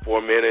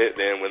for a minute,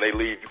 then when they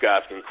leave, you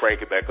guys can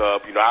crank it back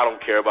up. I don't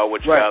care about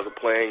what you guys are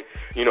playing,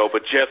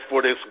 but just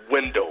for this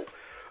window,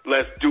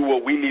 let's do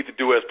what we need to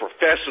do as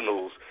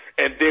professionals,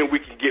 and then we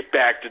can get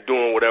back to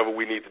doing whatever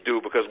we need to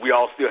do, because we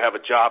all still have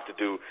a job to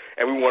do,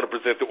 and we want to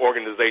present the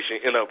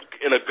organization in a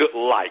good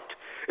light,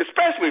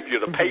 especially if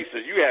you're the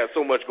Pacers. You have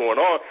so much going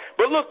on.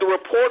 But look, the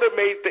reporter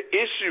made the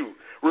issue.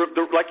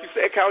 Like you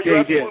said, Kyle, you're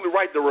absolutely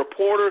right. The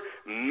reporter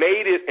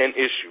made it an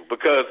issue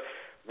because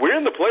we're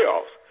in the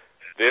playoffs.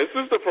 This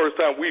is the first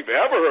time we've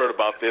ever heard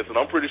about this,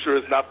 and I'm pretty sure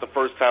it's not the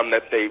first time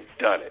that they've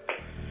done it.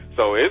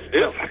 So it's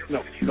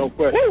no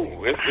question.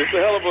 Woo, it's a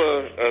hell of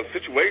a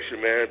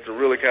situation, man, to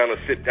really kind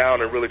of sit down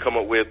and really come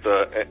up with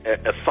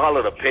a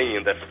solid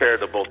opinion that's fair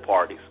to both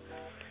parties.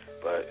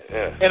 But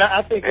yeah, and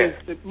I think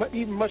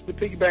even much to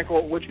piggyback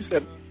on what you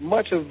said,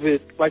 much of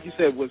it, like you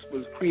said, was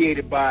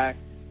created by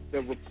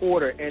the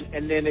reporter,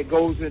 and then it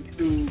goes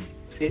into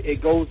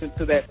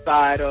that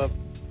side of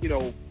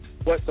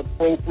what's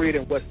appropriate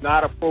and what's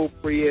not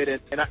appropriate,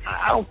 and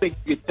I don't think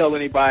you can tell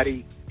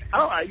anybody.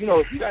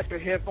 If you got your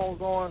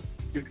headphones on,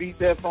 your Beats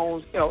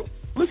headphones,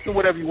 listen to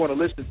whatever you want to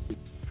listen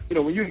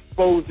to. When you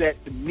expose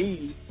that to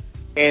me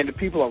and the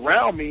people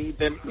around me,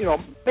 then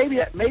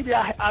maybe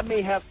I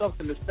may have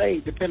something to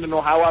say depending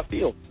on how I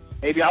feel.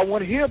 Maybe I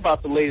want to hear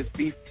about the latest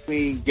beef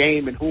between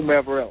Game and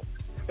whomever else.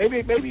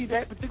 Maybe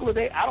that particular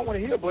day I don't want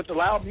to hear a bunch of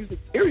loud music.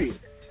 Period.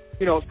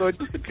 So it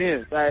just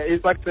depends.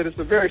 It's like I said, it's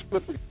a very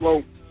slippery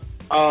slope.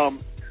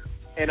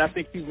 And I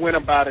think he went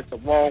about it the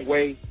wrong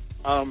way.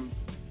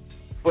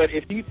 But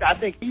I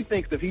think he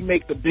thinks if he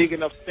makes a big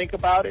enough stink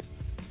about it,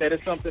 that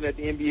it's something that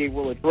the NBA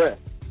will address.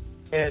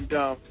 And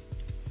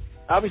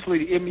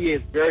obviously the NBA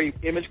is very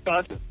image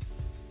conscious.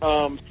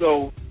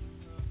 So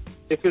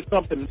if it's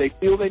something that they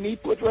feel they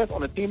need to address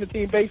on a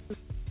team-to-team basis,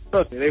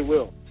 trust me, they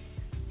will.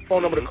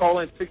 Phone number to call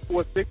in,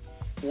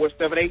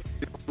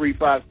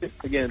 646-478-0356.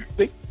 Again,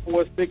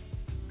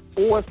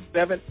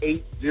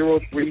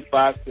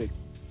 646-478-0356.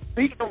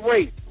 Speaking of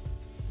race,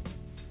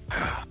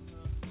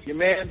 your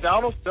man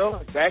Donald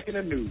Sterling is back in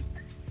the news.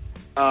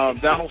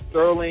 Donald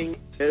Sterling,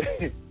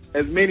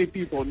 as many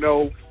people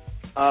know,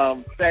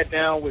 sat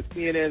down with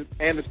CNN's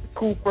Anderson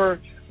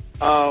Cooper,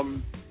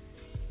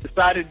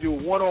 decided to do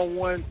a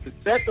one-on-one to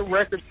set the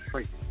record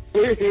straight.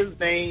 Clear his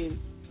name.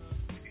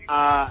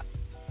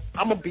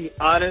 I'm going to be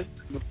honest,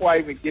 before I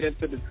even get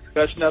into the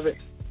discussion of it,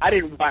 I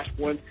didn't watch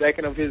 1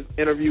 second of his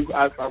interview.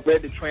 I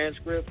read the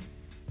transcript.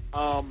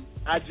 I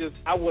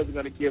wasn't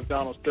going to give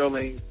Donald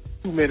Sterling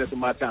 2 minutes of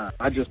my time.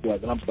 I just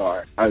wasn't. I'm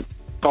sorry.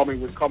 Call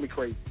me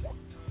crazy.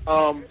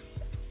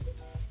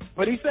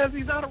 But he says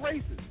he's not a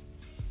racist.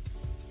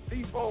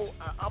 People,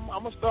 I'm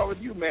going to start with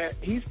you, man.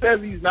 He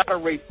says he's not a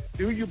racist.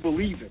 Do you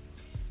believe him?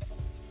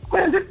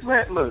 Man,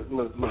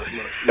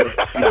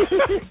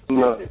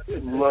 look.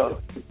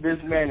 This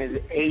man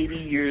is 80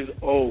 years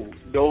old.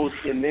 Those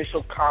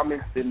initial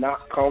comments did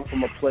not come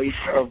from a place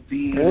of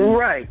being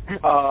right.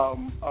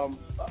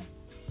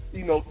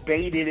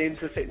 Baited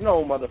into say,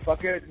 no,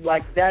 motherfucker.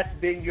 Like, that's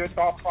been your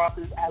thought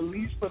process at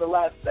least for the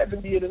last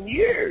 70 of them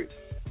years.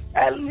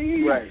 At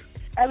least. Right.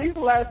 At least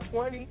the last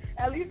 20.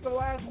 At least the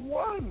last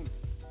one.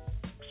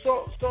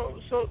 So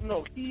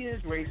no, he is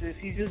racist.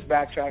 He's just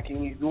backtracking.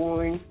 He's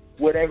doing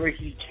whatever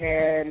he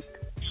can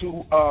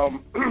to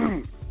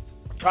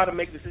try to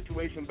make the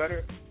situation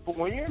better. But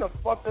when you're in a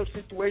fucked up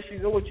situation,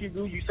 you know what you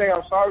do? You say,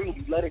 I'm sorry, and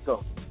you let it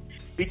go.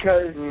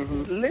 Because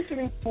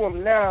listening to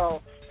him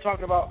now,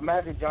 talking about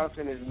Magic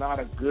Johnson is not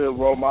a good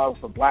role model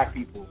for black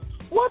people.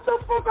 What the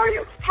fuck are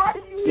you? How do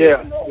you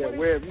even know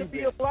what it is to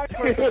be a black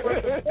person?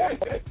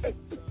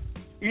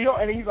 You know,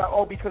 and he's like,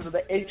 oh, because of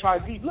the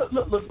HIV. Look.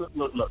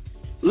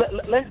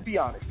 Let's be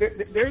honest.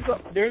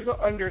 There's an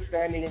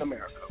understanding in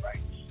America, right?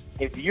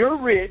 If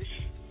you're rich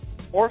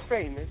or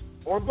famous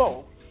or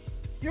both,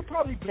 you're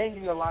probably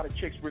banging a lot of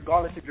chicks,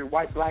 regardless if you're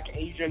white, black,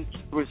 Asian,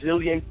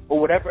 Brazilian,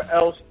 or whatever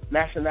else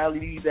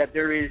nationality that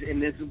there is in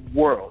this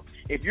world.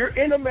 If you're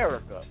in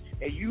America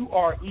and you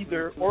are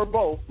either or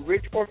both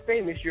rich or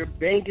famous, you're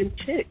banging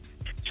chicks.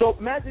 So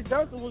Magic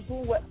Johnson was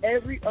doing what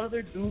every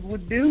other dude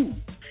would do.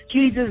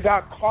 He just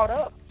got caught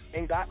up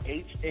and got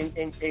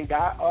HIV.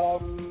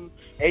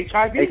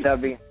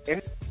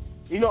 And,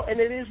 you know, and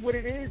it is what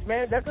it is,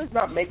 man. That does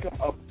not make him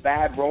a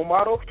bad role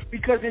model,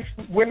 because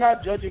we're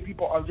not judging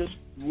people on just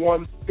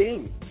one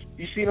thing.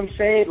 You see what I'm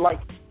saying? Like,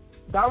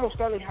 Donald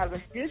Sterling has a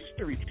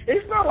history.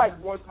 It's not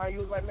like one time he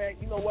was like, man,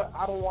 you know what?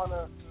 I don't want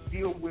to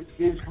deal with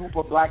this group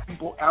of black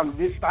people on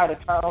this side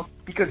of town,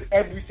 because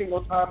every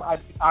single time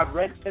I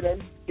rent to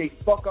them, they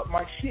fuck up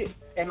my shit,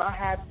 and I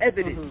have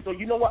evidence. Mm-hmm. So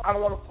you know what? I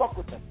don't want to fuck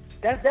with them.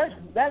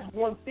 That's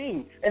one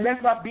thing, and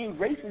that's not being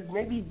racist.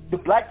 Maybe the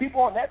black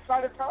people on that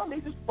side of town, they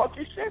just fuck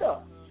your shit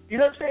up. You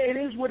know what I'm saying? It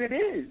is what it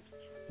is.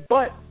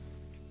 But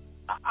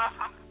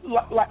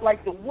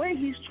like the way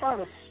he's trying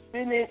to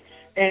spin it,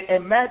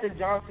 and Magic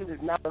Johnson is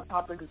not a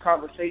topic of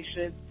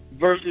conversation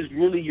versus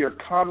really your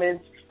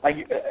comments.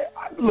 Like,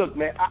 look,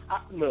 man,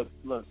 look.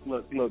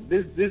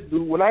 This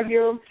dude, when I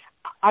hear him,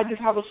 I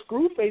just have a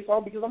screw face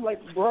on, because I'm like,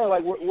 bro,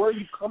 like, where are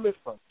you coming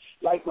from?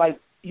 Like,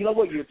 you know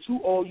what? You're too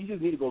old. You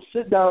just need to go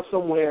sit down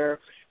somewhere.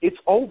 It's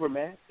over,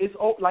 man. It's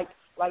like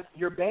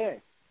you're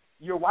banned.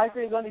 Your wife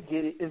ain't gonna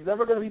get it. It's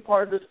never gonna be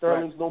part of the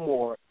Sterlings no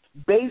more.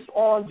 Based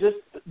on just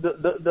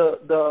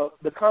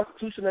the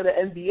constitution of the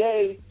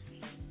NBA,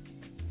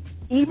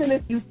 even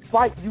if you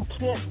fight, you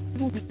can't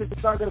do this, because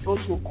it's not gonna go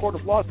to a court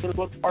of law. It's gonna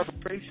go to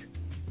arbitration.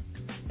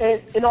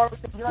 And in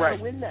arbitration, you're not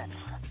gonna win that.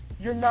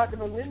 You're not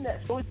gonna win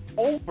that. So it's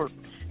over.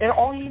 And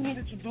all he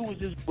needed to do was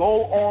just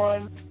go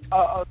on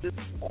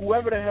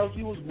whoever the hell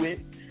he was with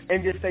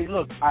and just say,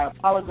 look, I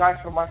apologize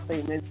for my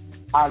statement.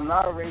 I'm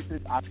not a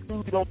racist. I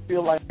truly don't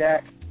feel like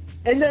that.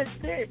 And that's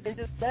it. And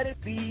just let it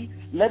be.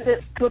 Let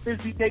the Clippers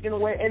be taken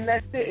away. And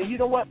that's it. And you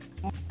know what?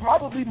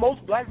 Probably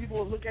most black people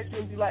will look at you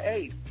and be like,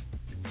 hey,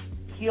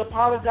 he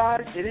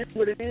apologized. It is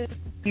what it is.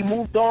 He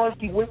moved on.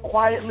 He went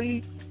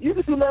quietly. You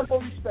can do nothing but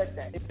respect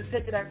that. And just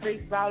take it at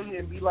face value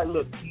and be like,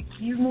 look,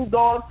 he's moved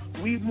on.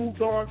 We've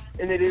moved on.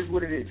 And it is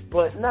what it is.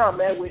 But nah,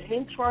 man, with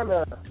him trying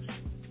to,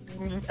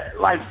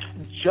 like,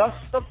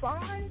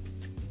 justify,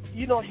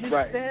 you know, his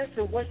stance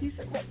and what he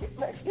said, man,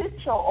 get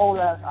your old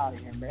ass out of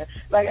here, man.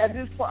 Like, at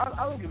this point,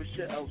 I don't give a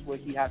shit else what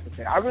he has to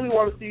say. I really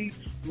want to see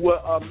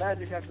what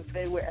Magic has to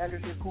say with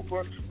Anderson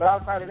Cooper, but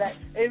outside of that,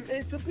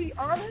 and to be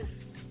honest,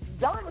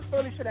 Donald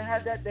Sterling should have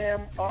had that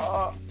damn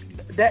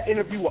that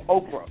interview with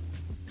Oprah.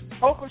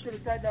 Oprah should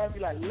have sat down and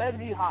be like, let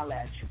me holler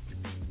at you.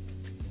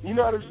 You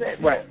know what I'm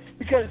saying? Right.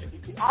 Because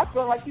I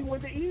feel like he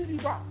went the easy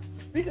route.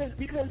 Because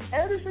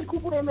Anderson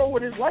Cooper don't know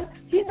what it's like.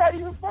 He's not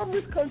even from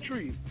this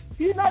country.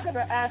 He's not going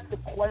to ask the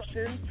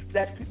questions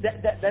that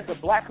the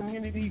black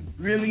community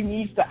really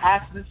needs to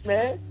ask this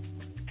man.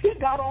 He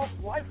got off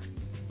light.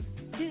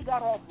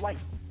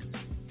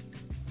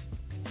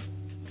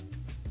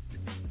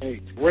 Hey,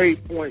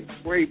 great points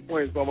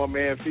by my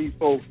man Fee.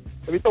 So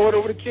let me throw it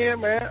over to Ken,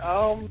 man.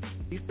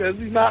 He says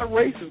he's not a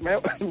racist,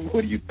 man.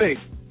 What do you think?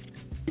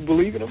 You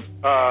believe in him?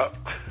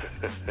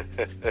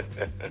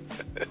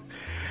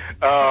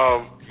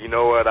 You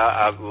know what?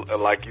 I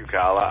like you,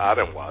 Kyle. I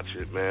didn't watch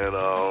it, man.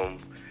 I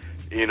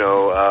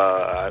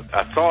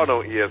saw it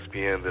on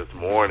ESPN this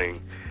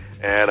morning,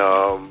 and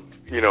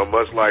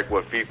much like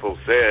what FIFO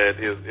said,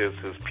 is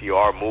his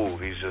PR move.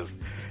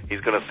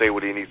 He's gonna say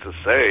what he needs to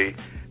say,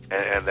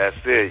 and that's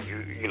it.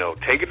 You know,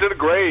 take it to the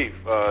grave,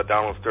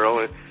 Donald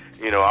Sterling.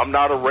 You know, I'm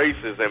not a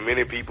racist, and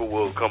many people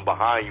will come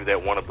behind you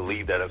that want to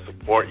believe that and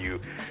support you,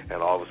 and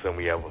all of a sudden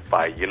we have a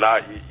fight. You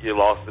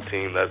lost the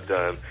team, that's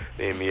done.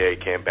 The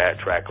NBA can't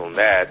backtrack on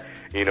that.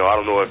 You know, I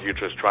don't know if you're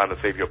just trying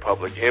to save your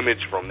public image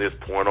from this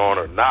point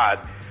on or not.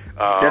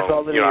 That's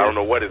all it is. I don't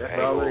know what his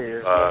angle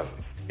is.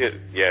 It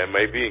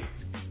may be.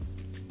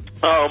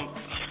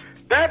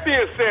 That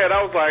being said,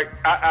 I was like,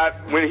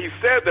 when he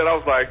said that, I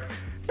was like,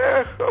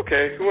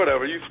 okay,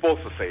 whatever. You're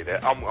supposed to say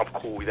that. I'm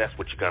cool. That's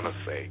what you're gonna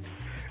say.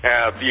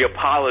 The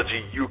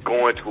apology, you're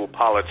going to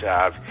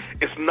apologize.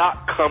 It's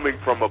not coming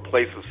from a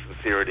place of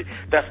sincerity.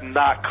 That's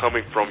not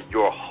coming from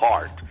your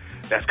heart.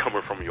 That's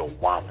coming from your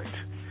wallet.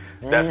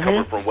 That's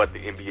coming from what the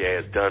NBA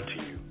has done to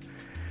you.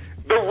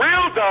 The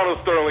real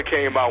Donald Sterling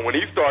came out when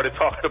he started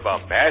talking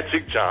about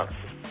Magic Johnson.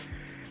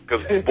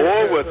 Because,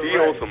 boy, was he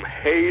on some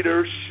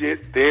hater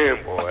shit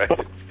then, boy.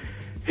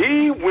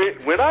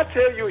 When I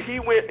tell you he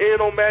went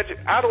in on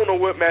Magic, I don't know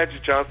what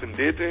Magic Johnson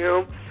did to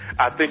him.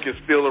 I think it's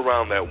still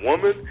around that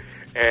woman.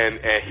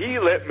 And he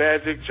let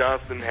Magic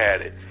Johnson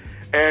had it.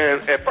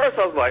 And at first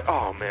I was like,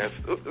 oh, man,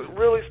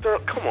 really,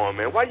 Sterling? Come on,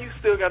 man. Why you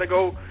still got to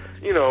go,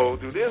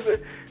 do this?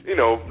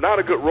 Not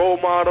a good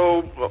role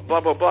model, blah,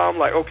 blah, blah. I'm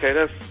like, okay,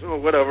 that's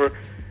whatever.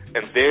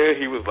 And then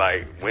he was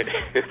like,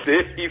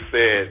 then he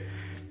said,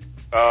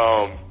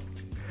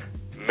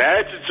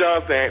 Magic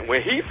Johnson,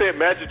 when he said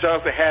Magic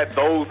Johnson had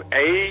those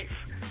AIDS,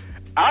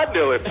 I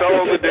nearly fell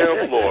on the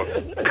damn floor.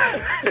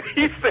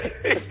 he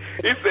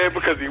said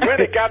because he went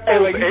and got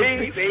those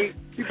AIDS.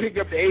 He picked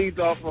up the AIDS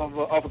off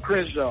of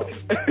Crenshaw.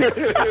 Because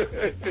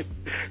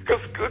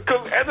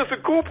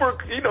Anderson Cooper,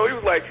 he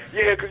was like,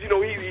 yeah, because,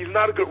 he's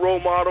not a good role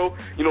model.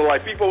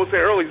 Like people were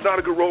saying earlier, he's not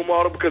a good role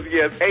model because he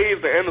has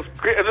AIDS. And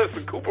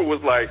Anderson Cooper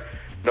was like,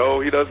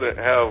 no, he doesn't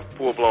have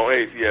full-blown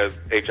AIDS. He has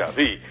HIV.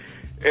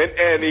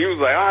 And he was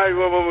like, all right,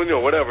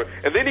 whatever.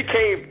 And then he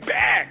came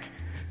back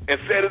and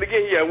said it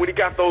again, when he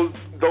got those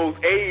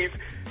AIDS.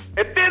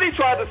 And then he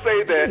tried to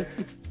say that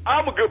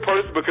I'm a good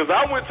person because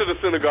I went to the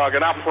synagogue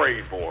and I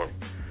prayed for him.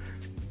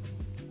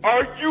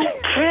 Are you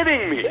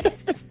kidding me?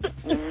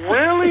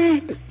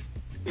 Really?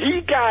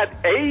 He got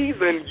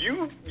AIDS and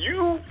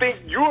you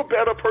think you're a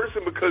better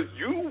person because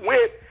you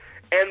went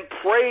and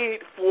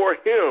prayed for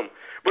him.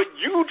 But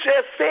you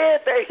just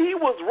said that he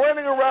was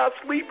running around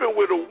sleeping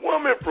with a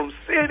woman from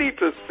city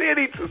to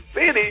city to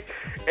city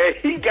and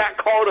he got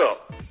caught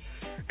up.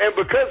 And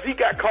because he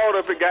got caught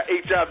up and got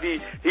HIV,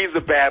 he's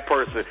a bad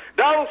person.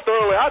 Donald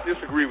Sterling, I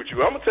disagree with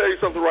you. I'm going to tell you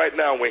something right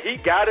now. When he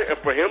got it,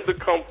 and for him to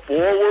come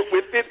forward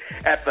with it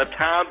at the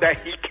time that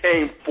he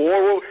came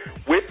forward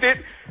with it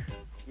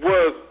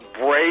was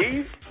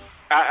brave.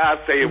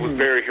 I'd say it was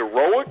very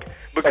heroic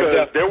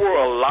because there were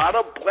a lot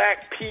of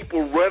black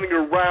people running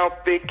around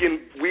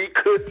thinking we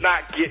could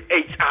not get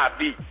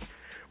HIV.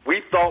 We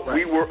thought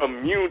we were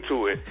immune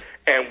to it.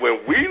 And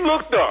when we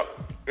looked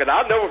up, and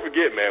I'll never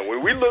forget, man,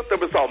 when we looked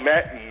up and saw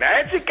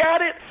Magic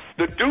got it,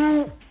 the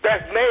dude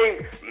that's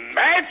named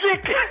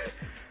Magic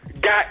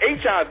got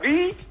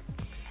HIV.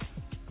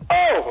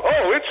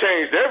 Oh, it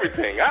changed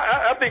everything.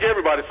 I think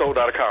everybody sold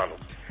out of condoms.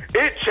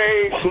 It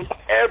changed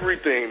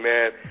everything,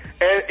 man.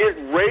 And it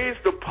raised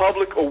the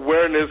public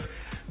awareness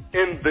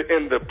in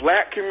the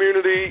black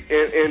community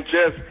and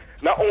just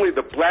not only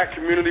the black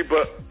community,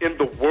 but in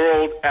the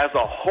world as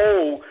a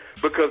whole,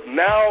 because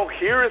now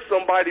here is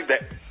somebody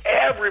that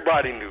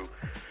everybody knew.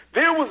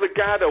 There was a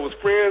guy that was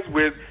friends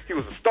with, he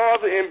was a star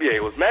of the NBA.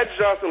 It was Magic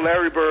Johnson,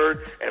 Larry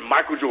Bird, and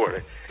Michael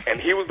Jordan. And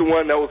he was the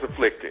one that was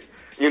afflicted.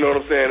 You know what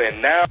I'm saying?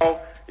 And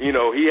now, he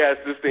has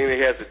this thing that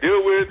he has to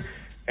deal with,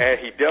 and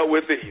he dealt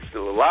with it. He's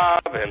still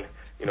alive, and,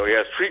 he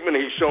has treatment,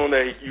 and he's shown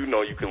that, you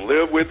can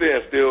live with it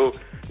and still,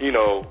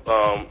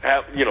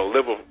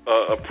 live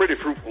a pretty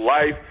fruitful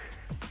life.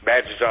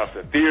 Magic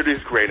Johnson Theater,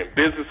 he's creating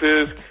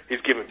businesses.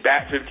 He's giving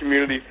back to the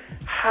community.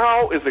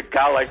 How is a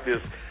guy like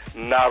this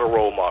not a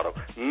role model?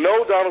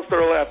 No, Donald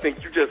Sterling, I think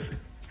you're just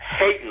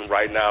hating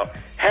right now.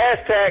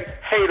 Hashtag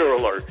hater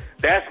alert.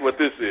 That's what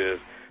this is.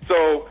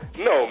 So,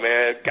 no,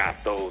 man,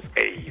 got those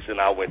A's, and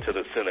I went to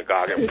the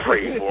synagogue and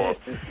prayed for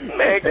him.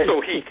 Man,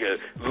 so he could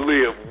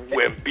live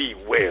and be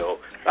well.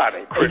 I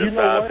didn't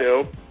criticize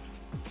him.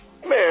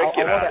 Man,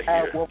 get out of here. I want to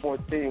add one more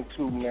thing,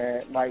 too,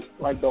 man.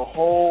 Like the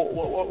whole,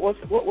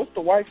 what's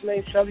the wife's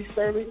name, Shelly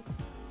Sterling?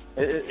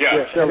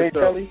 Yeah, Shelly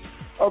Sterling.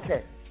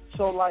 Okay,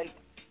 so,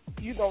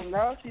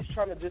 now she's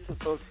trying to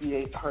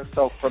disassociate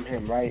herself from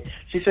him, right?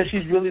 She said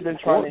she's really been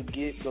trying to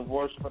get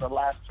divorced for the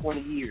last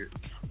 20 years.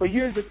 But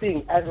here's the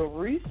thing: as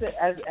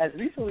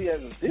recently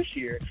as of this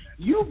year,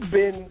 you've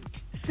been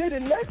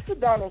sitting next to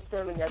Donald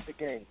Sterling at the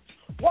game,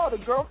 while the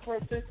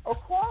girlfriend sits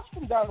across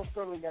from Donald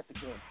Sterling at the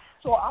game.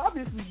 So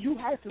obviously you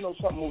had to know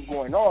something was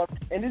going on,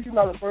 and this is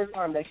not the first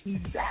time that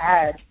he's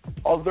had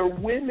other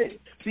women.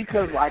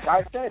 Because, like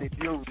I said, if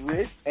you're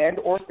rich and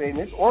or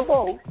famous or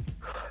both,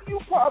 you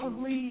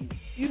probably,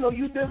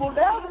 you dibble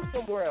down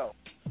somewhere else.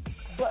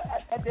 But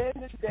at the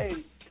end of the day,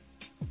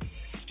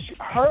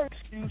 her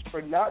excuse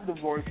for not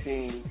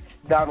divorcing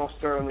Donald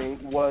Sterling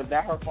was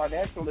that her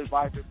financial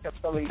advisor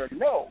kept telling her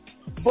no.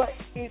 But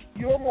if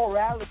your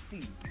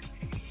morality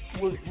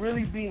was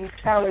really being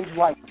challenged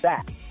like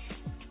that,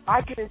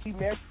 I couldn't be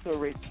married to a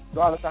rich,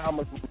 regardless of how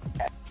much we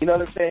have. You know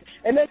what I'm saying?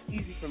 And that's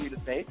easy for me to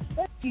say.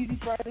 That's easy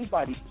for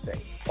anybody to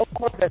say. Of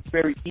course, that's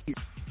very easy.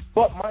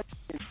 But my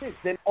question is,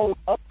 then own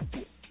up to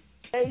it.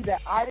 Say that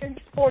I didn't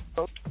support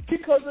them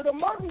because of the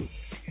money.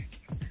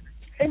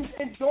 And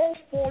don't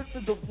force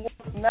the divorce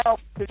now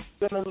because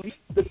you're going to leave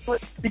the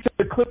Clippers, because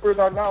the Clippers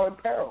are now in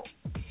peril.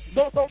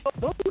 Don't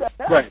do that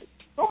now. Right.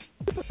 Don't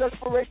do the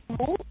desperation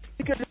move,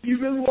 because if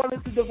you really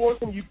wanted to divorce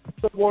them, you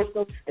could divorce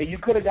them, and you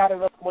could have got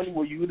enough money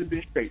where you would have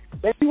been straight.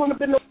 Maybe you wouldn't have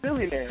been no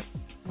billionaire,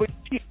 but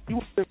you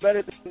would have been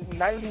better than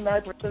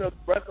 99% of the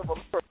rest of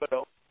America,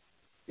 though.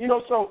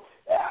 So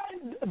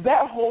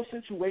that whole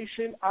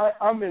situation,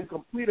 I'm in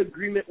complete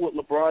agreement with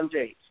LeBron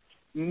James.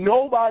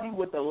 Nobody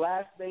with the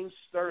last name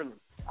Sterling.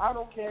 I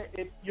don't care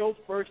if your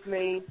first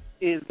name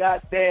is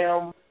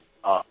goddamn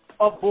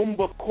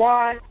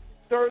Abumbakwa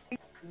Sterling.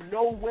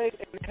 No way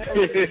in hell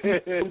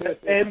in the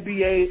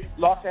NBA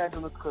Los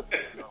Angeles Clippers.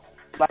 No.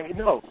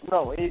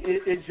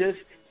 It just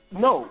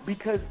no,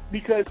 because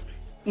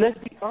let's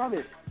be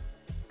honest,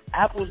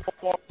 apples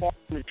don't fall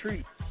from the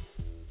tree.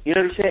 You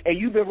know what I'm saying? And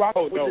you've been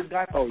rocking with this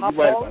guy for how long?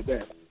 You're right about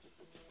that.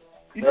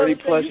 You know 30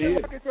 plus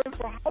years. You've been rocking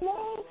for how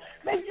long?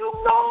 Man,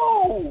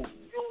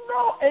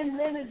 and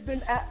then it's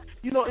been,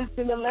 it's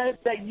been alleged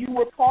that you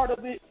were part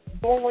of it,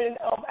 going,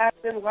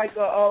 acting like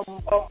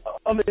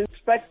an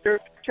inspector,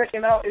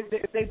 checking out if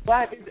they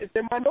black, if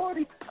they're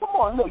minority. Come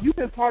on, look, you've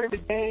been part of the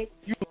game,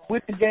 you was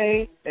with the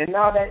game, and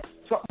now that's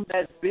something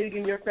that's big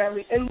in your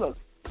family. And look,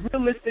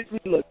 realistically,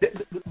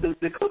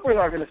 the Clippers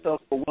are going to sell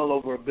for well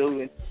over $1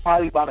 billion,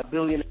 probably about $1.5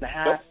 billion.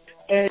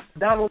 And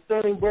Donald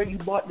Sterling, bro, you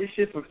bought this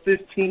shit for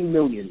 $15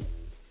 million.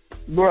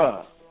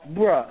 Bruh,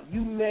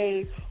 you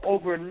made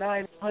over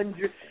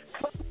 900.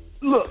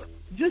 Look,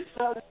 just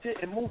sell the shit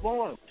and move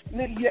on.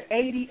 Nigga, you're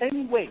 80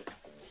 anyway.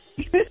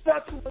 It's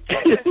not too much.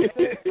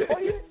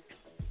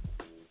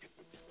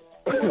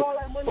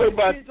 What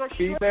about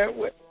D,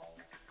 man?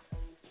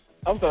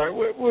 I'm sorry.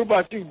 What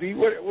about you, D?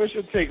 What's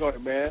your take on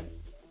it, man?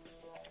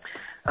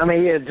 I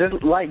mean, yeah,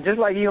 just like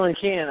you and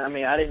Ken. I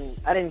mean, I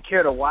didn't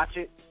care to watch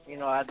it.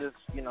 I just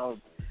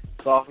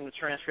saw from the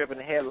transcript and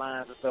the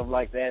headlines and stuff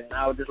like that, and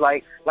I was just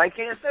like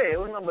Ken said, it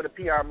was nothing but a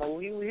PR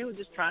move. He was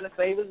just trying to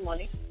save his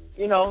money.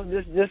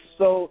 Just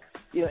so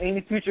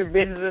any future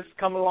businesses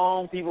come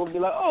along, people will be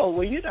like, oh,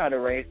 well, you're not a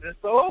racist,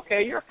 so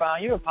okay, you're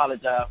fine. You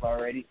apologized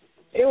already.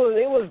 It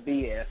was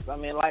BS. I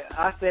mean, like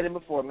I said it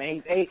before,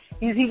 man.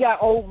 He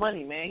got old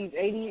money, man.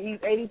 He's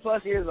 80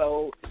 plus years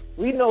old.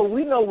 We know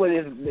what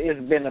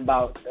it's been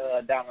about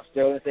Donald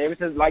Sterling ever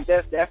since like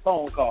that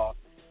phone call.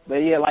 But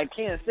yeah, like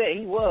Ken said,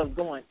 he was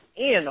going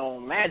in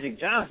on Magic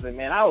Johnson,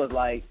 man. I was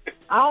like,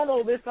 I don't know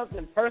if there's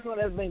something personal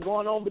that's been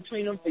going on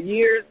between them for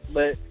years,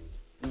 but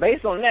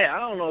based on that, I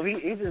don't know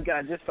if he just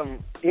got just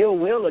some ill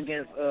will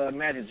against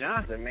Magic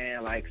Johnson,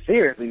 man. Like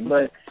seriously,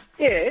 but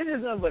yeah, it's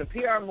just nothing but a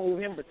PR move,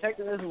 him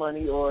protecting his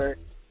money or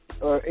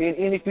in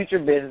any future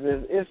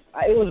businesses. It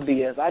was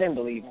BS. I didn't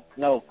believe him.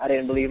 No, I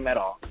didn't believe him at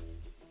all.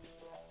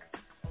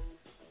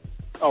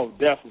 Oh,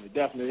 definitely,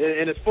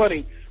 and it's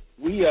funny.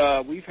 We've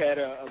had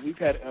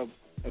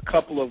a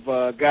couple of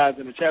guys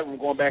in the chat room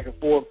going back and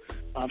forth.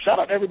 Shout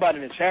out to everybody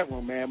in the chat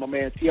room, man. My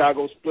man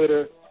Tiago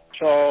Splitter,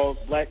 Charles,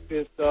 Black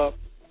Fist Up,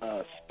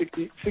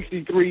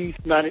 63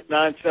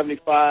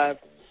 975.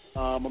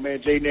 My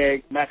man J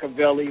Neg,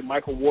 Machiavelli,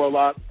 Michael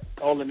Warlock,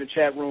 all in the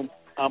chat room.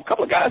 A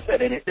couple of guys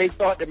said they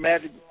thought that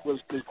Magic was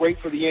great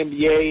for the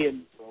NBA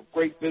and a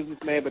great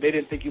businessman, but they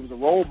didn't think he was a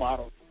role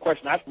model. The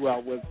question I threw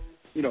out was,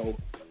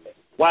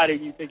 why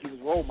didn't you think he was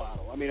a role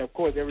model? I mean, of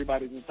course,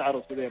 everybody's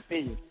entitled to their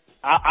opinion.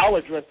 I'll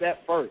address that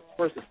first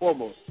and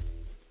foremost.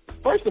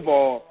 First of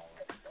all,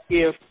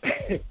 if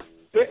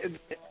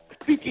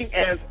speaking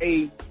as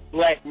a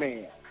black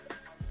man,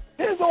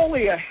 there's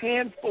only a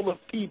handful of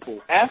people,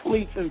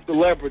 athletes and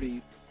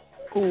celebrities,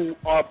 who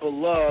are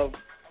beloved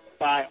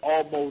by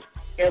almost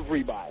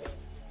everybody.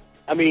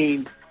 I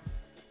mean,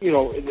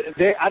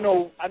 I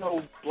know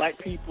black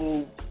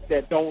people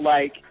that don't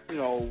like,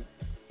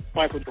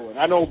 Michael Jordan.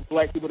 I know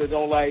black people that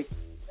don't like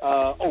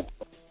Oprah.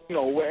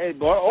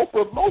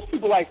 Oprah, most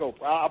people like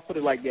Oprah. I'll put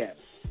it like that.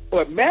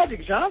 But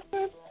Magic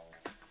Johnson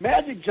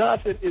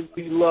is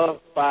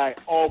beloved by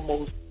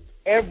almost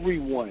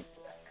everyone.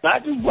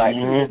 Not just black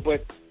people,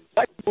 but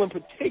black people in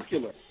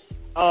particular.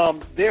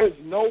 There's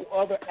no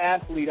other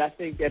athlete, I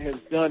think, that has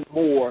done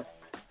more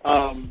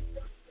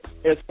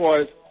as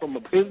far as from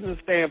a business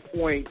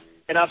standpoint.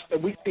 And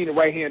we've seen it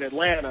right here in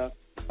Atlanta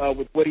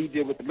with what he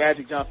did with the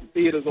Magic Johnson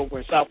Theaters over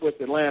in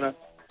Southwest Atlanta.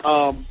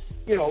 And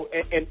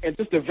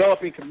just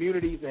developing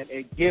communities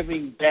and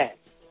giving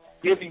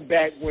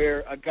back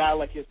where a guy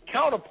like his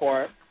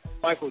counterpart,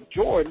 Michael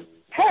Jordan,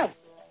 hasn't.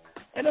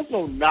 And there's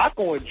no knock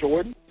on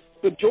Jordan,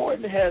 but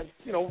Jordan has,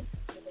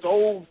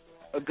 sold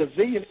a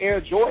gazillion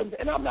Air Jordans,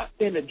 and I'm not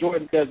saying that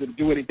Jordan doesn't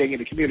do anything in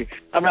the community.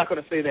 I'm not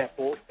going to say that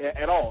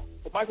at all.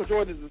 But Michael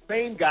Jordan is the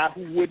same guy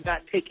who would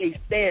not take a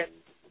stance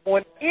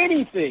on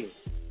anything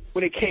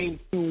when it came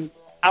to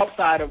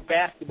outside of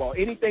basketball,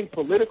 anything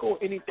political,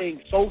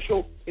 anything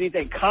social,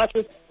 anything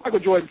conscious. Michael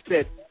Jordan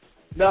said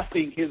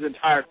nothing his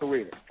entire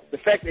career. The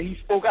fact that he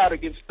spoke out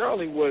against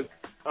Sterling was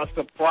a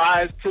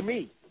surprise to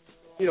me.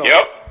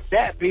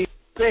 That being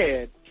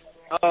said,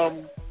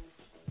 I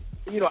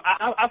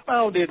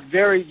found it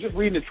just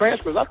reading the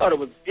transcripts, I thought it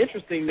was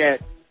interesting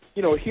that,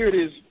 here it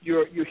is,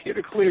 you're here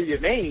to clear your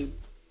name,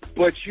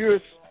 but you're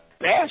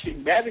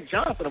bashing Magic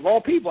Johnson of all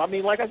people. I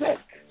mean, like I said,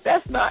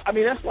 that's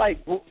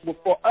like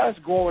for us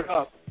growing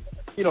up,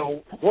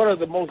 one of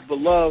the most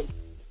beloved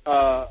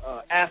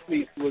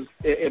athletes was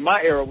in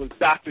my era was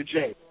Dr.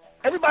 J.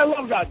 Everybody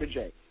loves Dr.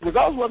 J.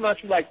 Regardless of whether or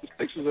not you like the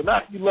Sixers or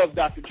not, you love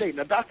Dr. J.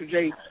 Now, Dr.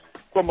 J,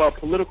 from a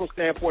political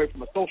standpoint,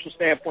 from a social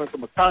standpoint,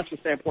 from a conscious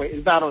standpoint,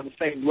 is not on the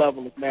same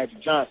level as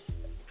Magic Johnson.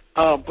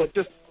 But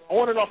just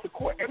on and off the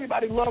court,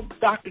 everybody loves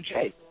Dr.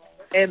 J.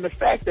 And the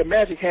fact that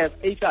Magic has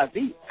HIV,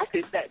 I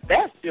think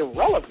that's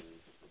irrelevant.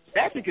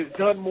 Magic has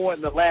done more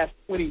in the last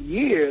 20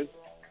 years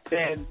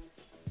than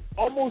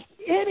almost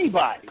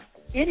anybody.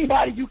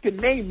 Anybody you can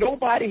name,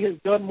 nobody has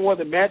done more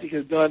than Magic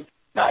has done,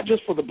 not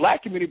just for the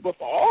black community, but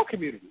for all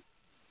communities.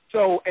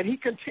 So, and he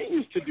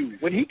continues to do,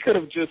 when he could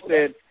have just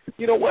said,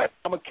 you know what,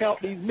 I'm going to count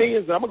these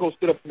millions, and I'm going to go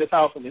sit up in this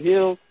house in the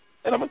hills,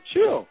 and I'm going to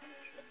chill.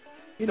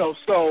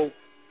 So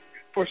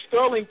for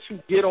Sterling to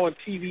get on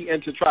TV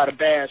and to try to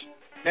bash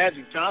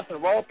Magic Johnson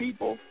of all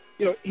people,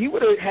 he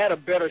would have had a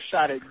better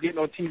shot at getting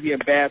on TV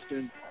and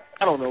bashing,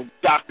 I don't know,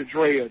 Dr.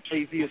 Dre or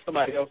Jay-Z or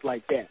somebody else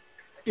like that.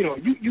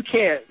 You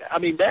can't. I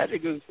mean,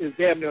 Magic is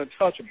damn near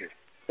untouchable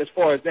as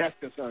far as that's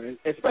concerned,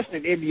 especially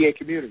in the NBA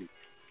community.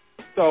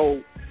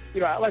 So,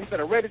 like I said,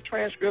 I read the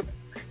transcript.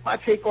 My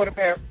take on it,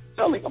 man,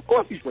 Sterling, of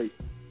course he's racist.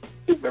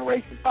 He's been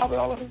racist probably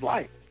all of his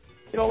life.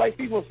 Like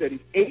people said, he's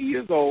 80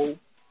 years old,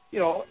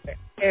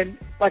 and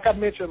like I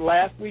mentioned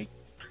last week,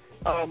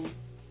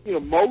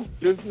 most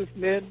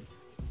businessmen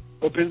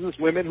or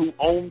businesswomen who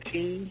own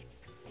teams,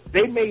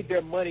 they made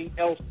their money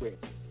elsewhere.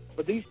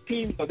 But these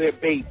teams are their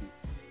babies.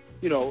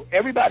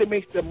 Everybody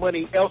makes their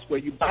money elsewhere.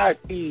 You buy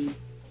a team,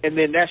 and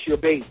then that's your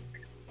baby.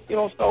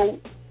 So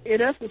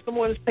in essence,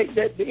 someone is taking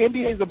that. The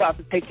NBA is about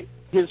to take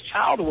his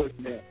child away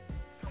from them,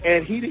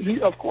 and he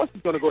of course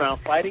is going to go down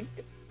fighting.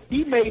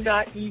 He may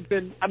not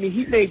even. I mean,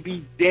 he may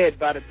be dead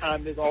by the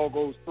time this all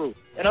goes through.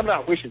 And I'm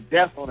not wishing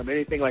death on him or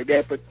anything like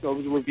that. But it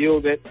was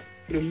revealed that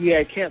he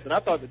had cancer. And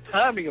I thought the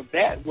timing of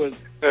that was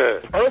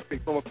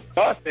perfect from a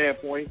PR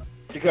standpoint,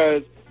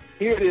 because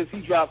here it is. He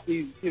drops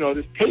these.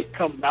 This tape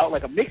comes out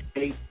like a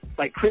mixtape,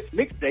 like Chris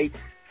mixtape,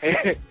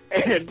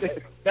 and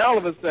now all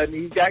of a sudden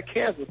he's got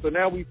cancer. So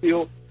now we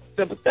feel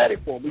sympathetic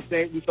for him.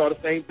 We saw the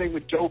same thing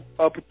with Joe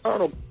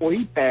Paterno before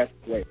he passed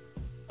away.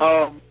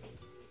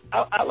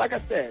 Like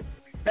I said,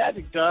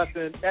 Magic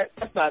Johnson,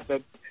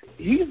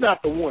 he's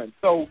not the one.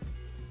 So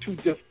to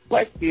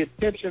deflect the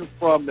attention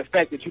from the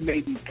fact that you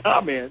made these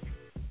comments,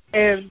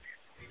 and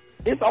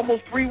it's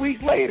almost 3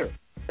 weeks later,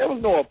 there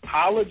was no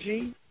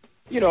apology.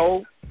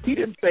 He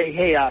didn't say,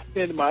 "Hey, I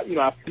offended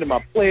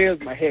my players,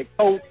 my head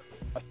coach,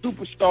 my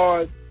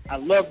superstars. I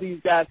love these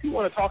guys." He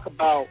want to talk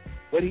about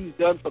what he's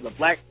done for the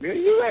black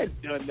community. You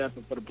ain't done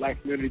nothing for the black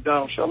community,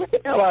 Donald Trump.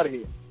 Get the hell out of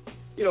here.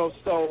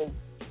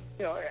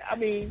 I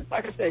mean,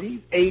 like I said,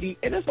 he's 80,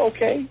 and it's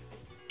okay.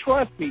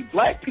 Trust me,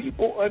 black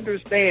people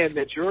understand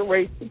that you're a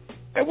racist,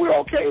 and we're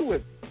okay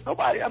with it.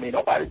 Nobody.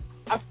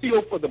 I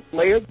feel for the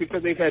players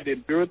because they've had the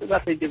endurance. I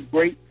think it's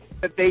great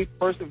that they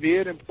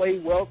persevered and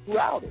played well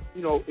throughout it,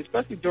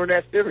 especially during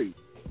that series.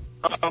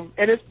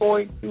 And it's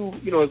going to,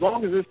 as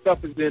long as this stuff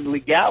is in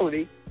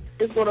legality,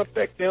 it's going to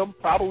affect them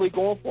probably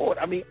going forward.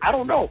 I mean, I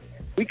don't know.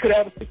 We could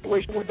have a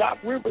situation where Doc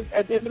Rivers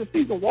at the end of the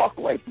season walk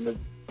away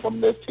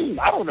from this team.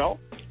 I don't know.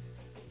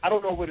 I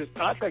don't know what his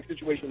contract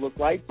situation looks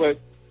like, but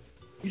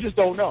you just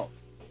don't know.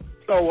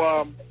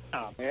 So,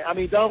 man. I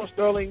mean, Donald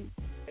Sterling,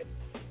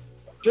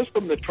 just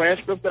from the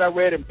transcript that I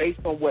read and based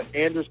on what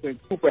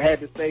Anderson Cooper had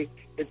to say,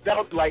 it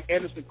sounds like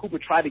Anderson Cooper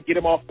tried to get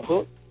him off the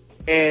hook,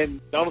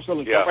 and Donald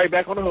Sterling got right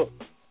back on the hook.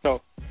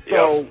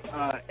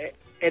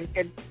 And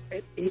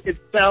it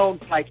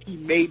sounds like he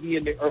may be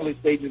in the early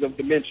stages of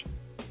dementia.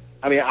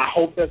 I mean, I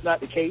hope that's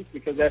not the case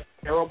because that's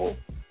terrible.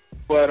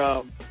 But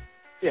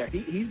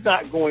he's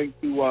not going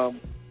to.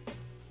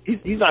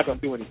 He's not going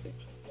to do anything.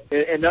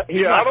 And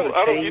he's not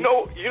I don't. You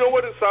know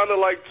what it sounded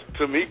like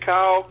to me,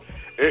 Kyle.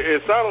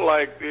 It sounded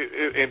like,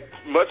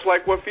 much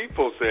like what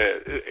FIFO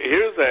said.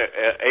 Here's an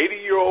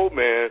 80-year-old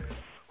man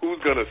who's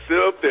going to sit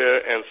up there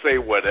and say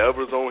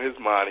whatever's on his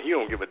mind. He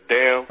don't give a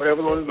damn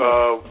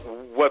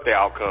what the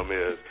outcome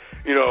is.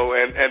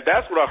 And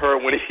that's what I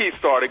heard when he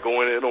started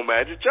going in on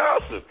Magic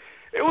Johnson.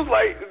 It was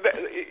like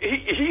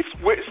he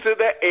switched to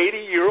that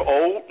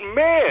 80-year-old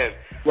man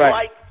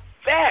like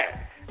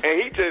that. And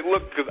he just,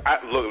 look,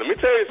 let me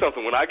tell you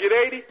something. When I get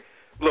 80,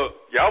 look,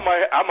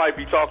 I might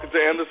be talking to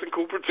Anderson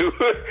Cooper too,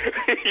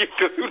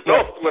 because who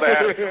knows what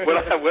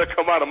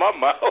come out of my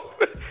mouth.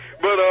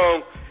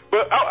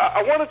 But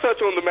I want to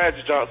touch on the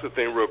Magic Johnson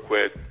thing real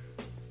quick.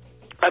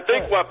 I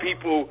think why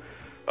people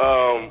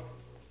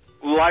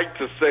like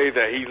to say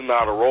that he's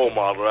not a role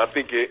model, I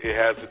think it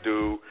has to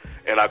do,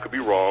 and I could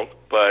be wrong,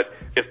 but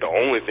it's the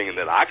only thing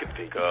that I can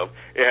think of.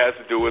 It has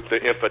to do with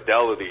the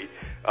infidelity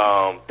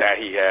that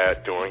he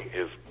had during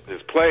his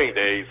playing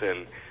days,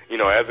 and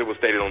as it was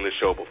stated on this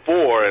show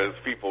before, as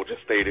people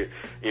just stated,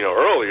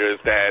 earlier, is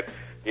that,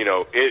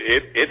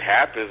 it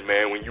happens,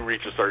 man, when you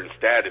reach a certain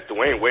status.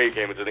 Dwayne Wade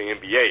came into the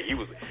NBA. He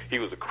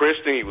was a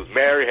Christian. He was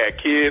married, had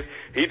kids.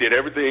 He did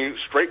everything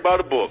straight by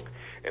the book.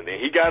 And then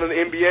he got in the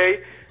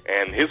NBA,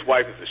 and his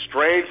wife is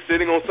estranged,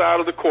 sitting on the side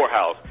of the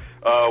courthouse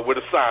with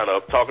a sign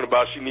up talking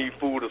about she need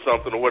food or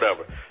something or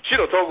whatever. She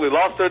done totally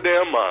lost her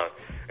damn mind.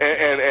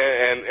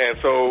 And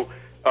so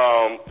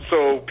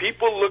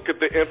people look at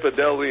the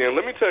infidelity, and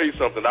let me tell you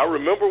something. I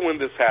remember when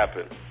this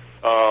happened,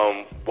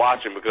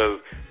 watching,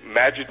 because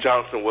Magic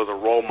Johnson was a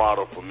role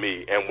model for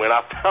me. And when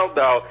I found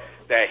out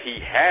that he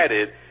had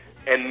it,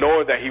 and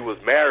knowing that he was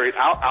married,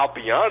 I'll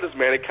be honest,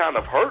 man, it kind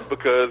of hurt,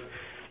 because,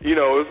 it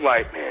was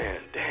like, man,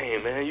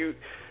 dang, man, you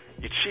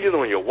cheated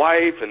on your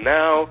wife, and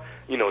now,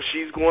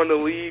 she's going to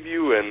leave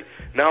you, and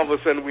now all of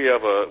a sudden we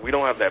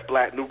don't have that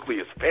black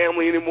nucleus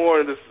family anymore,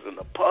 and this is in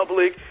the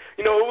public.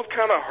 It was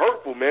kind of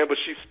hurtful, man, but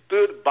she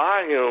stood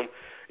by him,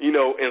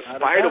 in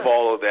spite of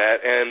all of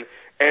that, and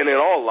in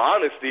all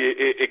honesty,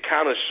 it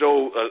kind of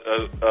showed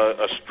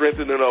a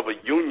strengthening of a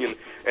union,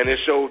 and it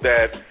showed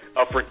that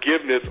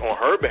forgiveness on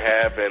her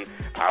behalf. And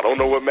I don't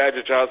know what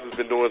Magic Johnson's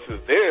been doing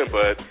since then,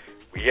 but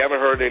we haven't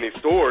heard any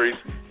stories,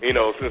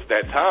 since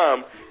that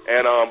time.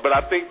 And but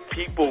I think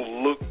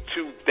people look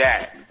to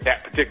that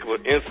particular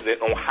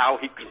incident on how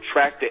he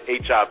contracted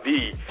HIV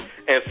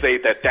and say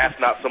that that's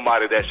not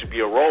somebody that should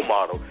be a role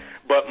model.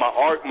 But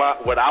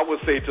what I would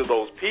say to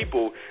those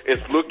people is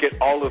look at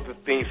all of the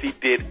things he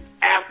did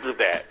after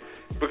that,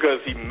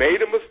 because he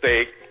made a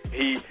mistake,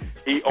 he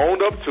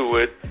owned up to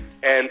it,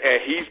 and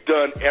he's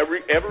done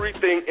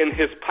everything in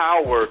his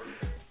power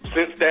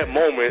since that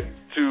moment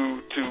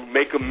to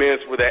make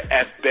amends with that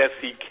as best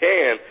he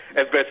could.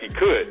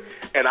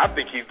 And I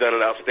think he's done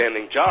an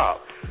outstanding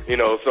job.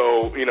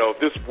 So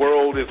this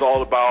world is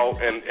all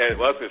about, and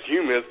us as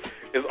humans,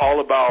 is all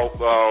about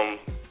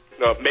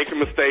making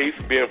mistakes,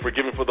 being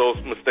forgiven for those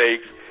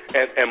mistakes,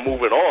 and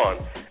moving on.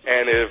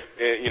 And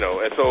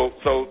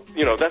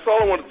that's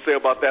all I wanted to say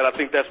about that. I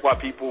think that's why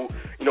people,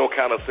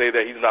 kind of say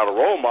that he's not a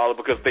role model,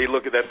 because they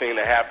look at that thing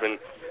that happened,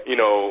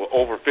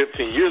 over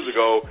 15 years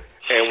ago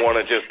and want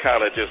to just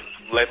kind of just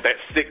let that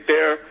stick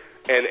there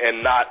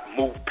and not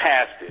move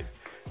past it.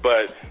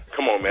 But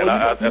come on, man,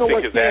 I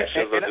think his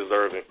actions are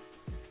deserving.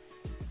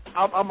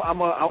 I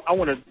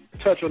want to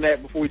touch on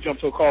that before we jump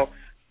to a call.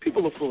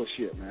 People are full of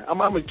shit, man. I'm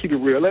going to keep it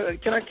real.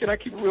 Can I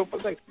keep it real for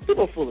a second?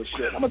 People are full of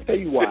shit. I'm going to tell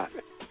you why.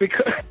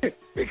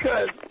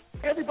 Because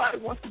everybody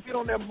wants to get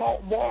on their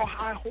moral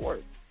high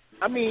horse.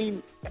 I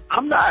mean,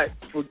 I'm not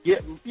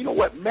forgetting. You know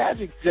what?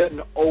 Magic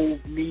doesn't owe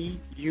me,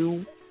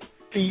 you,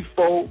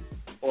 P4,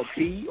 or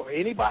P, or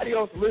anybody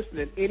else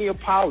listening any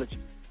apology.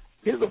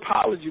 His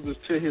apology was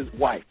to his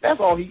wife. That's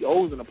all he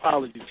owes an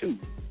apology to.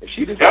 If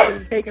she decided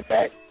to take it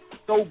back,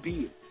 so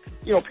be it.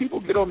 People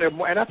get on there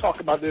more, and I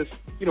talked about this,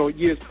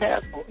 years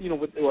past,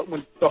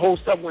 when the whole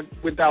stuff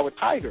went down with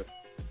Tiger.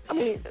 I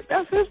mean,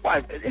 that's his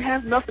wife. It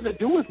has nothing to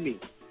do with me.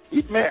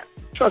 Man,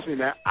 trust me,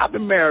 man. I've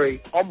been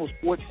married almost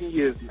 14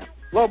 years now.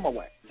 Love my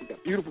wife. We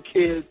got beautiful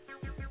kids,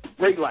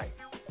 great life.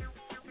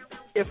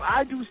 If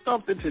I do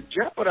something to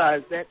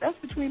jeopardize that, that's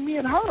between me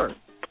and her.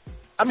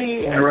 I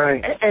mean,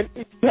 right.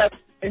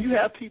 And you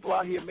have people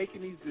out here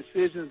making these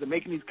decisions and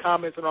making these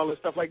comments and all this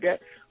stuff like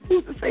that.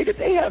 Who's to say that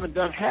they haven't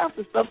done half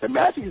the stuff that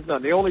Magic has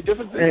done? The only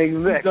difference is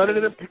he's done it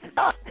in the public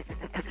eye.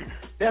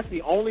 That's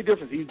the only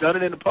difference. He's done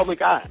it in the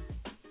public eye.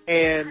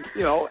 And,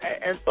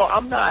 and so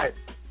I'm not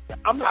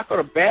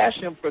going to bash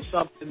him for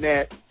something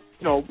that,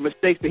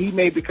 mistakes that he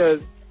made, because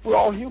we're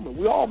all human.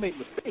 We all make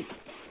mistakes.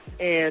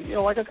 And,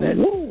 like I said,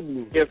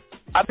 if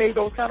I made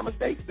those kind of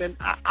mistakes, then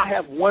I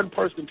have one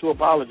person to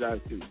apologize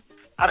to.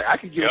 I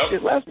could give a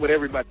shit less what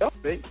everybody else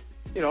thinks,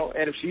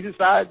 and if she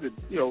decides to,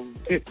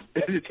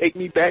 to take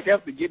me back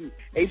after getting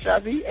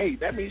HIV, hey,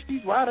 that means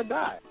she's ride or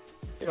die.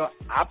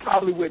 I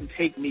probably wouldn't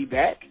take me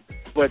back,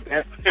 but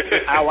that's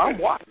how I'm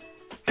wired.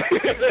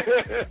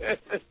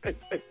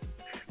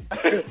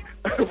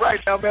 Right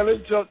now, man,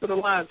 let's jump to the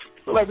line.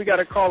 Looks like we got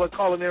a caller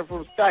calling in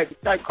from Skype.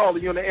 Skype caller,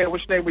 you on the air.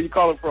 What's your name? Where you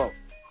calling from?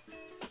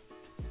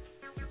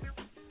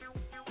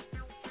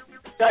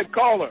 Skype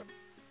caller.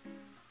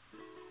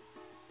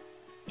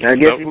 I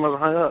guess he must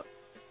have hung up.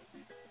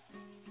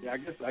 Yeah,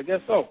 I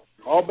guess so.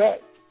 Call back.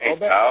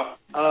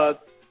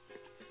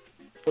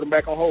 Put him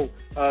back on hold.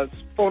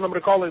 Phone number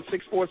to call in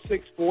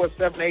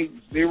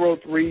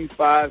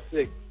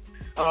 646-478-0356.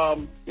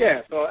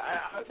 So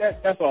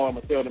that's all I'm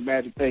gonna say on the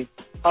Magic thing.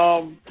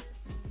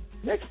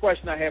 Next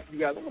question I have for you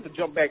guys. I want to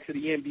jump back to the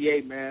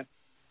NBA, man.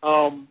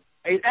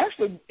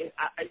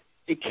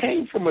 It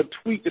came from a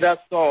tweet that I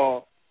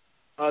saw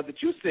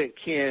that you sent,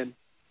 Ken,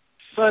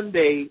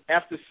 Sunday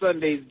after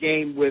Sunday's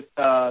game with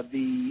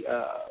the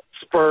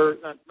Spurs,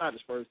 not the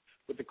Spurs,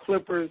 with the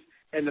Clippers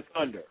and the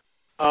Thunder.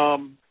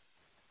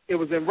 It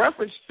was in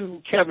reference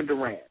to Kevin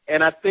Durant,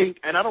 and I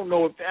don't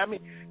know if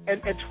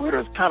and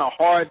Twitter's kind of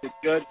hard to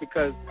judge,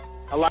 because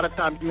a lot of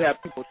times you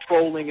have people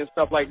trolling and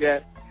stuff like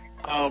that.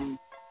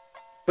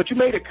 But you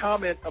made a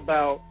comment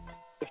about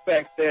the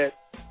fact that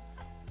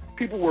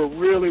people were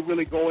really,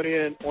 really going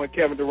in on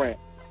Kevin Durant.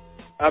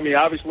 I mean,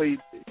 obviously,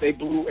 they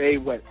blew a,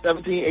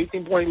 17,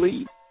 18-point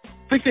lead,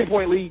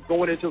 16-point lead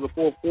going into the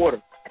fourth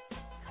quarter.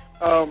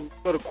 So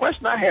the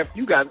question I have for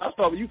you guys, I'll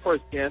start with you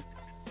first, Ken.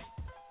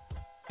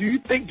 Do you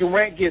think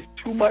Durant gets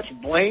too much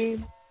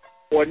blame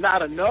or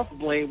not enough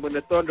blame when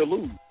the Thunder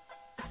lose?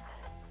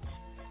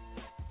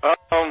 I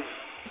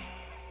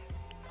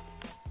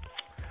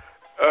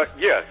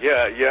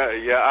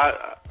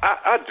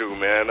do,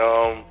 man.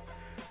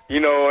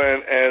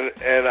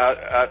 And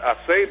I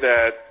say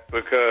that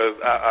because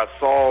I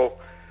saw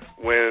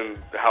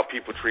how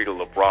people treated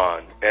LeBron,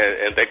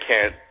 and they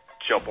can't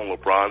jump on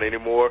LeBron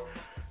anymore.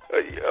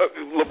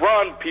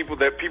 LeBron, people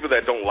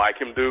that don't like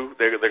him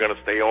they're going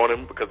to stay on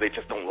him because they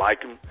just don't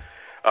like him.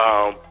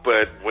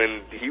 But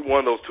when he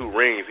won those 2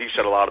 rings, he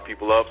shut a lot of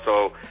people up.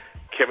 So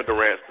Kevin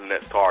Durant's the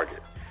next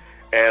target,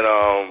 and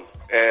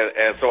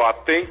so I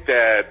think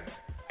that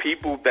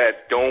people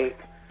that don't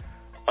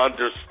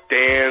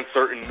understand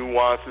certain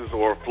nuances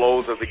or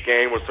flows of the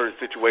game or certain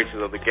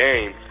situations of the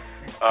game,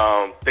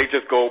 they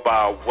just go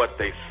by what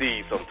they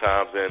see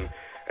sometimes, and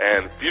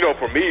And,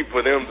 for me,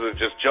 for them to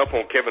just jump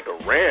on Kevin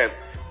Durant,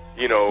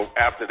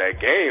 after that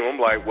game, I'm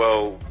like,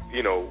 well,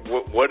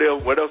 what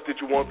else did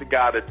you want the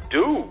guy to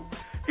do?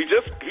 He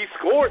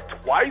scored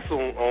twice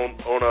on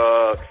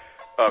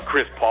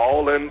Chris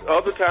Paul, and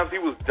other times he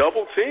was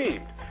double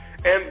teamed.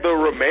 And the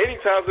remaining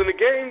times in the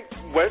game,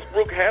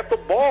 Westbrook had the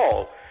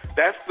ball.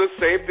 That's the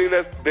same thing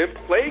that's been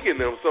plaguing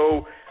them.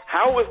 So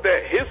how is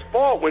that his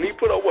fault when he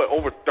put up,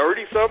 over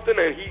 30-something,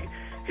 and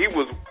he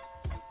was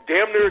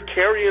damn near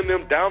carrying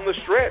them down the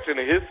stretch, and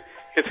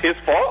it's his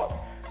fault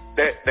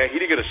that he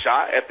didn't get a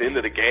shot at the end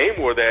of the game,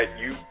 or that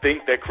you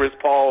think that Chris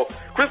Paul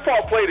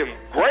played him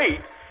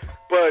great,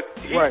 but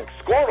he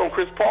scored on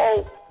Chris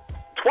Paul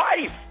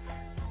twice,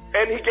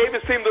 and he gave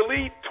his team the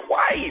lead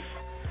twice.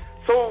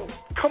 So,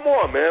 come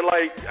on, man.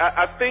 Like,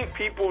 I think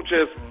people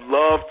just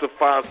love to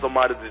find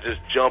somebody to just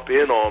jump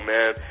in on,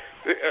 man.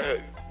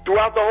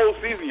 Throughout the whole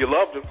season, you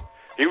loved him.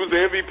 He was the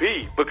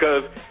MVP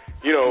because,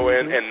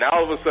 and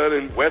now all of a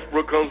sudden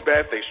Westbrook comes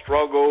back, they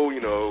struggle,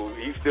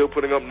 he's still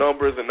putting up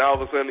numbers, and now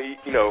all of a sudden,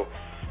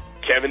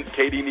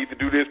 KD needs to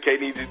do this,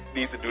 KD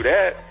needs to do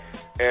that.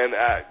 And,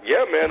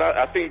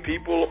 I think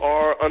people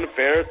are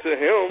unfair to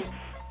him,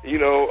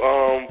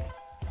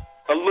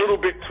 a little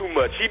bit too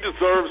much. He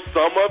deserves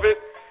some of it,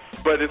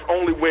 but it's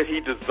only when he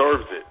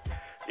deserves it,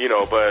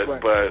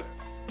 but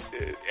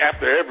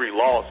after every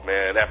loss,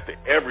 man, after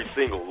every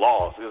single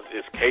loss,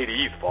 it's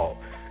KD's fault.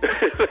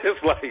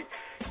 It's like,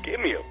 give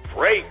me a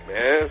break,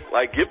 man.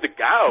 Like, give the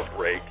guy a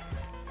break.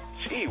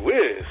 Gee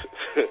whiz.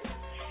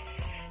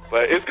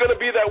 But it's gonna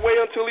be that way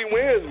until he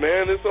wins,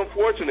 man. It's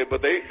unfortunate,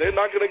 but they're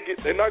not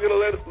gonna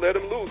let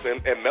him lose.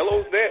 And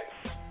Melo's next.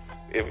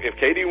 If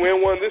KD win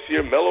one this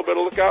year, Melo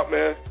better look out,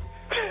 man.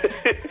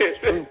 That's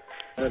true.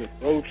 That is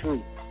so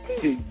true.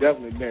 He's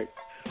definitely next.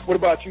 What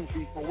about you,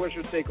 FIFA? What's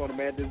your take on it,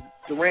 man? Does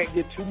Durant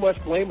get too much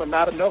blame or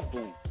not enough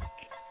blame?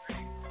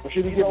 Or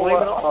should he get blame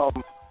at all?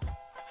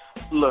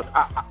 Look,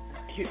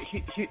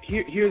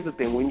 here's the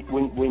thing.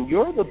 When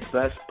you're the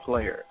best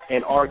player,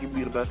 and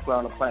arguably the best player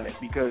on the planet,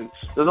 because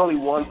there's only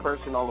one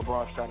person on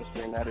LeBron's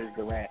stratosphere, and that is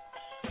Durant.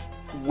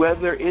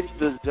 Whether it's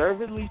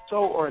deservedly so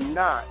or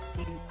not,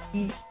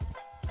 he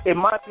in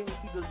my opinion,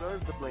 he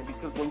deserves the blame,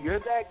 because when you're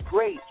that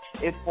great,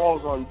 it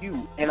falls on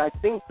you. And I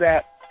think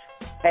that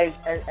as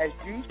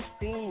you've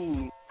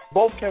seen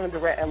both Kevin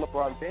Durant and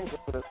LeBron James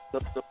for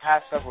the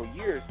past several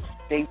years,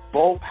 they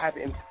both have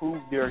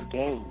improved their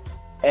game.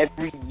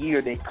 Every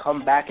year they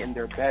come back and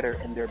they're better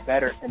and they're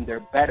better and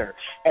they're better.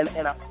 And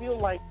I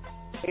feel like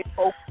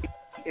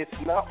it's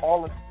not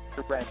all of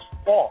Durant's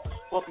fault,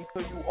 but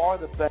because you are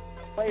the best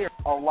player,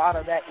 a lot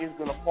of that is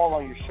going to fall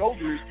on your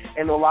shoulders,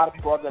 and a lot of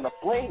people are going to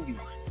blame you.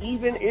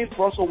 Even if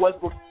Russell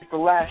Westbrook takes the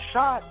last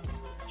shot,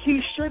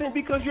 he shouldn't,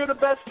 because you're the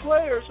best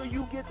player, so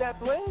you get that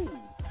blame.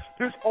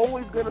 There's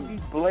always going to be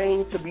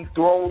blame to be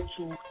thrown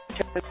to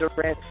Kevin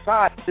Durant's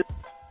side. This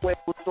way it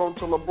was thrown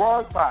to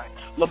LeBron's side.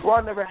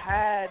 LeBron never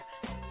had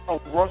a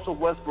Russell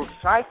Westbrook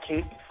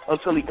sidekick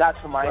until he got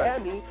to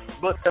Miami,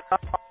 but the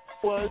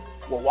was,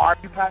 well, why are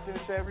you passing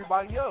it to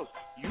everybody else?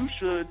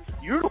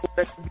 You're the one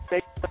that should be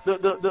taking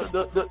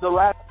the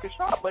last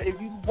shot. But if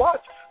you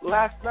watch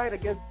last night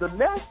against the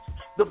Nets,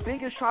 the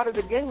biggest shot of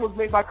the game was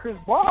made by Chris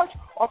Bosh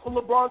off of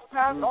LeBron's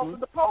pass off of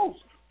the post.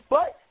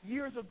 But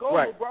years ago,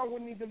 LeBron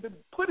wouldn't even been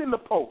put in the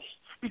post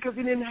because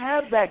he didn't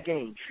have that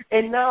game.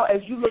 And now,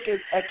 as you look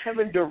at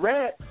Kevin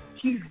Durant,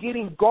 he's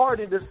getting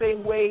guarded the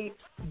same way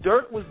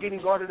Dirk was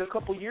getting guarded a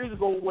couple years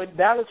ago when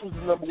Dallas was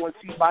the number one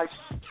seed by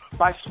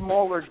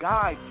smaller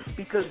guys,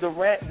 because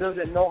Durant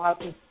doesn't know how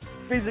to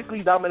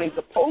physically dominate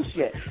the post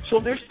yet. So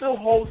there's still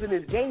holes in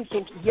his game.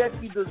 So, yes,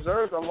 he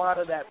deserves a lot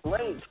of that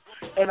blame.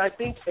 And I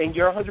think, and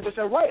you're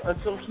 100% right,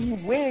 until he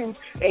wins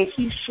and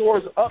he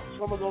shores up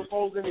some of those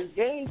holes in his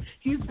game,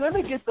 he's going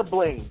to get the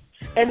blame.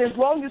 And as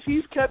long as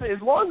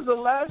as long as the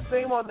last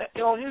name on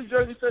his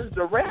jersey says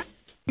Durant,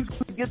 he's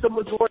going to get the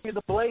majority of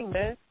the blame,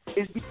 man.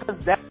 It's because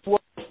that's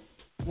what,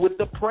 with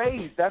the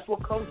praise, that's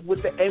what comes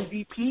with the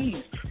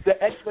MVPs.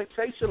 The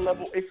expectation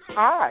level is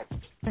high.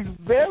 It's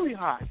very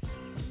high.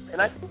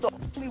 And I think the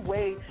only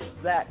way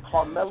that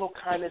Carmelo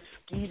kind of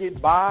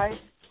skeeted by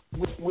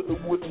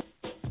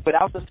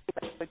without the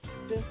same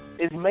expectation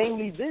is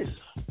mainly this.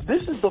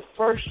 This is the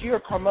first year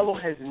Carmelo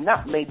has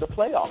not made the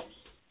playoffs.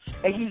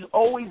 And he's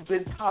always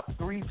been top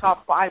 3,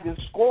 top 5 in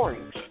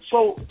scoring.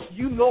 So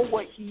you know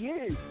what he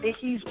is. And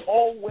he's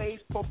always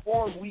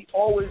performed. We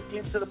always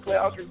get to the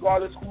playoffs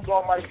regardless who's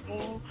on my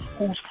team,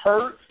 who's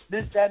hurt,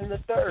 this, that, and the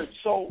third.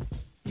 So,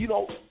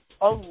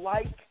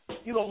 unlike,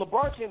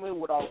 LeBron came in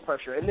without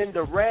pressure. And then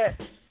Durant,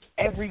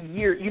 every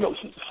year,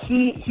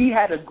 he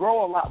had to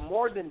grow a lot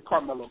more than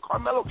Carmelo.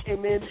 Carmelo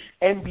came in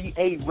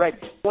NBA ready,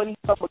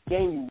 20-something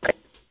game ready.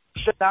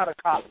 Shut out of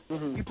college.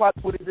 He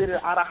probably would have did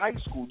it out of high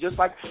school, just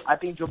like I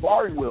think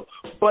Jabari will.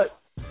 But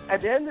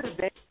at the end of the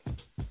day,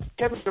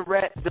 Kevin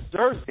Durant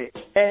deserves it.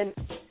 And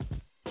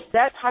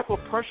that type of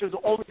pressure is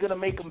only going to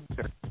make him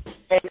better.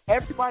 And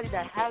everybody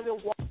that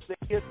hasn't watched the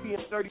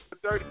ESPN 30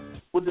 for 30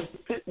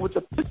 with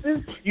the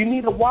Pistons, you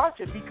need to watch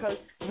it, because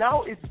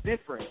now it's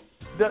different.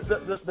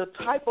 the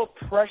type of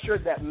pressure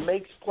that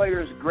makes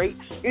players great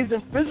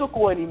isn't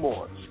physical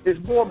anymore. It's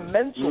more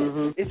mental.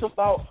 Mm-hmm. It's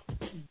about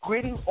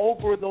getting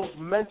over those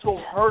mental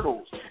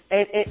hurdles.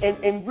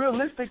 And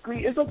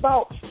realistically, it's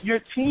about your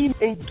team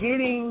and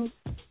getting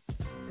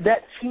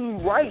that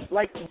team right.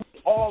 Like, we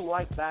all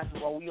like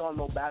basketball. We all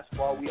know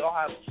basketball. We all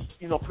have,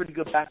 pretty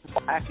good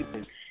basketball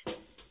acumen.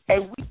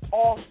 And we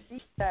all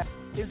see that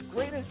as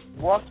great as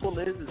Russell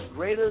is, as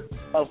great as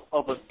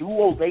of a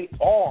duo they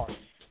are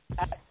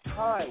at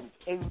times,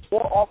 and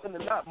more often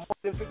than not, more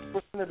than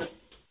 50% of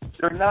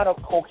they're not a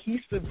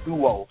cohesive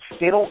duo.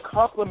 They don't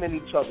complement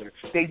each other.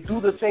 They do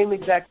the same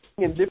exact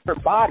thing in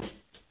different bodies.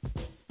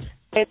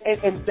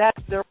 And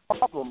that's their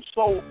problem.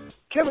 So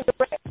Kevin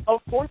Durant,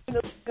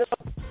 unfortunately,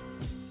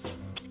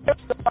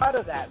 steps out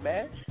of that,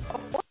 man.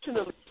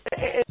 Unfortunately,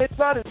 and it's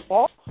not his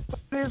fault.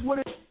 It is what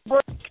it is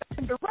for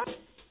Kevin Durant.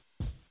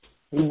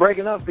 You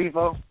breaking up,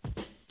 FIFO?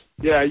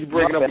 Yeah, you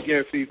breaking up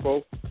again,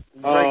 FIFO.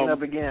 Breaking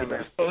up again,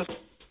 man. Let's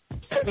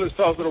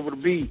toss it over to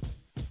B.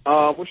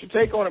 What's your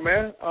take on it,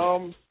 man?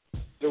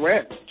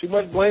 Durant, too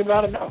much blame,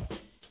 not enough.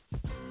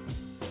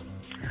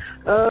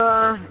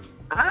 I'm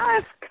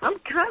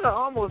kind of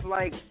almost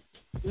like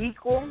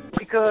equal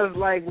because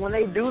like when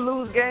they do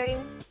lose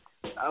games,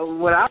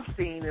 what I've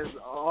seen is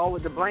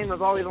the blame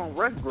is always on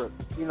Westbrook.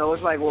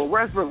 It's like, well,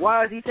 Westbrook,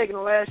 why is he taking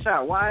the last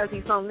shot? Why is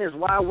he something this?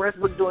 Why is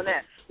Westbrook doing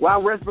that? Why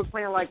is Westbrook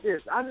playing like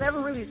this? I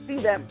never really see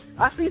that.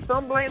 I see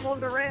some blame on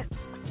Durant,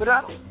 but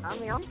I'm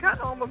kind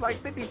of almost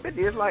like 50-50.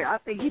 It's like I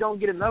think he don't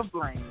get enough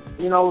blame,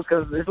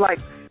 because it's like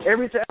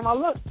every time I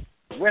look,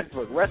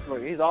 Westbrook,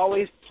 he's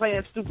always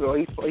playing stupid. Or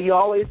he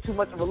always too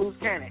much of a loose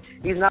cannon.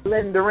 He's not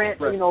letting Durant,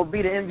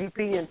 be the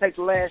MVP and take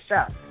the last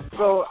shot.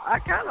 So I'm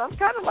kind of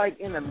like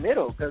in the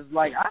middle because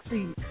like I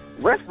see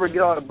Westbrook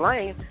get all the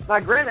blame. Now,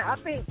 granted, I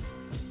think,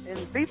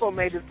 and people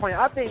made this point.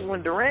 I think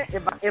when Durant,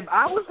 if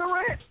I was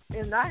Durant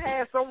and I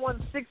had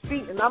someone 6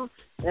 feet and I'm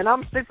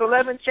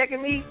 6'11"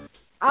 checking me,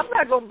 I'm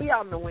not gonna be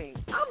out in the wing.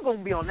 I'm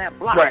gonna be on that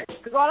block. Right.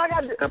 Because all I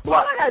gotta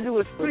do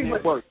is pretty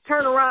much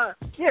turn around.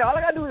 Yeah, all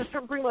I gotta do is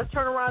pretty much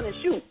turn around and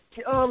shoot.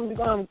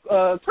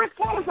 Chris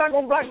Paul is not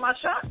gonna block my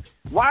shot.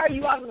 Why are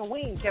you out in the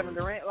wing, Kevin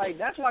Durant? Like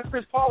that's why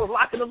Chris Paul was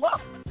locking him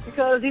up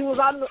because he was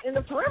out in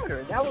the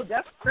perimeter.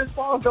 That's Chris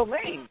Paul's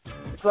domain.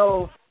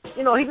 So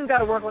he just got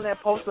to work on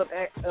that post up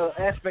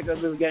aspect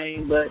of this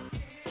game.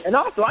 And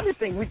also I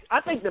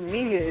think the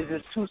media is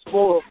just too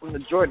spoiled from the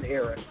Jordan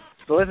era.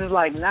 So it's just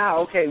like now,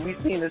 okay,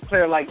 we've seen this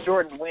player like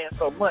Jordan win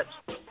so much.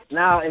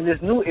 Now in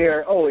this new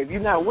era, if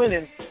you're not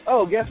winning,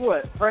 guess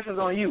what? Pressure's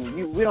on you.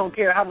 We don't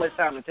care how much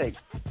time it takes.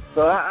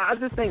 So I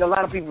just think a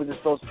lot of people are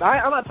just so.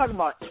 I'm not talking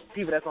about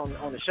people that's on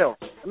the show.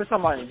 I'm just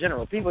talking about in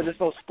general. People are just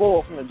so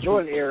spoiled from the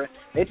Jordan era.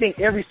 They think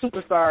every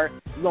superstar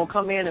is gonna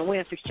come in and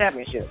win 6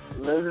 championships.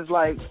 It's just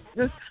like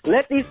just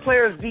let these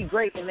players be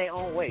great in their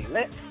own way.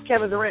 Let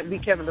Kevin Durant be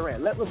Kevin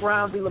Durant. Let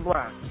LeBron be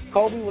LeBron.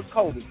 Kobe was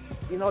Kobe.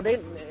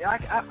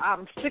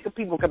 I'm sick of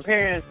people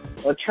comparing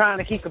or trying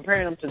to keep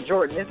comparing them to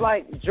Jordan. It's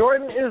like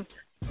Jordan is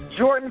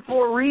Jordan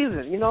for a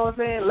reason. You know what I'm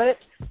saying?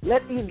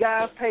 Let these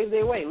guys pave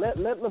their way. Let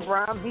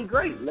LeBron be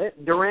great.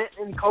 Let Durant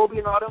and Kobe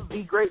and all them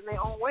be great in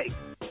their own way.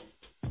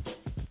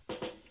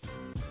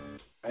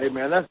 Hey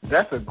man,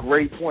 that's a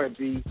great point,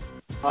 B.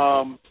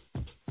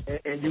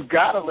 And you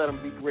gotta let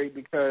them be great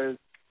because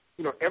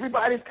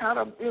everybody's kind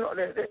of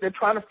they're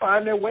trying to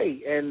find their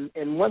way. And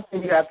one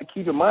thing you have to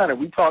keep in mind, and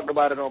we talked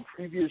about it on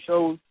previous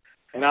shows,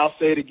 and I'll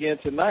say it again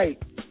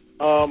tonight.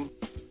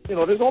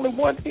 There's only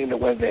one team that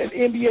wins the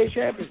NBA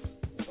championship.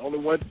 There's only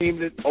one team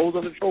that holds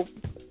on the trophy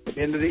at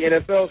the end of the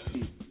NFL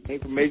season. Came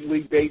from Major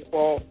League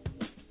Baseball,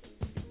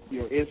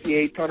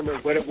 NCAA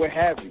tournament, what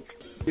have you.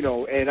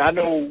 And I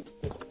know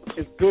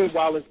it's good.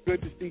 While it's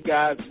good to see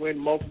guys win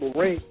multiple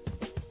rings,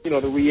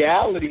 the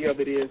reality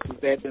of it is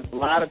that there's a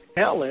lot of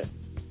talent.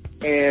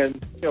 And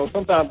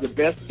sometimes the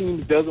best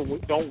teams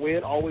don't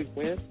win, always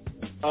win.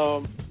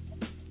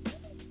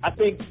 I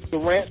think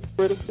Durant's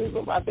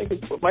criticism, I think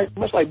it's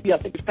much like B. I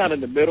think it's kind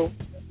of in the middle.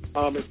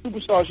 As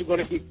superstars, you're going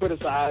to get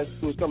criticized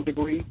to some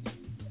degree.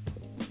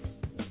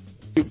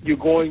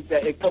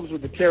 It comes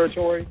with the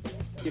territory.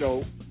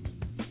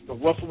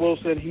 Russell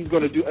Wilson, he's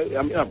going to do.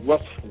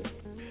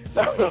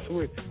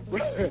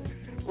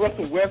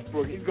 Russell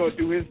Westbrook, he's going to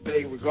do his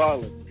thing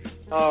regardless.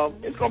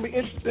 It's going to be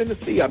interesting to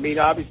see. I mean,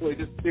 obviously,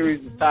 this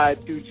series is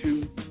tied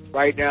 2-2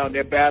 right now, and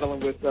they're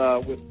battling with LA,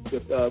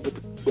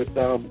 with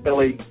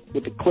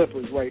the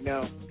Clippers right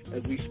now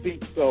as we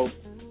speak. So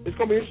it's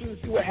going to be interesting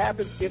to see what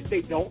happens if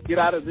they don't get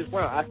out of this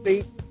round. I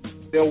think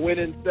they'll win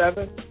in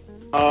 7,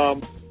 but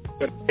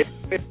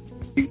it's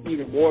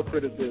even more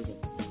criticism.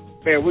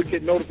 Man, we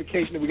get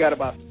notification that we got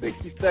about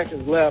 60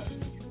 seconds left.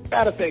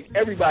 Got to thank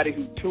everybody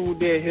who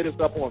tuned in, hit us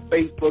up on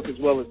Facebook as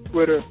well as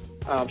Twitter.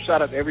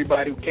 Shout out to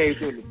everybody who came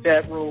through in the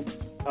chat room.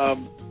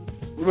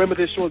 Remember,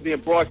 this show is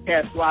being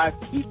broadcast live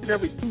each and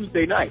every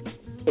Tuesday night.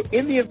 So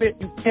in the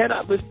event you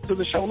cannot listen to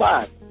the show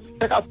live,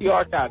 check out the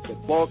archives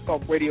at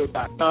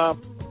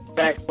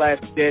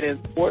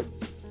blogtalkradio.com/deadendsports.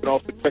 You can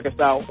also check us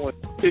out on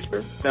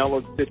Stitcher.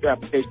 Download the Stitcher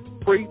application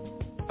for free.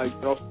 You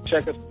can also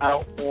check us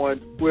out on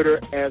Twitter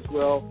as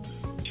well.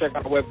 Check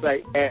out our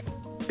website at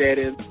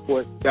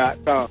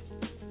deadendsports.com.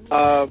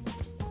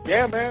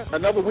 Yeah, man,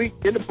 another week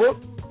in the book.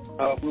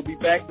 We'll be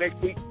back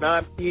next week,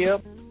 9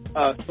 p.m.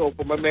 So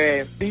for my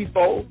man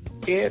C-Fold,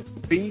 Ken,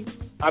 B,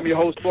 I'm your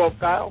host, 12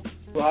 Kyle.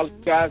 We'll holler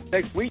you guys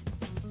next week.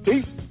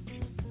 Peace.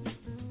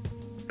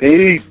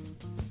 Peace.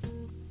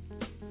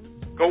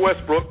 Go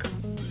Westbrook.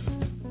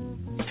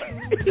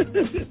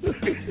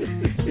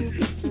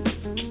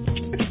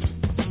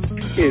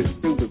 It's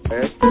stupid,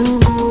 man.